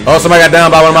down. Oh, somebody got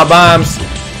down by one of my bombs.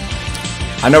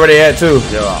 I know where they at too.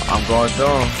 Yo, I'm going through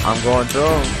him. I'm going through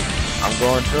him. I'm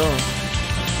going through him.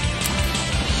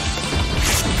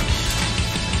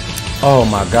 Oh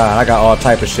my god, I got all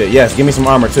type of shit. Yes, give me some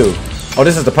armor too. Oh,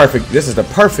 this is the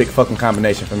perfect fucking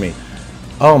combination for me.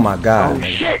 Oh my god. Oh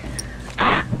nigga. shit!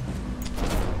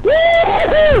 Woo!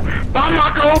 Bye,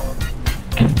 Marco!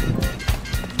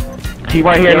 He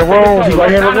right here in the room. He right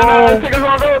here in the room.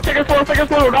 Take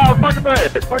us on. No, fuck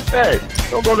that. Fuck that.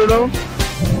 Don't go to them.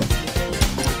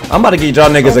 I'm about to get y'all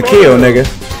niggas a kill, nigga.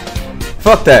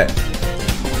 Fuck that.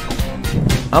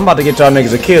 I'm about to get y'all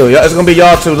niggas a kill. It's gonna be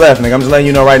y'all two left, nigga. I'm just letting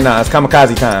you know right now. It's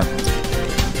kamikaze time.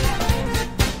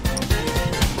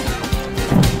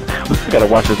 We gotta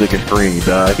watch this nigga screen,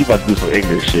 dog. He about to do some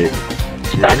ignorant shit.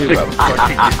 Yeah, he about to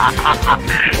fucking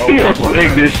He on some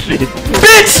ignorant shit.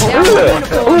 Bitch!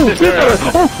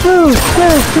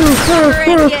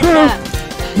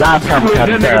 Nah, it's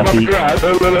kamikaze time, Pete.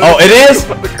 Oh, it is?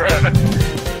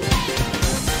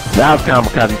 Now it's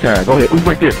kamikaze time. Go ahead. Who's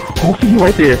right there? Oh, you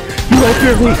right there. You right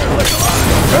there, Pete.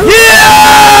 Yeah!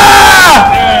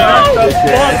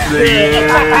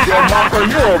 Yo, Marco,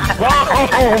 you're a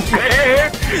bomb,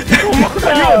 man.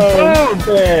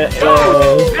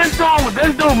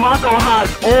 This dude, Marco, has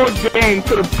all game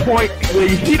to the point where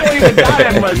he don't even die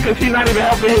that much because he's not even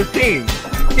helping his team.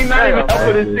 He's not even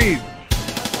helping his team.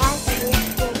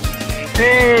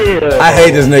 Damn. I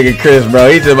hate this nigga Chris, bro.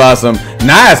 He's about some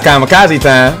nice kamikaze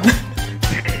time.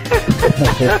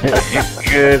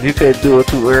 Good. He said do it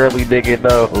too early, nigga.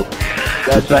 No.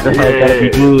 That sacrifice gotta be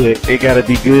good. It gotta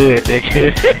be good,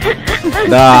 nigga.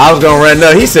 Nah, I was gonna run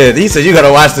up. He said you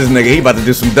gotta watch this nigga. He about to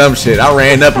do some dumb shit. I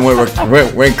ran up and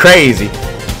went crazy.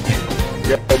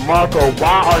 Yo, Marco,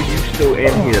 why are you still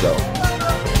in here though?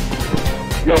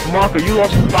 Yo, Marco, you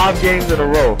lost 5 games in a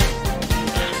row.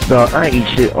 No, I ain't eat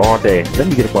shit all day. Let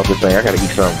me get up off this thing. I gotta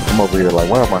eat something. I'm over here like,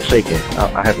 why am I shaking?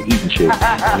 I haven't eaten shit.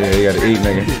 Yeah, you gotta eat,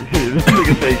 nigga. This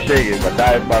nigga say shaking,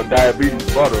 my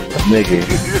diabetes butter. Nigga,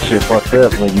 shit fucked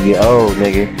up when you get old,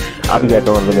 nigga. I'll be back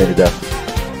on in a minute though.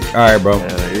 Alright, bro. Yeah,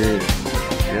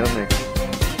 nigga.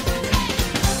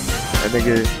 That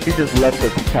nigga, he just left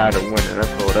us tired of winning.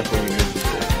 That's all. That's what he meant to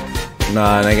say.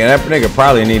 Nah, nigga, that nigga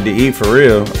probably need to eat for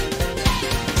real.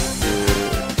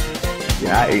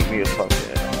 Yeah, I ate me a fucking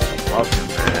muffin,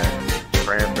 man.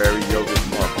 Cranberry yogurt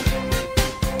muffin.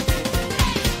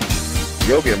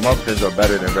 Yogurt muffins are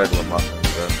better than regular muffins,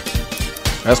 bro.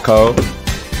 That's cold.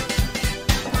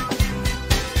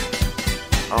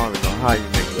 I don't even know how you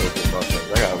make yogurt muffins.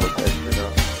 I gotta look that shit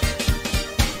up.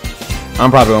 I'm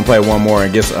probably gonna play one more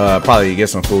and probably get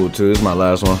some food too. This is my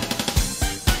last one.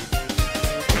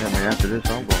 Yeah, man, after this,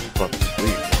 I'm going to fucking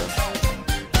sleep,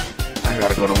 bro. I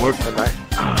gotta go to work tonight.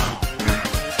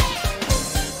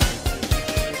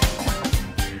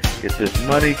 Get this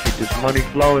money, keep this money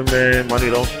flowing, man. Money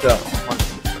don't stop. Money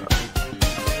don't stop.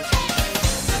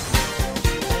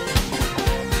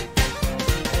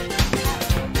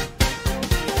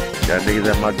 Got niggas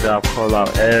at my job call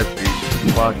out ass beats.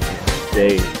 fucking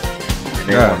day, and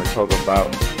they want to talk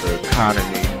about the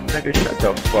economy. Nigga, shut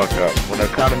the fuck up. When the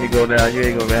economy go down, you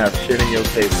ain't gonna have shit in your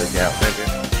table account, nigga.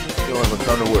 You don't even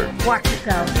come to work. Watch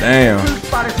yourself. Damn.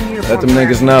 Let them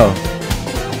niggas know.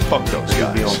 Fuck those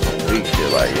guys. Be on some weak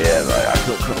shit like, yeah, like I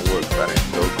still couldn't work, but I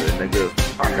ain't so good, nigga.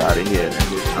 Fuck out of here,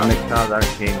 nigga. How many times I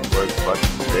came to work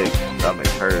fucking sick, stomach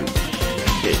hurt,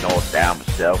 getting all down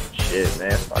myself and shit,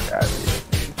 man. Fuck out of here.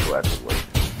 So I have to work.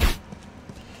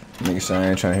 Nigga say I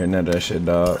ain't trying to hear none of that shit,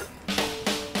 dog.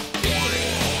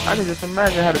 I can just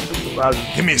imagine how the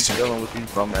supervisors Give me a second. dealing with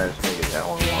these bum ass niggas. That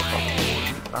one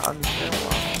motherfucker. I understand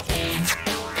why.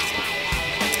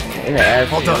 Yeah,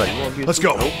 Hold on. Like, you wanna be a Let's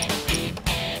go. Nope.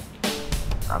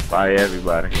 I fire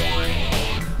everybody.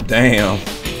 Damn.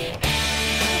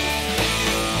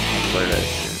 Play that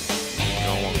shit. You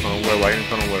don't want to come to work. Why you ain't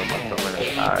come to work? My stuff like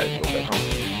that. Alright, go back home.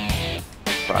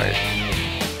 Fire.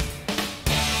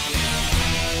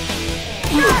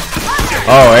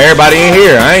 Oh, everybody in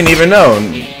here. I ain't even know.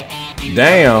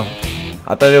 Damn.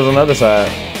 I thought it was on the other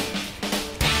side.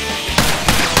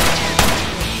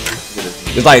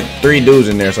 There's like 3 dudes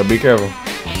in there, so be careful.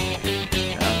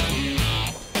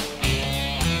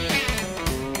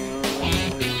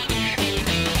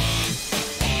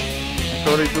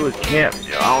 So they do is camp.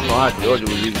 Yo, I don't know how Georgia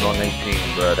was even on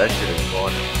 18, bro. That shit is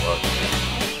boring as fuck.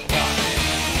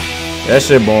 That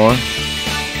shit boring.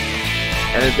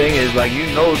 And the thing is, like, you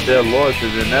know their loss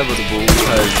is inevitable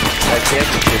because that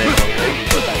camping shit ain't gonna take you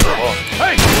but the loss.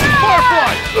 Hey,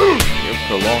 Firefly! You're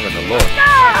prolonging the loss.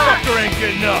 Fucker ain't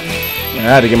good enough. Man, I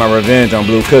had to get my revenge on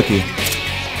Blue Cookie.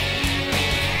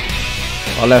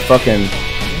 All that fucking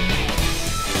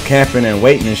camping and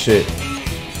waiting and shit.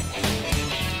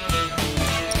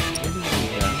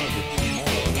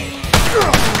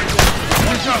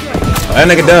 Oh, that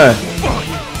nigga done.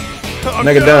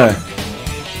 Nigga done.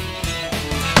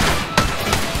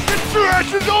 Get your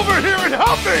asses over here and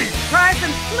help me! Try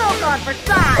some smoke on for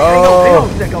size. Oh.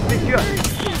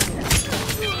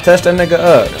 Touch that nigga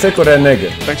up. Tickle that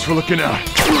nigga. Thanks for looking out.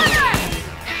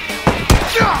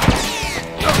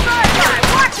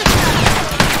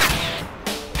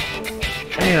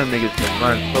 Damn, niggas been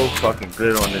running so fucking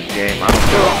good on this game. I don't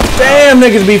know. Damn,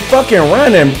 niggas be fucking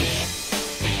running.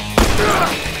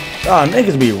 Oh,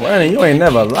 niggas be running. You ain't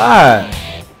never lied.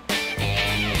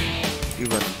 You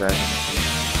running back.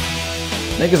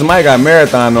 Niggas might got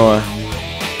marathon on.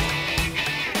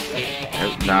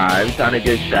 Nah, every time they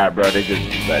get shot, bro, they just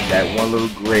that one little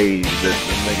graze that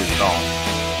the niggas don't.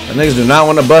 The niggas do not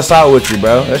want to bust out with you,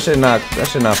 bro. That shit not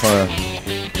fun.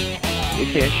 They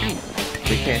can't shoot.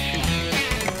 They can't shoot.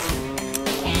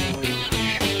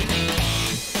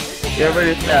 They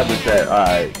already established that.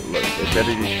 Alright, look, they're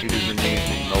better to shooters than me,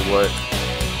 so you know what?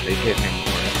 They hit me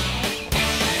more.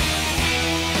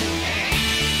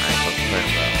 I ain't fucking playing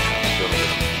about it. I'm still with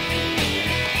them.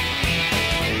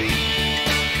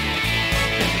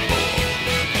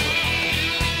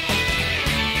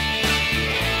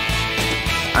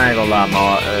 I ain't gonna lie,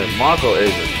 Marco is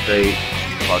a straight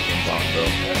fucking bum, though.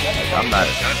 Like, I'm not.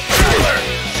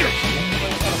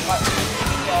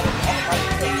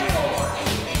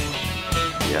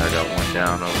 Yeah, I got one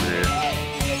down over there.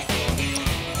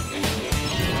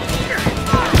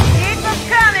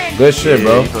 Good shit,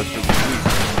 bro.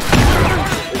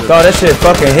 Thought that shit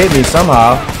fucking hit me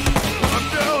somehow.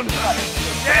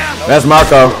 That's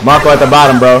Marco. Marco at the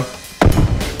bottom, bro.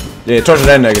 Yeah, torture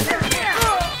that nigga.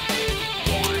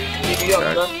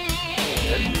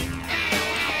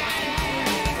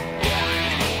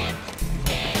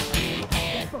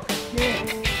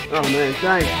 Oh man,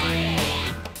 thanks.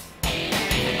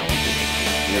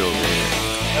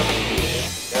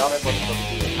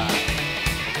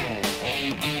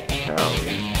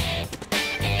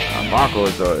 Marco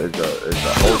is the ultimate.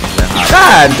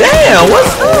 God damn,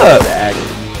 what's up?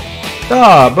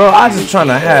 Dawg, bro, I just trying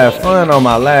to have fun on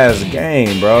my last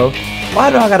game, bro. Why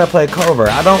do I gotta play covert?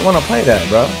 I don't want to play that,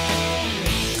 bro.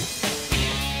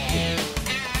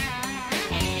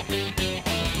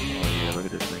 Yeah, look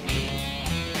at this thing.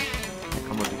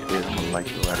 Come up these stairs, I'm gonna light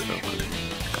your ass up.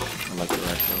 I'm like your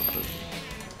ass up.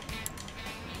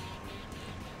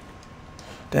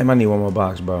 Damn, I need one more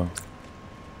box, bro.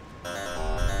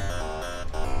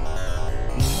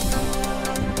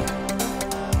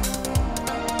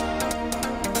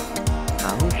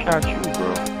 Who shot you,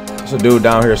 bro? There's a dude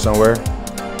down here somewhere.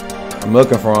 I'm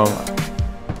looking for him.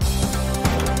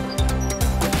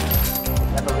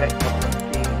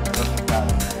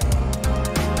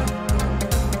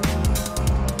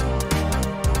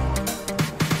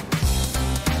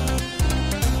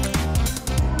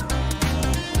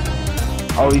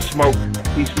 Oh, he smoked.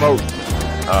 He smoked.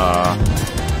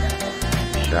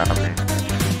 shot, man.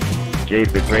 Jade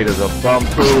the Greater's a bum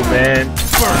too, man.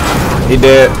 He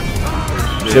did.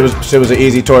 Shit was an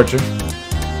easy torture.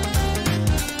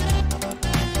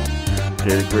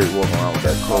 Jade the Great walking around with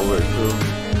that cold too.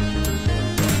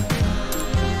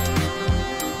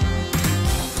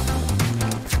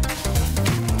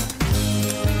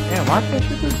 Damn, why can't you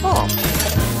shoot this bomb?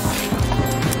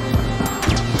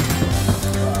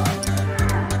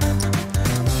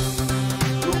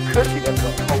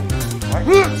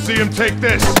 See him take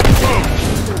this.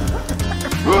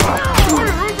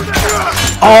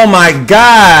 Oh my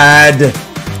god!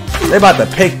 They about to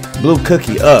pick Blue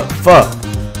Cookie up. Fuck.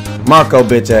 Marco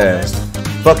bitch ass.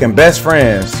 Fucking best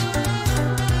friends.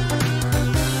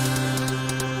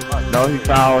 No, he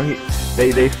found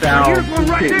they found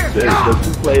the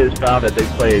two players found that they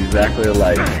play exactly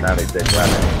alike. Now they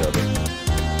trying at each other.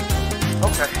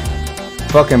 Okay.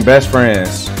 Fucking best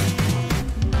friends.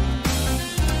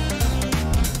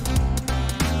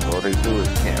 All they do is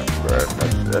camp, bro.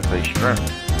 That's their strength.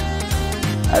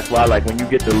 That's why, like, when you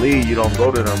get the lead, you don't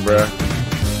go to them, bro.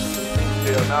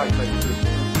 Hell, now you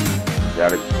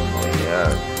Gotta, yeah,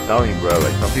 I'm telling you, bro.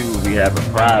 Like, some people be having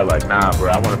pride, like, nah, bro,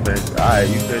 I want to finish. Alright,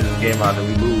 you finish this game out, then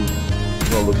we lose. It's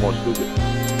gonna look more stupid.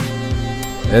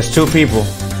 There's two people.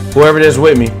 Whoever it is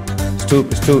with me, it's two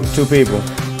people.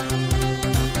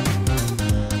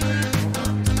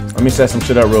 Let me set some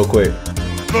shit up real quick.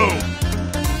 Boom.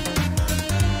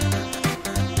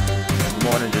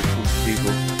 More than just two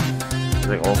people. There's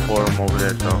like all four of them over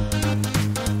there, so.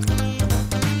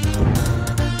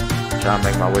 I'm trying to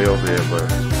make my way over there, but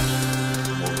I'm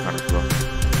moving kind of slow.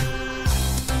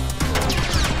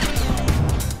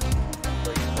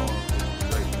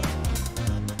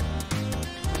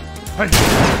 Hey,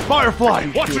 Firefly,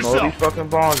 watch Shooting all yourself. these fucking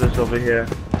bombs that's over here.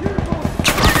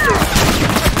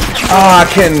 Oh, I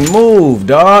can't move,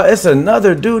 dawg. It's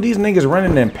another dude. These niggas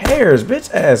running in pairs, bitch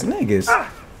ass niggas.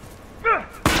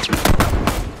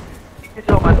 It's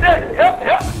on my neck.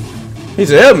 Help. He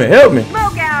said, help me, help me.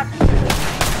 Smoke out.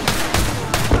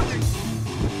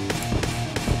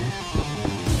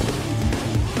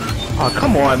 Oh,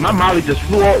 come on. My molly just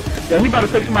flew out. Yeah, he about to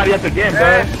take somebody up again,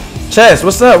 bro. Chess,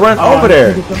 what's up? Run over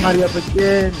there. Somebody up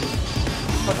again.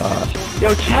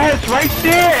 Yo, Chad's right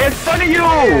there in front of you. Yo!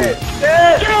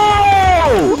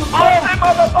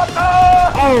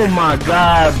 Oh my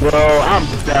god, bro. I'm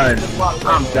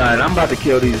done. I'm about to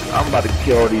kill these. I'm about to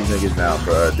kill all these niggas now,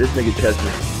 bro. This nigga Chess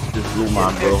just blew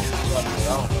mine, bro.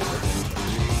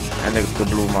 That nigga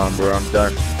blew mine, bro. I'm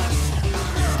done.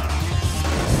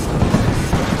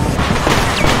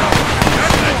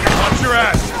 Watch your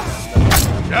ass.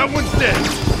 That one's dead.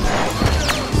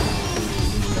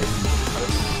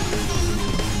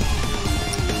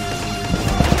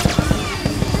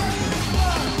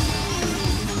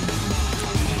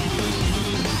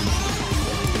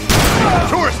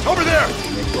 Tourist, over there.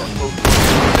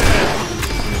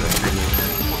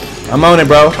 I'm on it,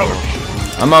 bro.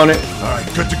 I'm on it. All right,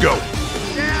 good to go.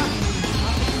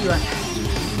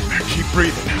 Keep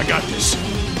breathing. I got this.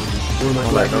 Don't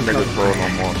let no niggas roll no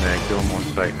more, man. Kill him on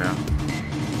sight now.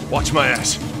 Watch my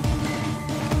ass.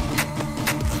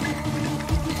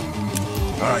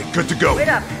 All right, good to go. Wait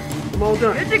up. I'm all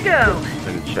done. Good to go.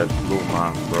 Nigga Chess blew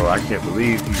mine, bro. I can't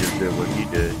believe he just did what he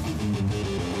did.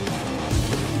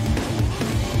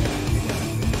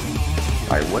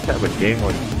 Like, what type of game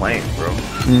are you playing, bro?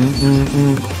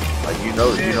 Like, you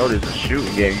know there's a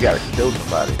shooting game. You gotta kill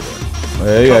somebody, bro.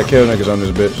 Yeah, you gotta kill niggas on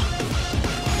this bitch.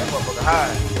 That motherfucker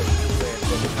high.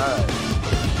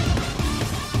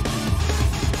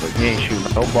 But he ain't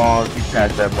shooting no bombs. He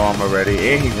passed that bomb already,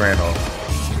 and he ran off.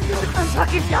 I'm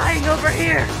fucking dying over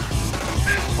here.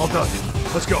 All done.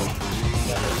 Let's go.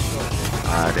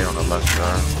 Alright, they on the left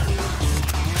side.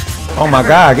 Oh my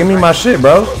god, give me my shit,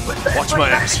 bro. Watch my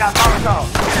ass.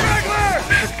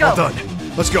 Let's go. All done.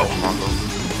 Let's go.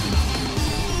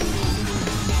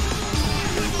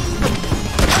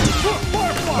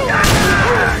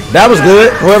 That was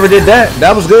good. Whoever did that,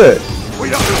 that was good.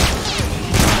 Wait up.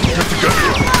 Good to go.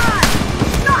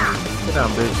 Sit down,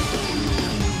 bitch.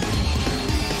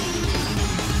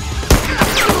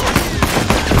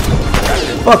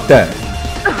 Fuck that.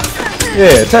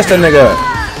 Yeah, touch that nigga up.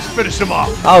 Let's finish him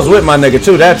off. I was with my nigga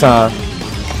too that time.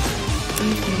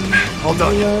 All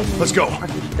done. Let's go.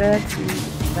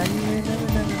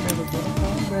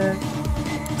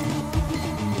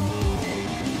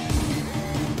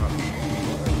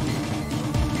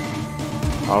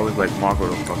 I always like Marco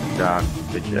to fucking die.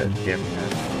 Bitch ass Jimmy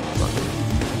ass.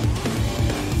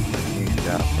 He needs to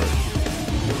die first.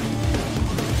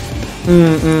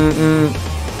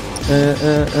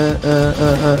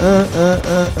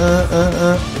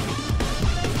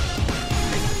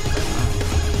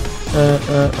 Yo,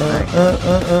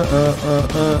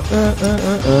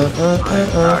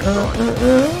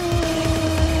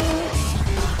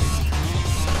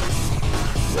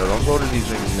 don't go to these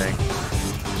niggas' name.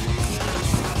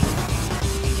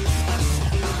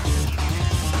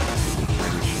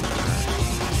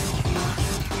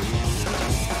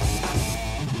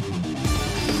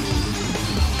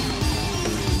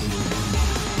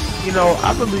 You know,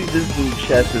 I believe this dude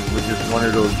Chess is just one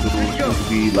of those dudes who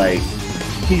be like,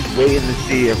 he's waiting to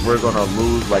see if we're gonna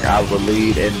lose, like I would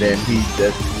lead, and then he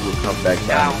just will come back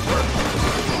down.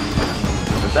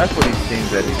 But that's what he seems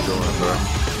that he's doing, bro.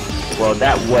 Well,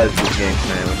 that was the game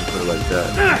plan, let me put it like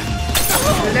that.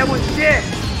 That was shit.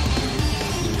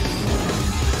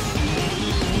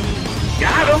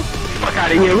 Got him! Fuck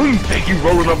out of here, who you think you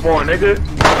rolling up on, nigga?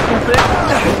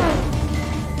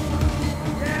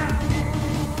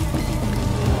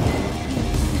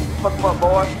 Fuck up,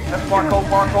 boy. That's Marco.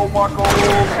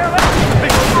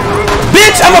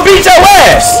 Bitch, I'ma beat your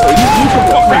ass!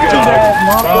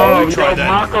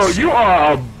 Marco, you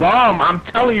are a bum. I'm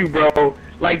telling you, bro.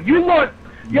 Like, you lost.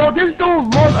 Yo, this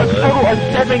dude lost a total of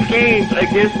 7 games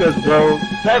against us, bro.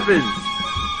 7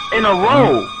 in a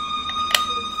row.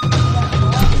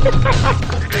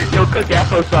 Yo, Cookie, I'm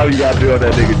so sorry you gotta do on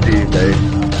that nigga team, man.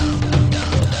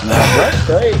 That's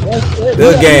great.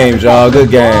 Good games, y'all. Good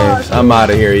games. I'm out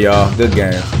of here, y'all. Good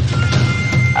games.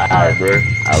 Alright, bro.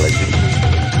 I'll let you.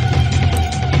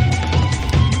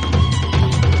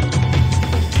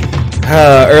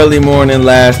 Early morning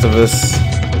Last of Us.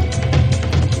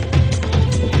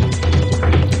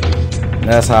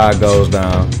 That's how it goes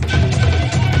down.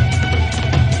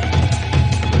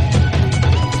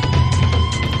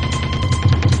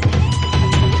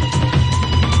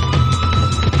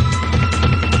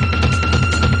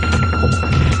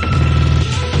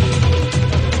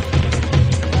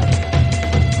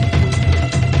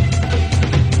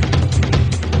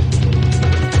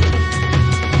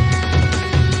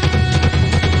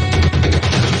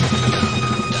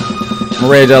 I'm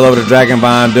Rage all over the Dragon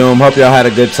Bond Doom. Hope y'all had a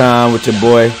good time with your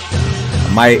boy.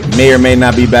 I may or may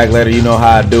not be back later. You know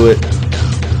how I do it.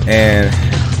 And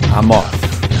I'm off.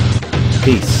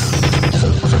 Peace.